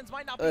Leviathans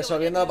might not be able to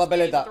Resolviendo get la this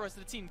game, papeleta. the rest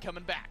of the team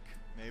coming back.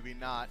 Maybe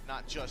not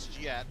just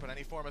yet, but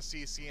any form of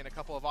CC and a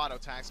couple of auto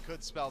attacks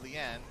could spell the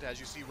end. As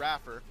you see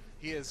Raffer,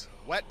 he is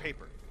wet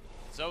paper.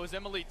 So is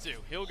Emily2.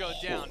 He'll go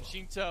down.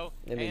 Shinto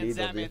and Emilito,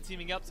 Zapman tío.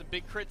 teaming up. Some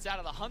big crits out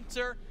of the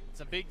Hunter.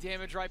 Some big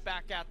damage right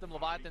back at them.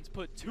 Leviathans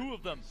put 2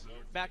 of them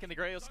back in the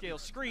grayscale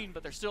screen,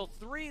 but there's still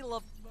 3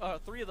 of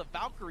the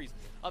Valkyries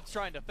up to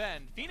try and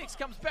defend. Phoenix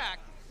comes back,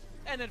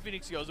 and then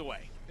Phoenix goes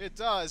away. It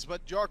does,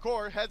 but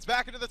Yarkor heads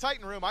back into the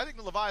Titan room. I think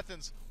the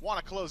Leviathans want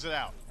to close it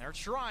out. They're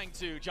trying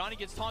to. Johnny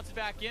gets taunted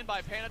back in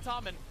by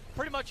Panatom, and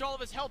pretty much all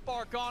of his health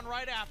bar gone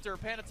right after.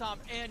 Panatom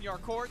and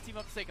Yarkor team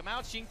up to take him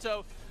out.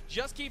 Shinto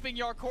just keeping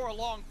Yarkor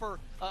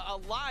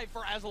alive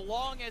for as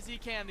long as he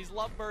can. These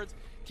lovebirds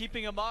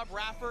keeping him up.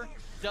 Raffer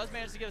does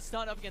manage to get a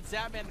stun up against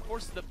Zapman and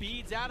forces the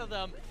beads out of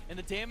them, and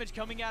the damage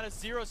coming out of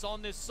Zeros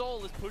on this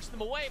soul has pushed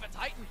them away, but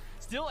Titan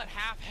still at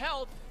half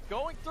health.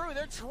 Going through,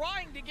 they're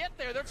trying to get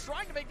there. They're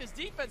trying to make this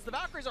defense. The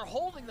Valkyries are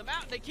holding them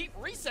out, and they keep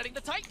resetting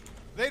the Titan.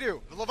 They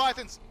do. The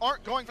Leviathans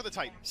aren't going for the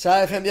Titan. Se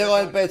ha defendido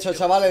con el pecho,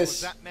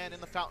 chavales. That man in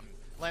the fountain,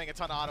 landing a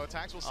ton of auto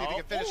attacks. We'll see if he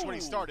can finish what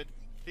he started.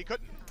 He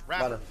couldn't.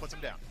 Raffer puts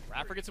him down.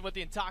 Raffer gets him with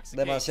the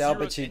intoxicate.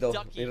 Demasiado Zeros and pechito.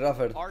 Ducky Y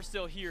Raffer are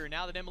still here.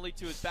 Now that Emily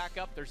 2 is back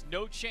up, there's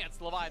no chance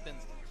the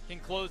Leviathans can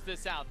close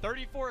this out.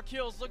 34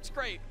 kills looks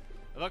great,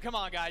 but come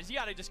on, guys. You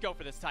got to just go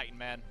for this Titan,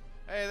 man.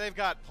 Hey, they've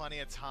got plenty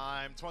of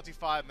time.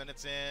 25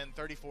 minutes in,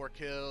 34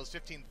 kills,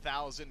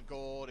 15,000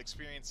 gold.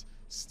 Experience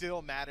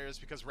still matters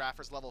because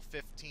Raffer's level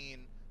 15.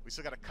 We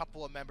still got a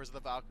couple of members of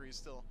the Valkyries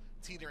still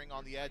teetering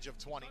on the edge of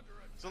 20.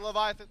 So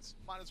Leviathans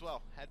might as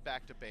well head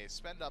back to base,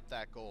 spend up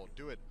that gold,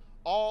 do it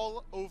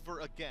all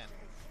over again.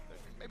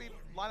 Maybe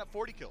line up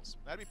 40 kills.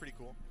 That'd be pretty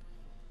cool.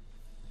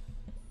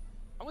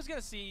 I was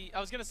gonna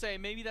say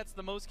maybe that's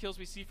the most kills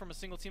we see from a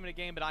single team in a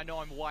game, but I know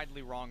I'm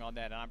widely wrong on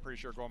that, and I'm pretty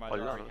sure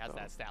Gormailer already has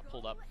that stat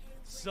pulled up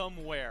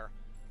somewhere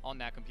on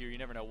that computer. You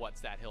never know what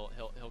stat he'll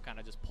kind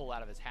of just pull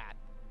out of his hat.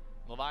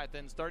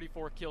 Leviathans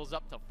 34 kills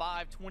up to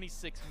 5,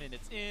 26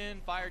 minutes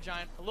in. Fire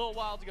Giant a little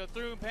while to go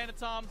through.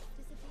 Panatom,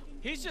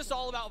 he's just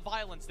all about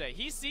violence today.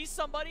 He sees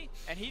somebody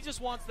and he just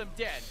wants them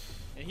dead.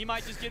 And he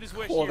might just get his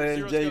wish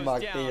here. Zeros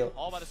goes down,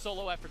 all by the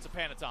solo efforts of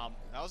Panatom.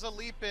 That was a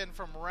leap in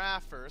from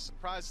Raffer.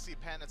 Surprised to see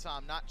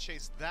Panatom not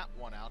chase that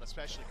one out,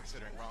 especially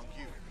considering Wrong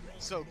Q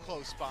so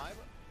close by.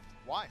 But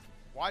why?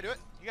 Why do it?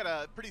 You got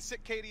a pretty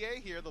sick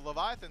KDA here. The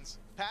Leviathans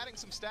padding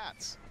some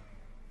stats.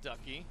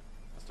 Ducky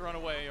has thrown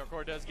away.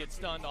 Yarkor does get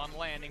stunned on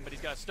landing, but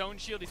he's got a stone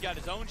shield. He's got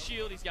his own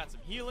shield. He's got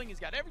some healing. He's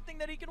got everything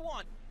that he could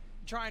want.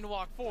 Trying to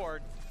walk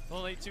forward.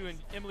 Emily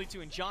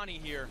 2 and Johnny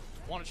here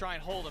want to try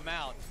and hold him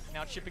out.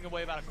 Now chipping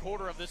away about a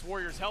quarter of this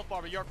Warrior's health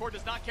bar, but Yarkor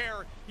does not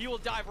care. He will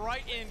dive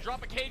right in,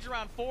 drop a cage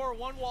around 4.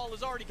 One wall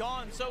is already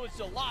gone, and so is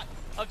a lot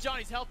of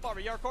Johnny's health bar.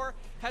 But Yarkor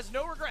has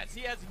no regrets.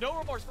 He has no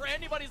remorse for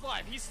anybody's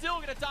life. He's still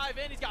going to dive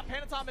in. He's got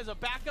Panatom as a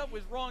backup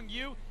with Wrong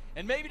U.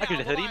 And maybe now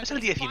es el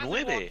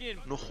 19,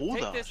 no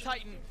take this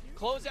Titan,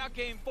 close out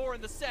game 4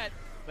 in the set,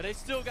 but they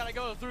still got to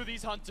go through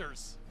these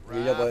Hunters. Y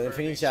lo pueden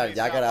finishar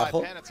ya,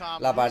 carajo.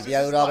 La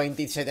partida dura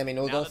 27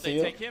 minutos,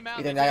 tío.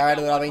 Y tendría que haber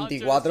durado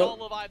 24.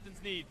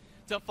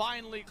 To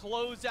finally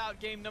close out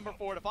game number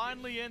 4, to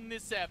finally end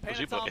this set. Pues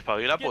sí, porque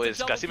Fabiola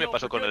pues casi me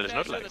pasó con el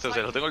Snorlax, o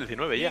sea, lo tengo el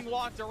 19 ya.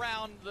 Walked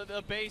around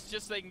the base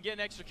just so they can get an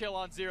extra kill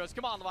on Zeros.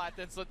 Come on,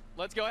 Leviathans,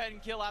 let's go ahead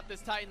and kill out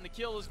this Titan. The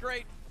kill is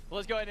great.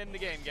 Let's go ahead and end the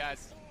game,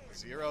 guys.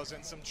 Zeros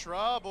in some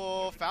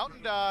trouble.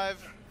 Fountain dive.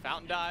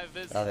 Fountain dive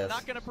is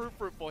not going to prove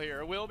fruitful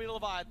here. It will be the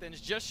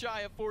Leviathans, just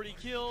shy of 40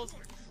 kills,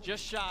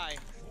 just shy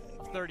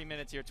of 30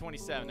 minutes here,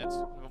 27. That's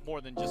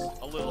more than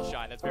just a little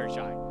shy. That's very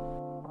shy.